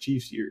in those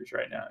Chiefs years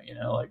right now.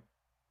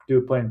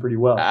 Playing pretty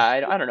well.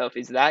 I don't know if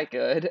he's that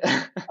good.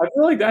 I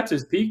feel like that's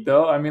his peak,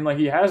 though. I mean,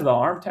 he has the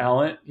arm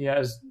talent, he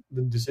has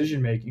the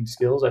decision making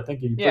skills. I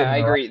think I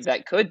agree.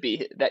 That could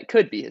be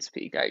his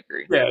peak. I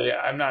agree.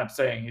 Yeah. I'm not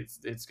saying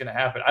it's going to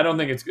happen. I don't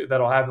think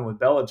that'll happen with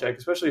Belichick,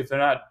 especially if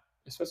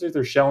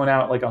they're shelling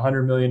out like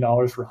 $100 million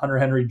for Hunter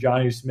Henry,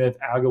 Johnny Smith,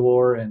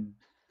 Aguilar, and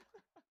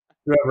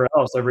whoever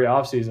else every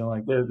offseason.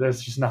 Like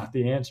that's just not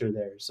the answer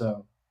there.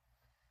 So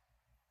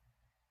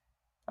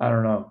I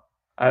don't know.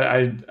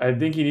 I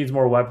think he needs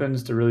more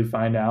weapons to really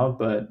find out,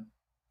 but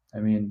I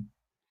mean,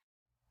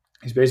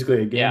 he's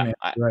basically a game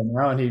manager right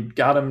now, and he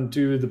got him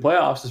to the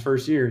playoffs his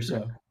first year,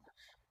 so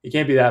he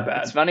can't be that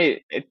bad. It's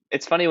funny.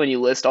 It's funny when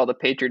you list all the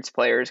Patriots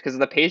players because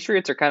the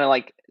Patriots are kind of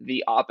like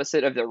the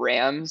opposite of the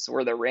Rams,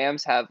 where the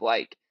Rams have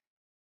like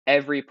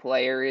every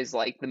player is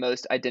like the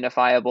most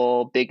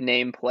identifiable big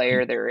name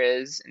player there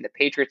is, and the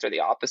Patriots are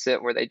the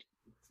opposite, where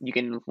you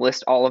can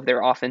list all of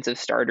their offensive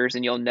starters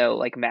and you'll know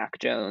like Mac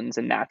Jones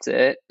and that's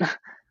it.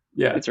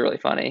 Yeah. It's really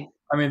funny.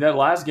 I mean, that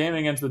last game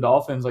against the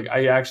Dolphins, like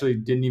I actually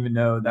didn't even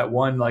know that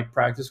one like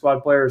practice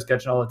squad player is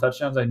catching all the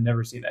touchdowns. I'd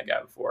never seen that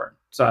guy before.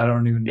 So I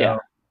don't even know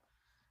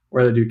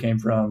where the dude came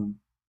from.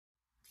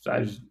 So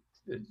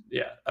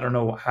I don't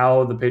know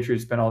how the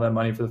Patriots spent all that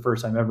money for the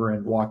first time ever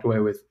and walked away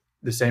with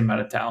the same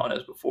amount of talent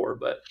as before,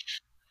 but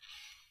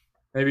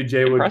maybe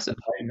Jay would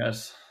enlighten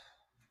us.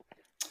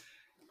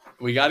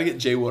 We got to get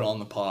Jay Wood on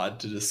the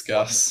pod to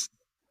discuss.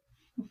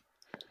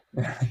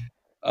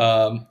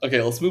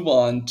 Okay, let's move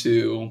on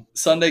to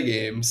Sunday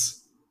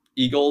games.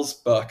 Eagles,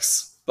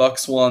 Bucks.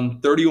 Bucks won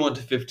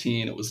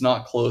 31-15. It was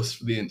not close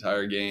for the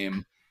entire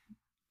game.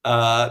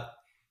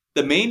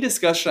 The main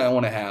discussion I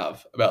want to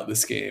have about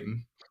this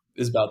game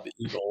is about the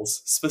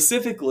Eagles,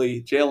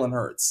 specifically Jalen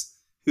Hurts,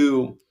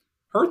 who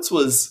Hurts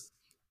was,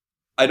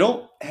 I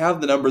don't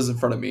have the numbers in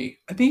front of me.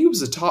 I think he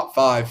was a top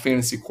 5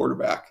 fantasy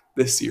quarterback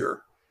this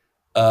year.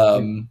 I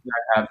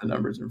have the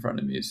numbers in front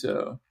of me.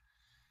 So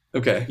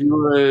Okay. he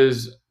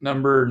was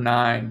number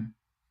 9.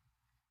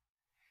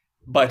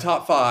 By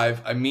top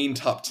 5, I mean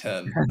top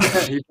 10.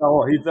 He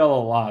fell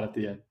a lot at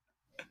the end.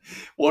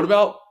 What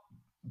about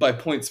by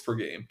points per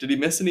game? Did he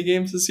miss any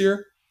games this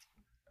year?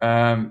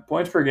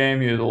 Points per game,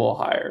 he was a little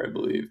higher, I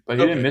believe, but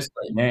he didn't miss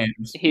any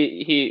games.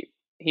 He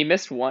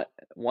missed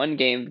one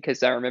game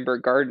because I remember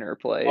Gardner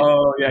played.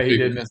 Oh yeah, he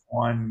did miss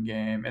one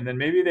game, and then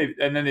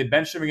they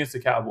benched him against the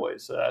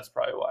Cowboys, so that's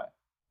probably why.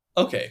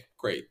 Okay,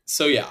 great.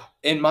 So yeah,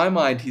 in my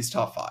mind, he's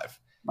top 5.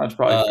 That's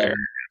probably fair.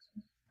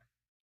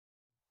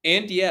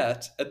 And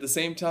yet, at the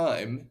same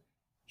time,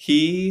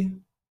 he,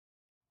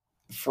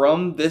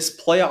 from this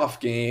playoff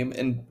game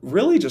and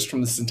really just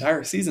from this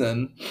entire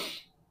season,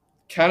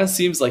 kind of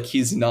seems like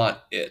he's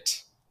not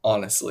it,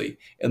 honestly.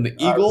 And the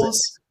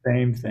Eagles,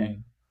 same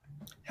thing,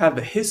 have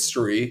a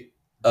history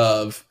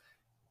of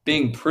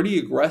being pretty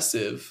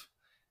aggressive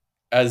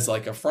as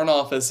like a front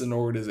office and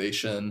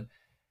organization.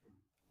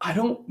 I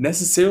don't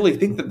necessarily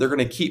think that they're going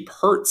to keep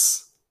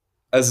Hurts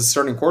as a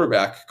starting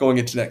quarterback going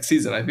into next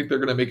season. I think they're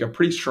going to make a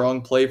pretty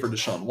strong play for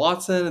Deshaun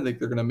Watson. I think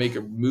they're going to make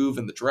a move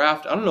in the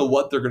draft. I don't know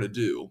what they're going to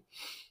do,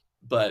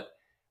 but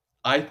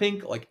I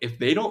think like if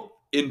they don't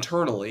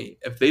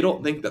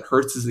think that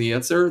Hurts is the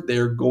answer,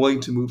 they're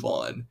going to move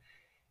on.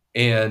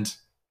 And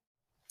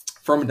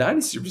from a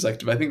dynasty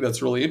perspective, I think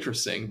that's really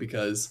interesting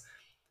because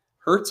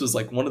Hurts was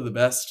like one of the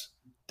best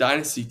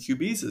dynasty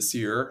QBs this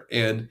year,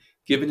 and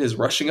given his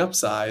rushing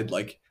upside,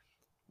 like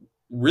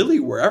really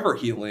wherever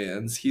he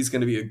lands, he's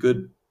going to be a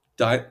good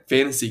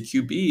fantasy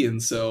QB.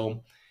 And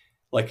so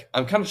like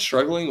I'm kind of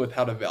struggling with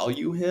how to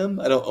value him.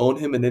 I don't own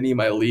him in any of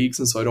my leagues,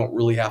 and so I don't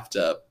really have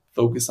to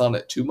focus on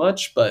it too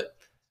much, but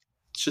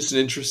it's just an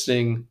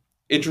interesting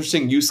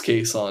use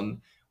case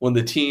on when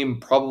the team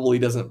probably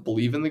doesn't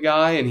believe in the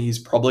guy and he's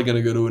probably going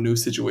to go to a new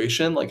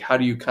situation. Like, how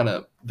do you kind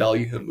of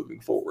value him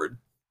moving forward?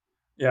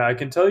 Yeah, I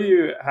can tell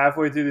you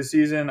halfway through the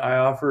season, I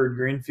offered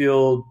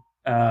Greenfield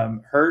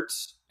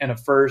Hurts and a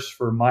first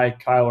for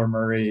Mike Kyler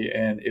Murray,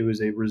 and it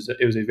was a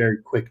very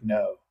quick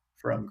no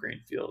from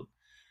Greenfield.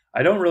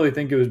 I don't really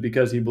think it was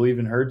because he believed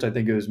in Hurts. I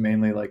think it was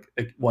mainly like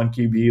a 1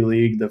 QB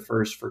league. The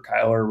first for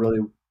Kyler really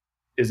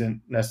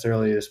isn't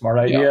necessarily a smart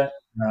idea.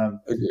 Yeah.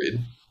 Agreed.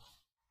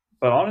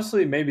 But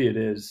honestly, maybe it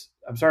is.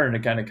 I'm starting to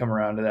kind of come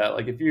around to that.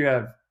 Like if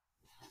you're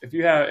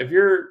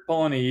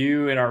pulling a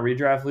U in our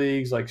redraft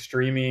leagues, like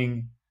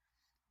streaming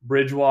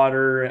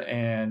Bridgewater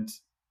and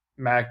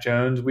Mac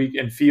Jones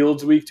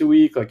Fields week to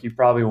week, like you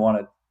probably want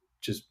to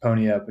just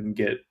pony up and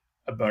get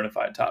a bona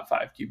fide top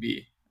 5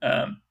 QB.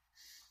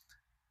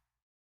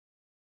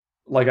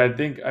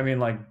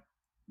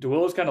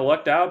 DeWillow's kind of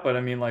lucked out, but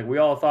I mean, like we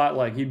all thought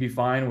like he'd be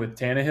fine with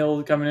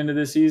Tannehill coming into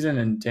this season,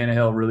 and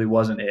Tannehill really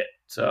wasn't it.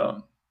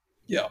 So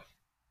yeah.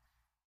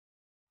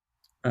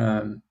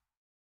 But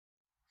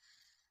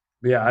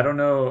yeah, I don't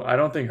know. I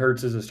don't think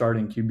Hurts is a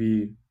starting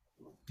QB.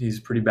 He's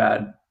pretty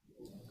bad.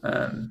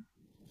 I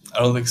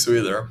don't think so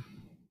either.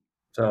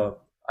 So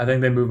I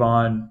think they move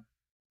on.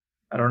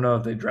 I don't know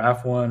if they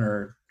draft one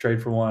or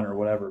trade for one or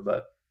whatever,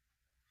 but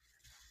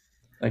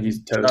like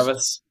he's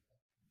toast.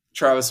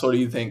 Travis, what do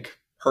you think?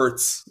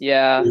 Hurts?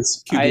 Yeah,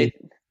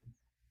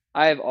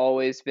 I've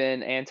always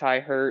been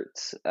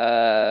anti-Hurts.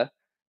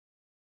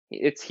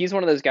 He's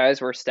one of those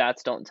guys where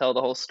stats don't tell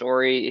the whole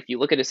story. If you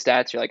look at his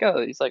stats, you're like,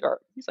 oh, he's like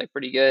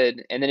pretty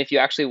good. And then if you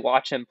actually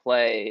watch him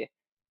play,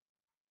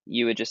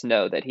 you would just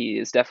know that he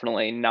is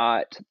definitely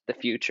not the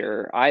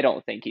future. I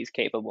don't think he's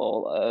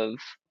capable of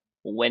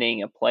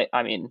winning a play.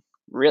 I mean,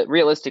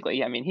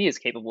 realistically, I mean, he is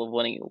capable of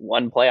winning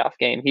one playoff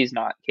game. He's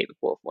not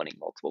capable of winning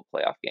multiple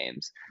playoff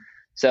games.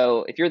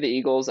 So if you're the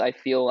Eagles, I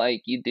feel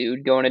like you do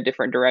go in a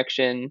different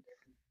direction.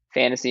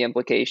 Fantasy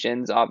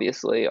implications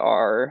obviously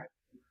are,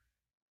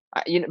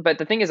 but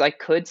the thing is, I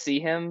could see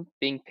him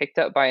being picked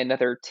up by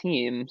another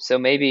team. So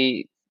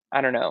maybe, I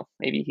don't know,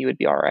 maybe he would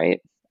be all right.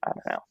 I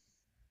don't know.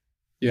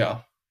 Yeah.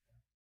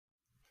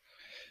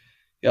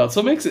 Yeah, that's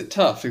what makes it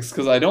tough. It's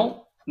because I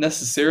don't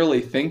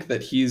necessarily think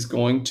that he's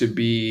going to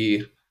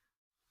be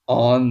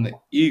on the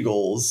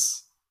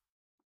Eagles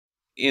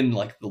in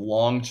like the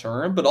long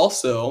term, but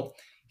also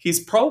he's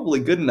probably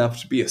good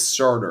enough to be a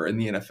starter in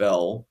the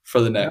NFL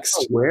for the next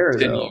 10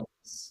 years.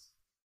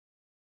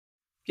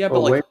 Yeah,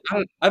 but like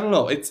I don't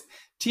know. It's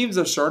teams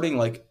are starting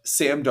like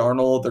Sam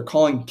Darnold. They're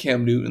calling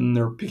Cam Newton.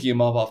 They're picking him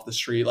up off the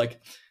street.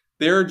 Like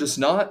there are just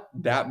not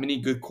that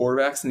many good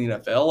quarterbacks in the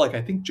NFL. Like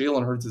I think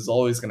Jalen Hurts is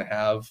always going to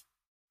have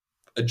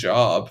a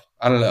job.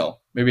 I don't know.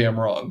 Maybe I'm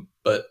wrong,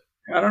 but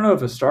I don't know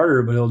if a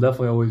starter, but he'll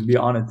definitely always be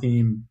on a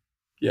team.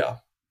 Yeah.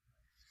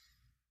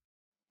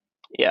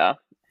 Yeah.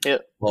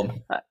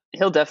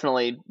 He'll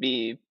definitely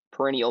be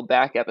perennial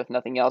backup if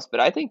nothing else,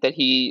 but I think that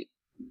he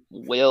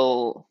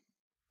will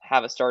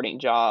have a starting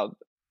job.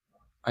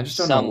 I just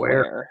don't know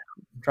where.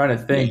 I'm trying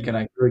to think, and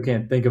I really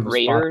can't think of a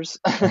Raiders.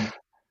 Spot.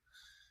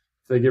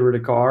 they get rid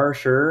of Carr,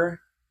 sure.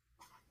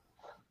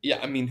 Yeah,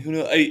 I mean, who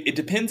knows? It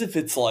depends if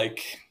it's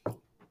like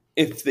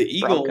if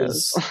the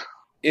Broncos.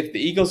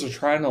 Eagles are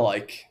trying to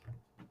like.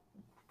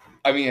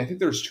 I mean, I think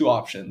there's two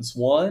options.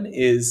 One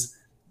is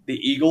the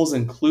Eagles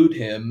include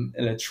him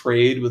in a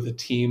trade with a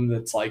team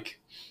that's like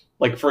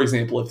for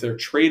example, if they're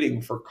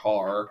trading for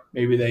Carr,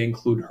 maybe they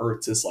include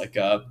Hurts as like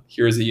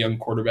here's a young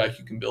quarterback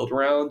you can build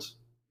around,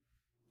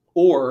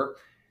 or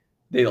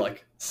they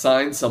like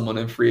sign someone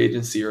in free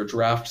agency or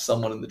draft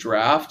someone in the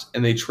draft,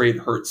 and they trade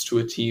Hurts to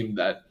a team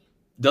that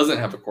doesn't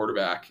have a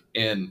quarterback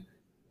and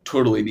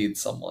totally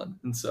needs someone.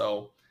 And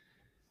so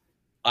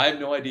I have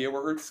no idea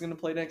where Hurts is going to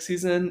play next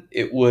season.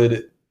 It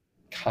would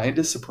kind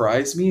of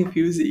surprise me if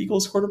he was the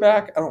Eagles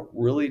quarterback. I don't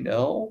really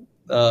know.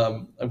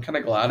 I'm kind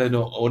of glad I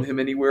don't own him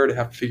anywhere to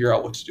have to figure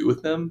out what to do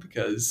with him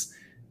because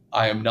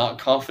I am not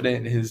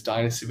confident in his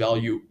dynasty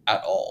value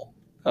at all.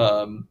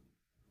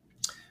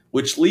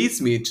 Which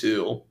leads me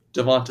to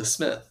Devonta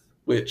Smith,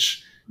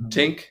 which,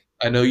 Tink,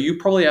 I know you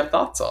probably have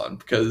thoughts on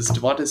because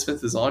Devonta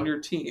Smith is on your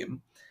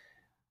team.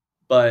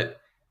 But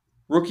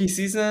rookie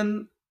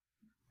season,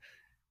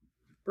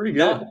 pretty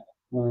good.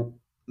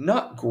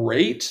 Not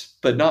great,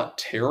 but not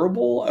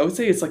terrible. I would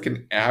say it's like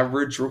an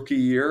average rookie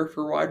year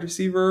for wide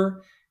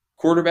receiver.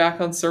 Quarterback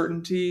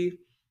uncertainty.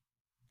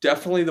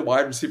 Definitely the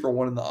wide receiver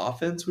one in the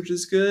offense, which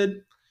is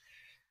good.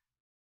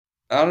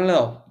 I don't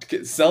know.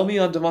 Sell me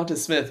on Devonta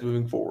Smith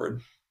moving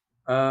forward.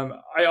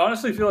 I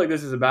honestly feel like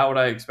this is about what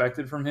I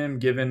expected from him,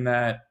 given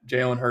that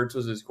Jalen Hurts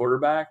was his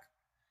quarterback.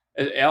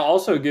 And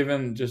also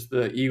given just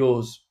the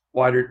Eagles'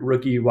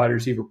 rookie wide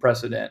receiver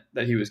precedent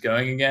that he was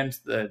going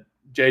against, the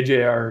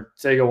JJ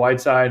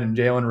Arcega-Whiteside and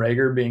Jalen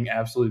Reagor being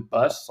absolute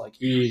busts. Like,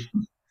 he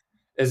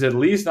is at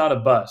least not a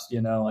bust,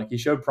 like he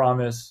showed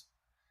promise.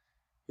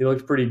 He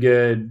looked pretty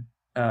good.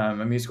 I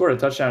mean, he scored a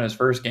touchdown in his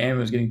first game.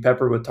 He was getting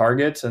peppered with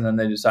targets, and then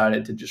they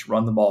decided to just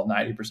run the ball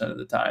 90% of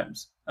the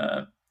times.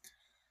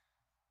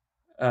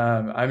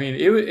 I mean,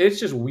 it's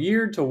just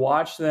weird to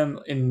watch them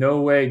in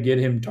no way get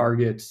him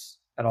targets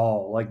at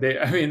all. Like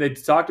they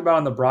talked about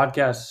on the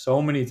broadcast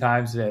so many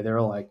times today. They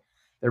were like,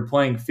 they're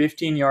playing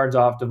 15 yards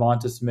off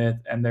Devonta Smith,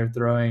 and they're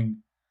throwing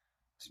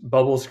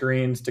bubble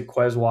screens to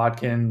Quez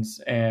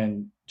Watkins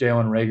and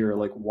Jalen Reagor.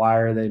 Like, why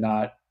are they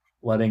not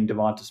letting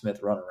Devonta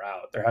Smith run a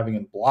route? They're having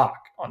him block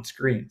on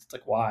screens. It's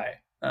like, why?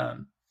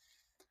 And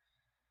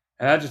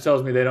that just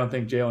tells me they don't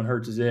think Jalen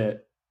Hurts is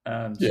it.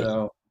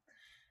 So,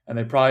 and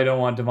they probably don't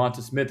want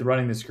Devonta Smith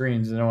running the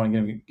screens. They don't want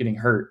him getting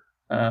hurt.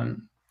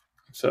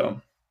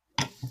 So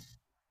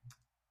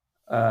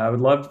I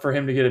would love for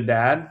him to get a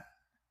dad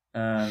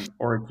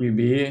or a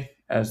QB,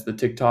 as the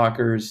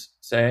TikTokers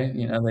say.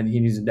 That he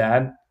needs a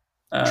dad.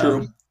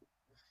 True.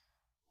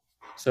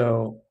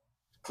 So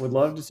would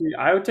love to see.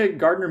 I would take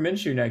Gardner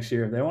Minshew next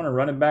year. If they want to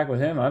run it back with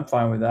him, I'm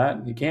fine with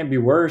that. He can't be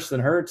worse than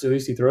Hurts. At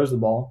least he throws the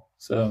ball.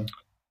 So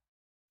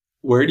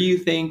where do you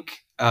think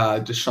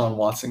Deshaun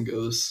Watson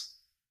goes?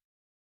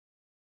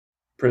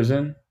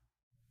 Prison.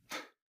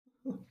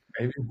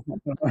 Maybe.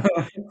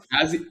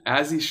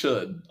 as he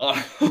should,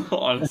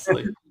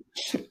 honestly.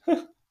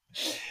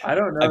 I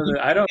don't know.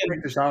 I don't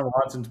think Deshaun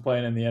Watson's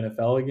playing in the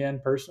NFL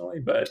again, personally,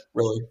 but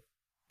really,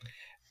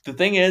 the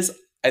thing is,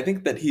 I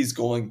think that he's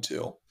going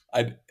to.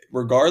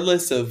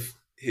 Regardless of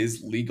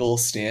his legal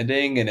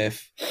standing and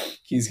if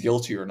he's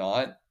guilty or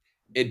not,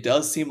 it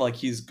does seem like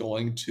he's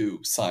going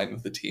to sign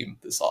with the team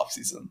this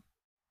offseason.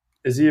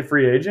 Is he a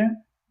free agent?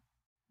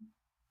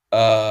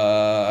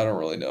 I don't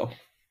really know.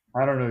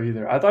 I don't know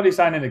either. I thought he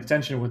signed an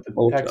extension with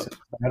the Texans.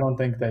 I don't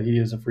think that he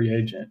is a free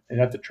agent. They'd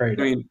have to trade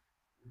him. I mean,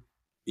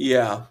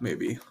 yeah,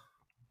 maybe.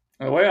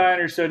 The way I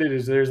understood it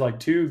is there's like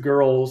two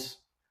girls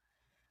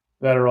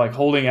that are like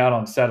holding out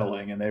on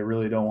settling, and they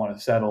really don't want to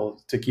settle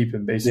to keep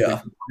him basically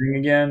from playing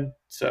again.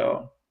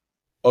 So,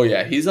 oh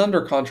yeah, he's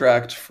under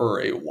contract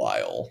for a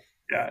while.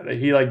 Yeah,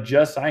 he like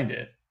just signed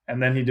it, and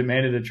then he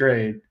demanded a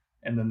trade,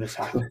 and then this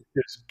happened.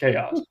 It's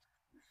chaos.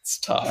 It's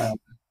tough.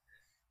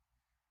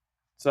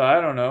 So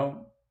I don't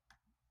know.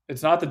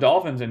 It's not the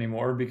Dolphins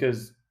anymore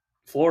because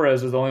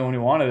Flores was the only one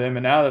who wanted him,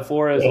 and now that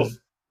Flores is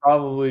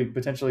probably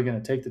potentially going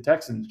to take the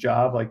Texans'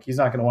 job, like he's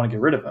not going to want to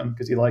get rid of him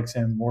because he likes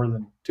him more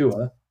than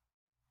Tua.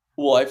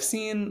 Well, I've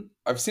seen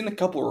a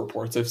couple of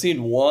reports. I've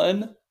seen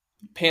one,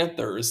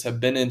 Panthers have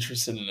been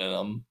interested in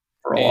him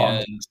for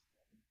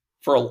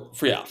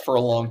a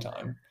long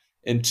time.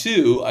 And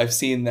two, I've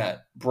seen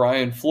that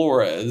Brian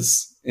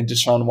Flores and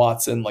Deshaun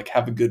Watson like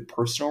have a good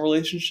personal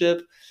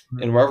relationship.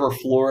 Mm-hmm. And wherever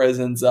Flores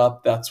ends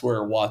up, that's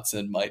where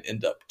Watson might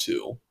end up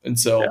too. And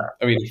so,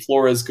 I mean, if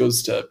Flores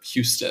goes to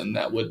Houston,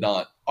 that would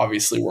not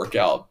obviously work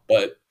out.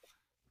 But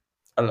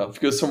I don't know. If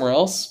he goes somewhere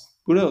else,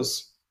 who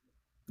knows?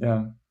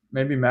 Yeah.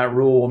 Maybe Matt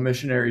Rule will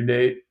missionary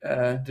date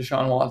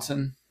Deshaun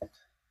Watson.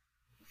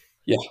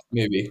 Yeah,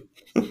 maybe.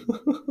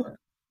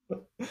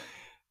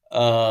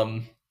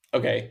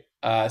 Okay.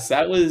 So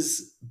that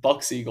was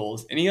Bucs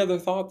Eagles. Any other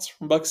thoughts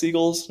from Bucs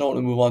Eagles? Don't want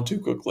to move on too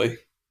quickly.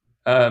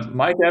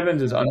 Mike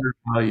Evans is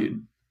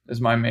undervalued,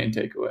 is my main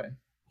takeaway.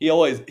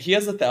 He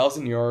has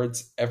 1,000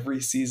 yards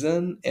every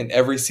season, and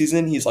every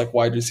season he's like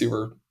wide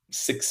receiver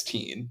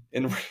 16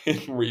 in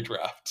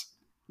redraft.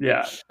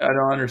 Yeah, I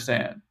don't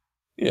understand.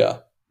 Yeah.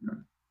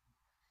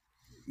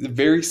 A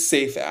very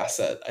safe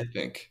asset, I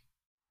think.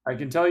 I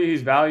can tell you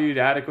he's valued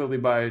adequately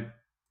by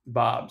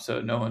Bob,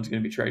 so no one's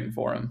going to be trading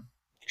for him.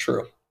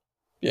 True.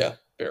 Yeah,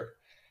 fair.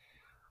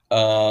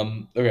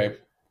 Okay.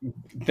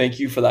 Thank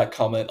you for that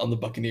comment on the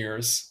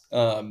Buccaneers.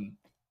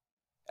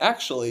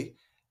 Actually,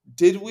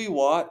 did we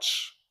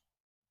watch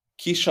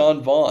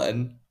Keyshawn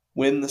Vaughn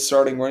win the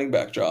starting running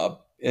back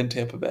job in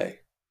Tampa Bay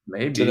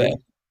Maybe. today?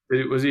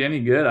 Was he any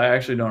good? I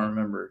actually don't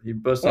remember. He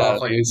busted off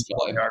like he's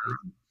fine.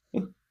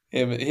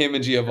 Him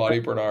and Giovanni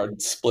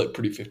Bernard split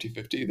pretty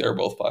 50-50. They're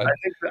both fine.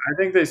 I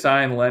think they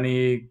signed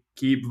Lenny,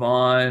 keep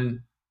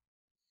Vaughn,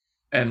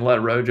 and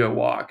let Rojo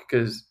walk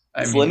because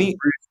Lenny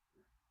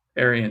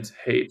Arians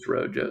hates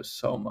Rojo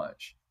so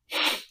much.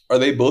 Are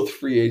they both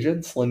free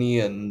agents, Lenny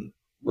and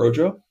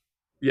Rojo?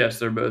 Yes,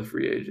 they're both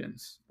free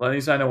agents.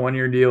 Lenny signed a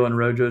 1-year deal, and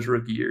Rojo's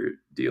rookie year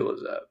deal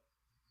is up.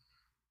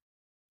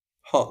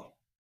 Huh.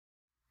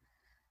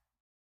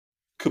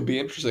 Could be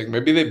interesting.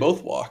 Maybe they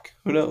both walk.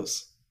 Who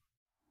knows?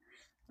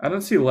 I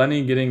don't see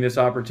Lenny getting this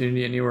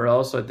opportunity anywhere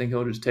else, so I think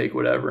he'll just take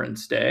whatever and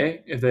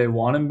stay if they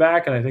want him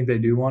back, and I think they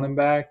do want him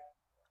back.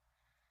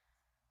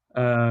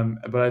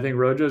 But I think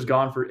Rojo's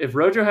gone for – if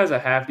Rojo has a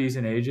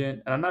half-decent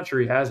agent, and I'm not sure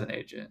he has an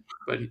agent,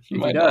 but if he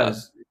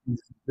does,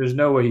 there's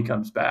no way he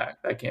comes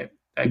back. That can't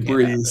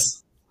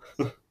Breeze.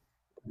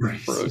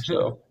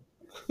 Rojo.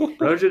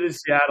 Rojo to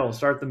Seattle.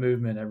 Start the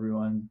movement,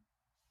 everyone.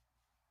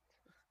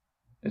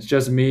 It's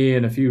just me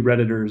and a few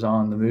Redditors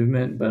on the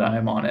movement, but I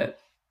am on it.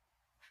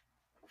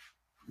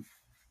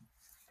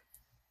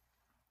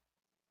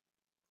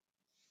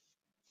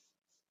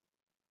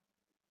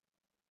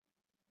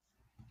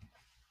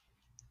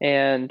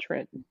 And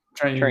Trent,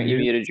 you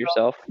muted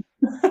yourself.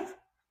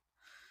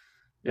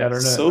 Yeah, I don't know.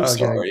 So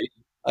sorry.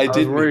 I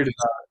was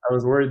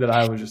worried that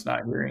I was just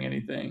not hearing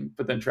anything,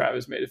 but then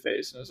Travis made a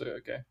face, and I was like,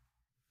 okay.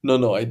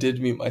 No, I did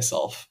mute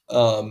myself.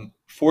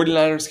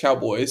 49ers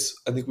Cowboys,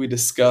 I think we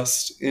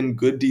discussed in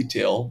good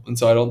detail, and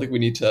so I don't think we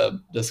need to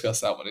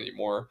discuss that one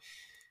anymore.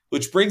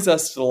 Which brings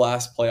us to the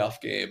last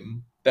playoff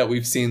game that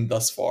we've seen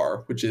thus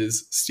far, which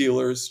is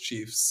Steelers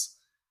Chiefs.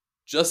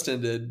 Just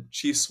ended.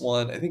 Chiefs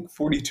won, I think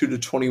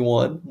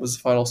 42-21 was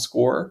the final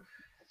score.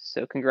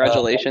 So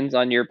congratulations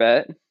on your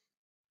bet.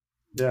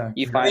 Yeah.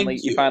 You finally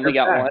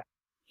got one.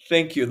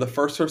 Thank you. The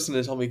first person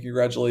to tell me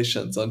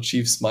congratulations on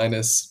Chiefs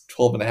minus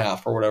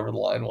 12.5 or whatever the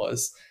line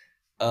was.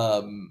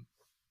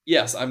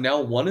 Yes, I'm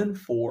now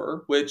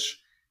 1-4, which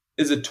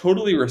is a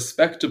totally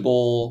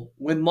respectable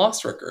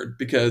win-loss record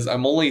because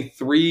I'm only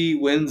 3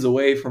 wins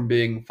away from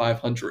being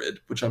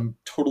 500, which I'm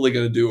totally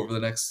going to do over the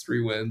next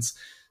 3 wins,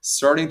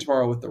 starting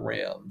tomorrow with the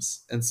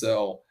Rams. And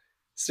so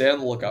stay on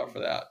the lookout for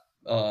that.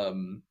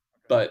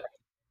 But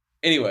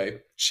anyway,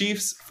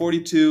 Chiefs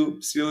 42,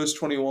 Steelers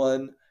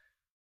 21.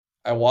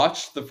 I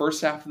watched the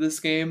first half of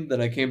this game,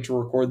 then I came to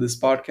record this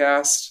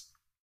podcast.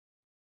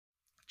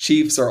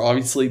 Chiefs are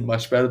obviously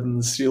much better than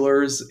the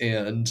Steelers,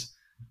 and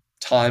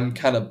time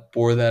kind of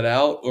bore that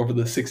out over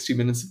the 60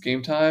 minutes of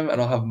game time. I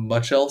don't have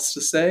much else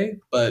to say,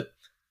 but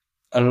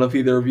I don't know if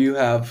either of you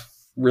have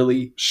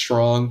really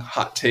strong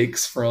hot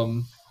takes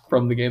from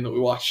the game that we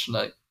watched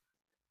tonight.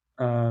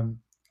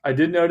 I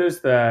did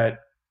notice that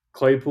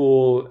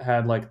Claypool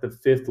had like the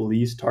 5th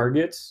least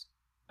targets.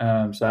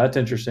 So that's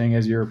interesting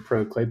as you're a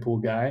pro Claypool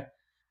guy.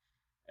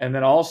 And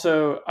then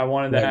also I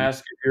wanted to ask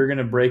if you're going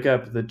to break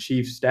up the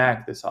Chiefs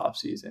stack this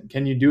offseason.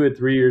 Can you do it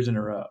 3 years in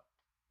a row?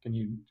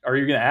 Are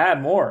you going to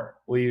add more?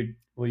 Will you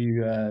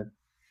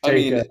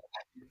take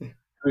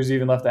who's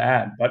even left to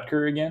add?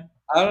 Butker again?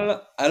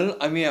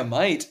 I mean, I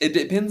might. It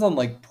depends on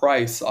like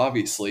price,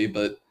 obviously,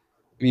 but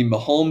I mean,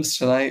 Mahomes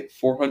tonight,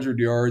 400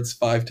 yards,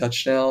 5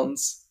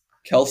 touchdowns.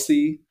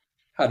 Kelsey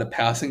had a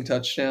passing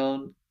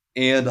touchdown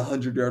and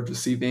 100 yards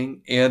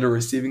receiving and a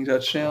receiving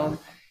touchdown.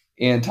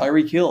 And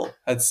Tyreek Hill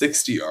had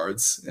 60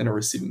 yards and a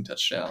receiving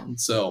touchdown.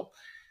 So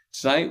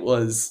tonight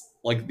was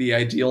like the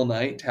ideal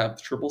night to have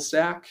the triple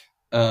stack.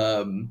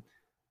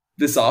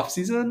 This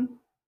offseason,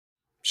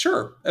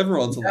 sure,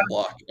 everyone's on the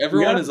block.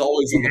 Everyone is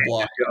always on the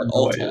block at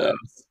all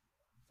times.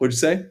 What'd you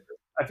say?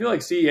 I feel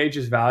like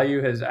CEH's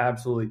value has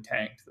absolutely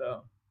tanked,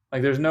 though.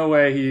 Like, there's no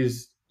way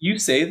he's... You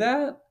say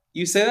that?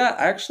 I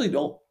actually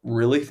don't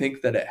really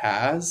think that it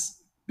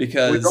has,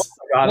 because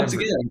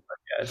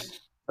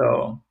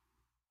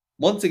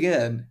once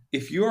again,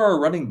 if you are a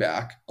running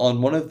back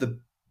on one of the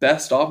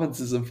best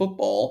offenses in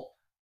football,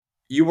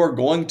 you are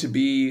going to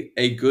be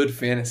a good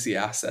fantasy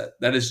asset.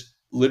 That is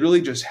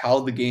literally just how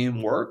the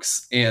game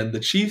works. And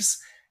the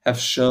Chiefs have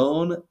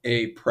shown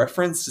a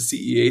preference to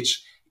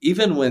CEH.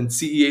 Even when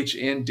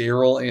CEH and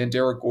Darrell and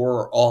Derek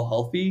Gore are all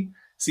healthy,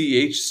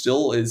 CEH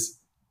still is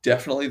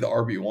definitely the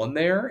RB1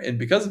 there. And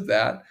because of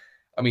that,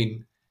 I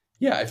mean,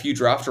 yeah, if you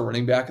draft a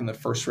running back in the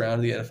first round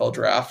of the NFL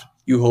draft,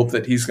 you hope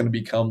that he's going to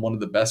become one of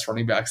the best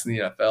running backs in the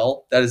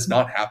NFL. That is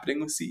not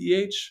happening with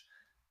CEH.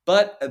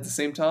 But at the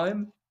same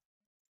time,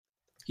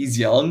 he's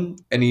young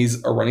and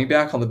he's a running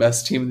back on the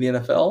best team in the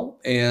NFL.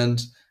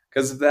 And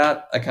because of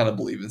that. I kind of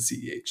believe in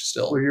CEH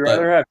still. Would you but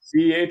rather have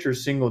CEH or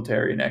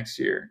Singletary next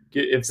year?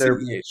 If they're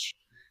CEH.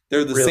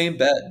 They're the really- same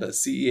bet, but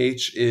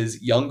CEH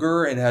is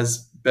younger and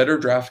has better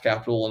draft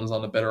capital and is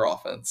on a better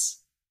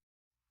offense.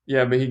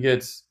 Yeah, but he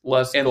gets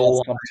less And goal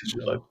less line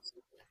competition. looks.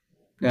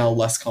 Now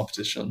less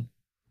competition.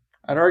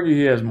 I'd argue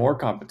he has more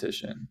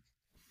competition.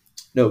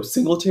 No,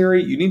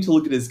 Singletary, you need to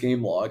look at his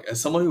game log. As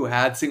someone who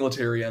had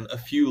Singletary in a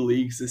few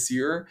leagues this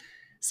year,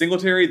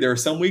 Singletary, there are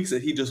some weeks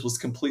that he just was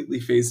completely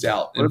phased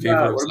out in favor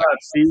of What about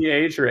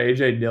CEH or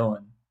AJ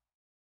Dillon?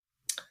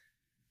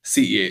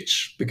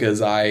 CEH,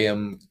 because I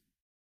am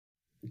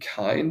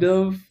kind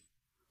of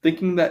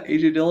thinking that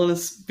AJ Dillon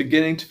is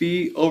beginning to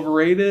be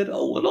overrated a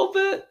little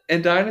bit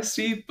in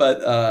Dynasty,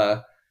 but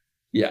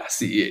yeah,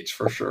 CEH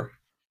for sure.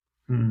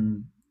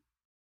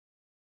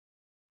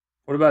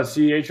 What about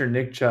CEH or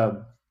Nick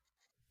Chubb?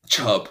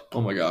 Chubb,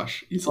 oh my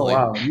gosh, Oh easily.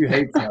 wow, you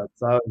hate Chubb.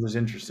 So I was just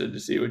interested to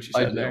see what you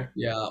said there.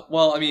 Yeah,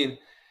 well, I mean,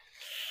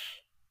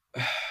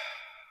 I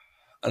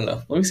don't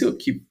know. Let me see what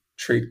Keep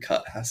Trade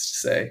Cut has to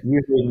say.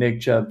 You hate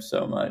Nick Chubb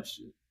so much.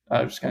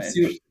 I was kind of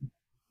interested.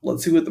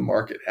 Let's see what the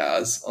market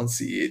has on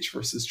CEH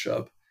versus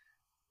Chubb.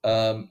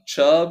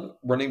 Chubb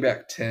running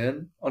back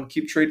 10 on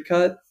Keep Trade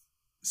Cut.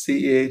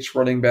 CEH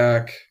running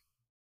back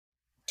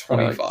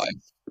 25.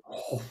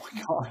 Oh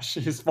my gosh,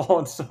 he's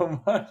fallen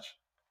so much.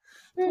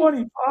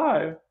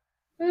 25.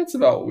 That's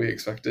about what we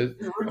expected.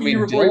 I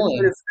mean,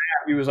 Dillon,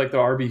 he was like the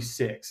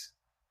RB6.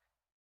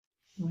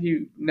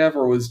 He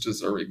never was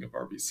deserving of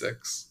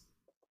RB6.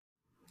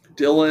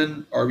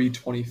 Dillon,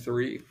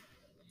 RB23.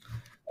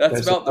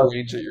 That's about the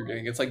range that you're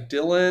getting. It's like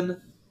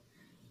Dillon.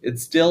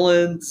 It's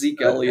Dillon,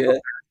 Zeke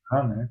Elliott.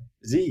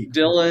 Zeke.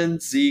 Dillon,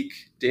 Zeke,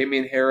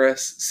 Damian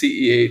Harris,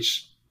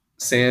 CEH,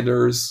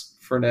 Sanders,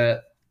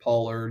 Fournette,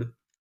 Pollard.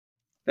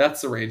 That's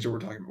the range that we're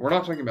talking about. We're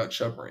not talking about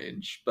Chubb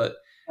range, but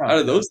out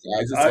of those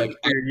guys, it's like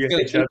I'm going to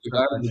take the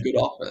guy with a good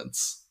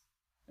offense.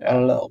 I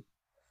don't know.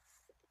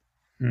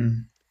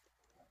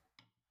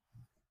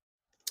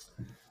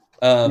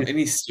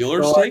 Any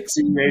Steelers takes?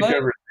 CEH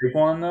over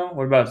Saquon though.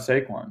 What about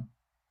Saquon?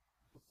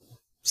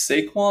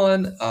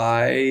 Saquon,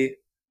 I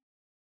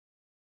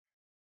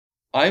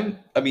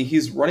mean,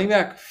 he's running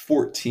back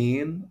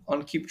 14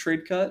 on Keep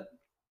Trade Cut.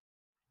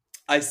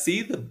 I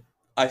see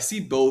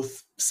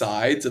both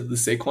sides of the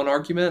Saquon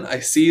argument. I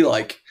see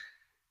like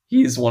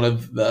he's one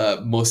of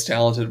the most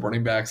talented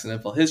running backs in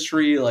NFL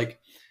history, like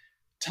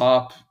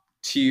top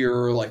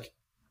tier, like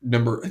I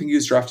think he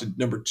was drafted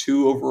number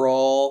 2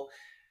 overall.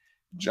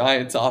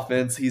 Giants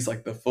offense, he's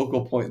like the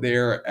focal point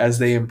there as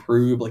they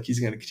improve. Like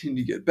he's going to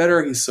continue to get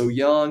better. He's so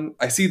young.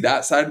 I see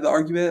that side of the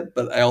argument,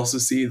 but I also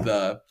see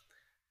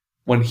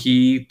when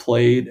he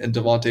played and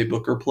Devontae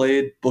Booker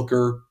played,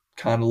 Booker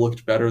kind of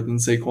looked better than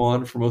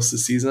Saquon for most of the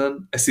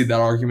season. I see that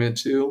argument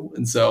too.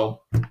 And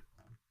so,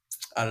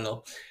 I don't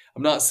know.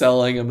 I'm not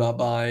selling. I'm not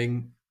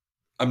buying.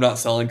 I'm not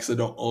selling because I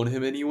don't own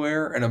him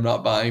anywhere. And I'm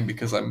not buying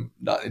because I'm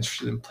not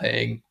interested in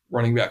paying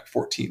running back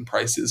 14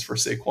 prices for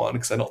Saquon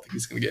because I don't think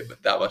he's going to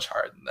get that much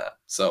higher than that.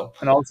 So,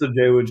 and also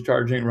Jay Wood's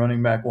charging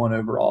running back 1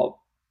 overall.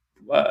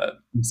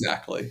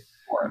 Exactly.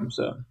 For him.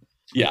 So,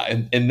 yeah,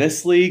 in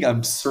this league,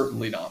 I'm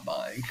certainly not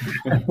buying.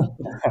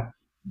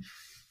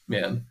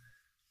 Man.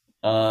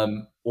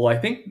 Well, I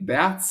think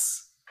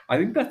that's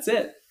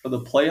it for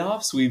the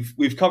playoffs.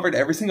 We've covered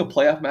every single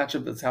playoff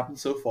matchup that's happened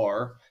so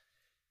far.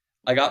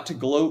 I got to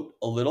gloat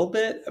a little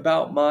bit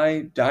about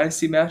my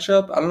dynasty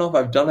matchup. I don't know if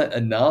I've done it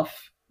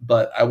enough,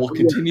 but I will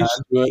continue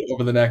to do it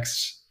over the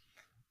next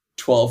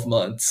 12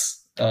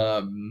 months.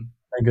 Thank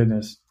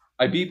goodness.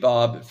 I beat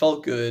Bob. It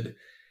felt good.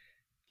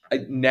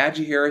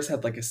 Najee Harris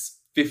had like a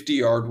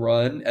 50-yard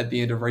run at the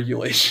end of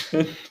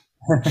regulation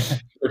for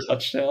a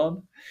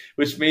touchdown,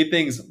 which made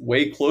things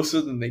way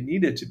closer than they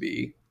needed to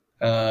be.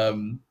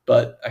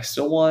 But I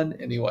still won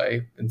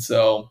anyway. And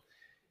so,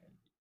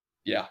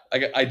 yeah,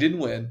 I didn't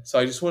win. So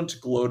I just wanted to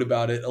gloat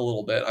about it a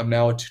little bit. I'm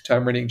now a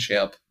 2-time reigning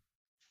champ.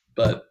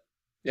 But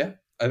yeah,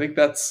 I think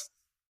that's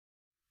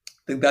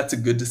a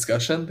good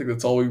discussion. I think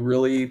that's all we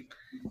really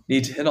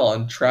need to hit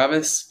on.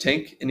 Travis,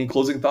 Tink, any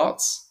closing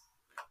thoughts?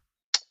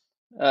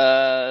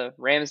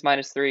 Rams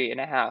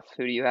 -3.5.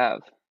 Who do you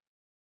have?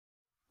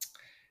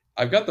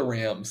 I've got the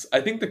Rams.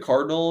 I think the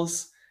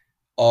Cardinals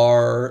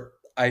are.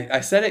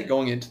 I said it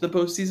going into the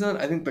postseason.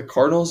 I think the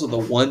Cardinals are the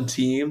one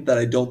team that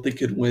I don't think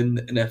could win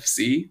an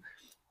NFC.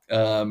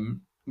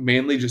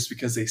 Mainly just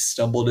because they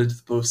stumbled into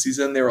the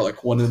postseason. They were like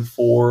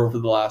 1-4 over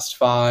the last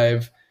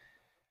 5.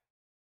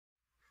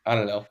 I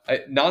don't know.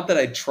 Not that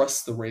I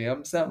trust the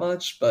Rams that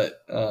much,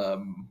 but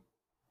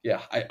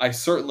yeah, I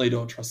certainly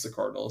don't trust the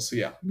Cardinals. So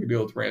yeah, I'm gonna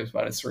go with Rams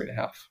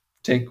 -3.5.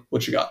 Tink,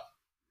 what you got?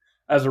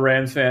 As a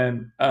Rams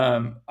fan,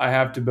 I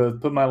have to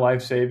both put my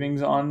life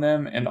savings on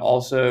them and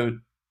also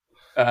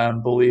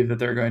believe that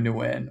they're going to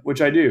win,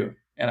 which I do.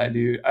 And I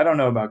do. I don't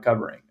know about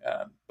covering,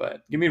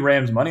 but give me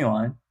Rams money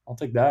line. I'll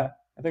take that.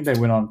 I think they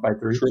win on by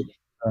 3.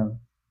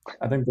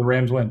 I think the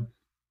Rams win.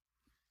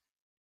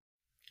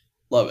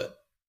 Love it.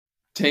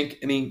 Tink,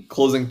 any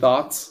closing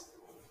thoughts?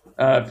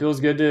 It feels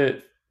good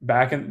to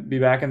be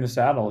back in the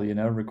saddle,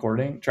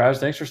 recording. Travis,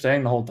 thanks for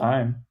staying the whole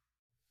time.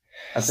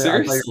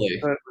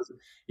 Seriously.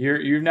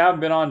 You've now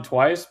been on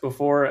twice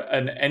before,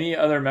 and any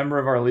other member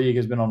of our league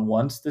has been on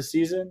once this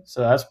season,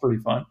 so that's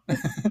pretty fun.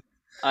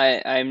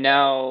 I'm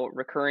now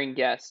recurring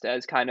guest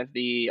as kind of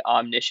the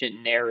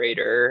omniscient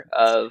narrator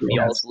of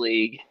y'all's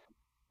league.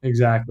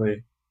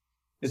 Exactly.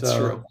 It's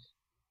true.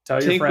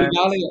 Tell your friends.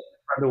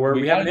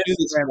 We have an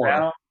Instagram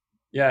now.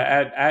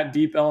 Yeah, at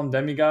Deep Elm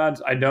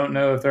Demigods. I don't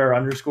know if there are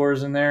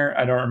underscores in there.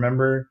 I don't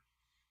remember.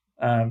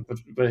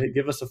 But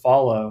give us a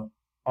follow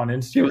on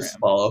Instagram. Give us a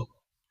follow.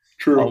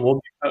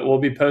 True. We'll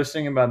be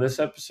posting about this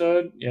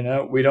episode.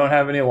 We don't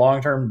have any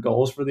long-term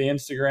goals for the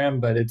Instagram,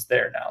 but it's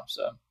there now.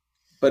 So.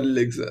 But it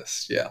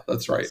exists. Yeah,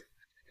 that's right.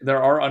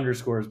 There are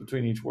underscores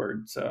between each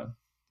word, so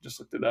just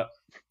looked it up.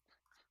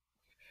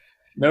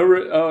 No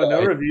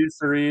reviews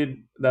to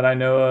read that I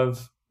know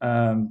of.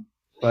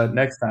 But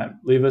next time,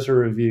 leave us a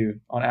review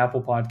on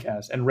Apple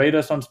Podcasts and rate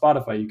us on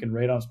Spotify. You can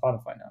rate on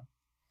Spotify now.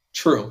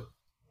 True.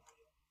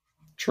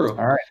 All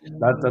right.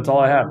 That's all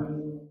I have.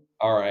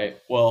 All right.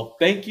 Well,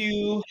 thank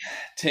you,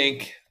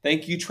 Tink.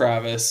 Thank you,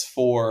 Travis,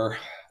 for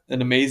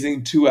an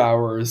amazing 2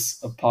 hours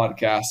of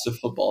podcast of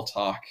football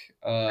talk.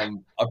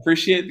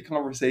 Appreciate the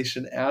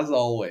conversation as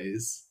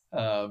always.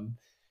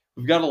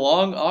 We've got a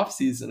long off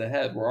season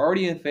ahead. We're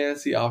already in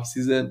fantasy off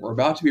season. We're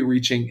about to be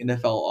reaching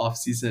NFL off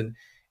season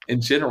in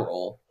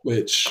general,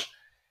 which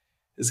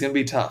is going to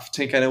be tough.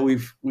 Tink, I know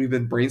we've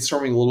been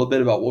brainstorming a little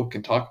bit about what we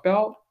can talk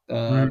about.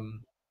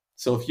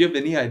 So if you have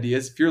any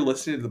ideas, if you're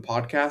listening to the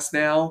podcast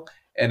now,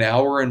 an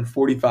hour and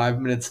 45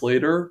 minutes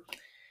later,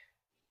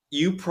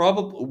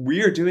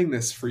 we are doing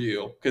this for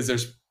you because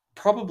there's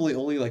probably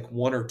only like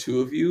one or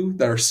two of you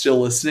that are still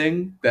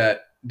listening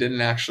that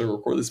didn't actually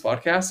record this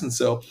podcast. And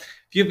so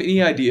if you have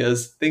any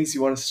ideas, things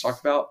you want us to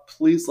talk about,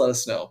 please let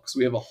us know because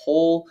we have a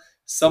whole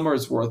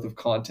summer's worth of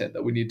content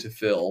that we need to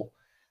fill.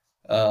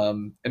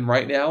 And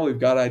right now we've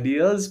got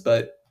ideas,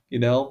 but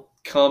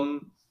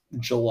come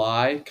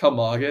July, come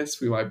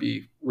August, we might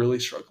be really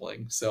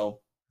struggling.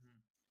 So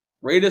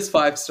rate us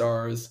 5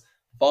 stars,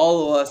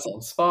 follow us on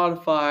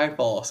Spotify,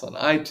 follow us on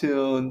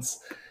iTunes,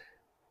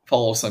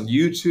 follow us on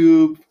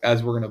YouTube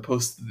as we're going to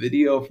post the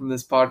video from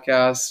this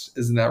podcast.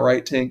 Isn't that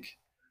right, Tink?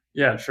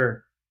 Yeah,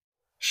 sure.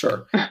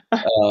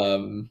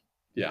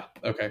 Yeah.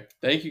 Okay.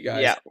 Thank you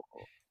guys. Yeah.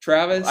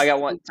 Travis, I got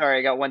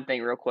one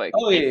thing real quick.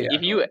 Oh yeah.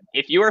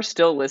 If you are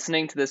still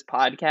listening to this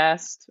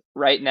podcast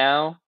right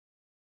now,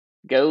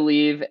 go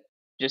leave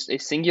just a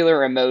singular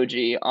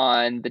emoji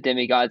on the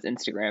Demigods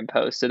Instagram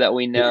post so that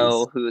we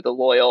know who the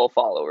loyal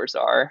followers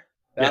are.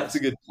 That's a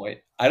good point.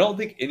 I don't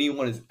think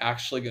anyone is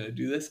actually going to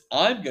do this.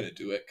 I'm going to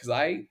do it because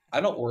I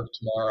don't work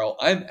tomorrow.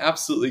 I'm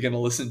absolutely going to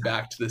listen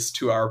back to this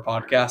 2-hour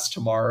podcast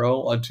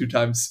tomorrow on 2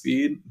 times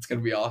speed. It's going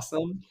to be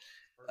awesome.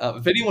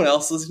 If anyone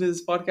else listening to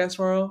this podcast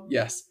tomorrow,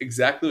 yes,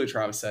 exactly what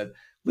Travis said.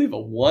 Leave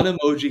a 1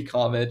 emoji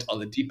comment on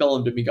the Deep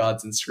Elm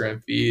Demigods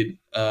Instagram feed,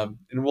 and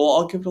we'll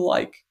all give it a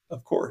like,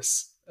 of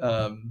course.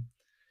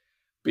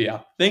 But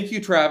yeah, thank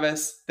you,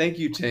 Travis. Thank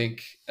you,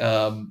 Tink.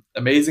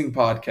 Amazing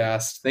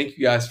podcast. Thank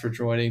you guys for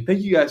joining.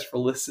 Thank you guys for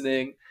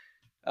listening.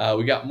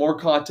 We got more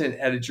content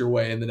headed your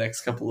way in the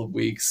next couple of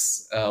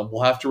weeks.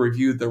 We'll have to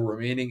review the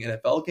remaining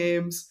NFL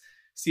games,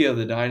 see how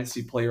the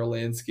dynasty player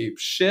landscape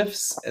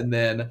shifts, and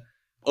then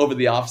over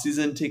the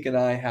offseason, Tink and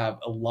I have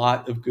a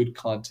lot of good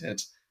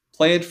content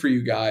planned for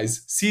you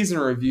guys. Season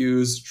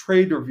reviews,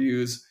 trade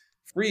reviews,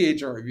 free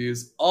agent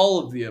reviews, all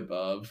of the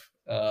above.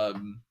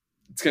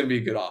 It's going to be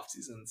a good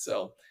offseason.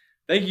 So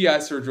thank you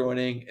guys for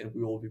joining, and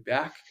we will be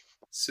back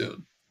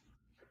soon.